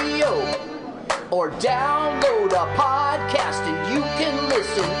radio or download a podcast and you can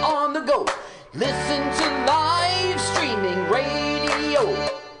listen on the go. Listen to live streaming radio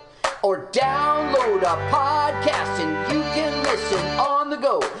or download a podcast and you can listen on the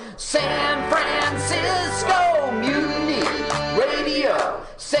go. San Francisco Mutiny Radio.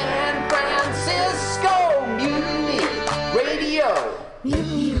 San Francisco Mutiny Radio.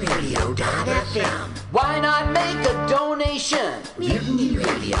 MutinyRadio.fm. Why not make a donation?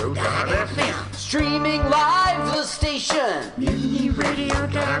 MutinyRadio.fm. Streaming live the station.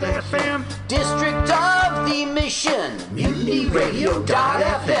 MutinyRadio.fm. District of the Mission.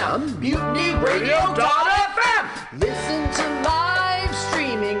 MutinyRadio.fm. MutinyRadio.fm.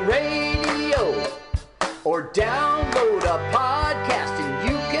 or download a podcast and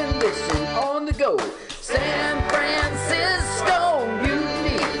you can listen on the go. San Francisco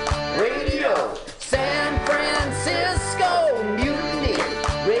Mutiny Radio. San Francisco Mutiny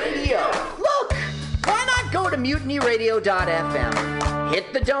Radio. Look, why not go to MutinyRadio.fm?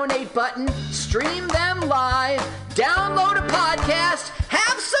 Hit the donate button, stream them live, download a podcast,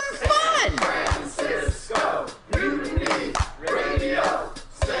 have some fun! San Francisco Mutiny Radio.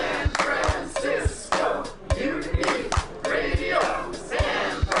 San Francisco Mutiny Radio.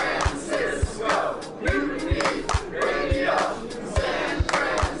 San Francisco Mutiny Radio. San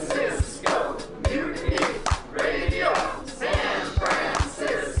Francisco Mutiny Radio. San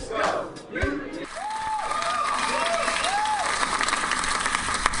Francisco Mutiny.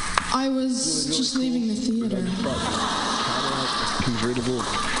 I was just leaving the theater. Convertible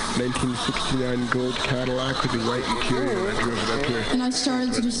 1969 gold Cadillac with the white interior. I drove it up here. And I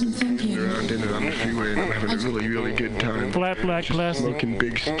started to do some thinking. Around in it on the freeway, and I'm having a really, really good time. Flat black classic. Smoking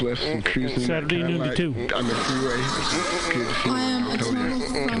big spliffs and cruising Saturday noon to 2 on the freeway. Good to see I am a total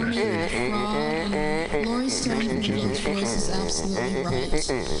phony fraud. Lori Stone's voice is absolutely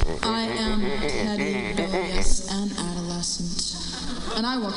right. I am petty, rebellious, and adolescent. And I will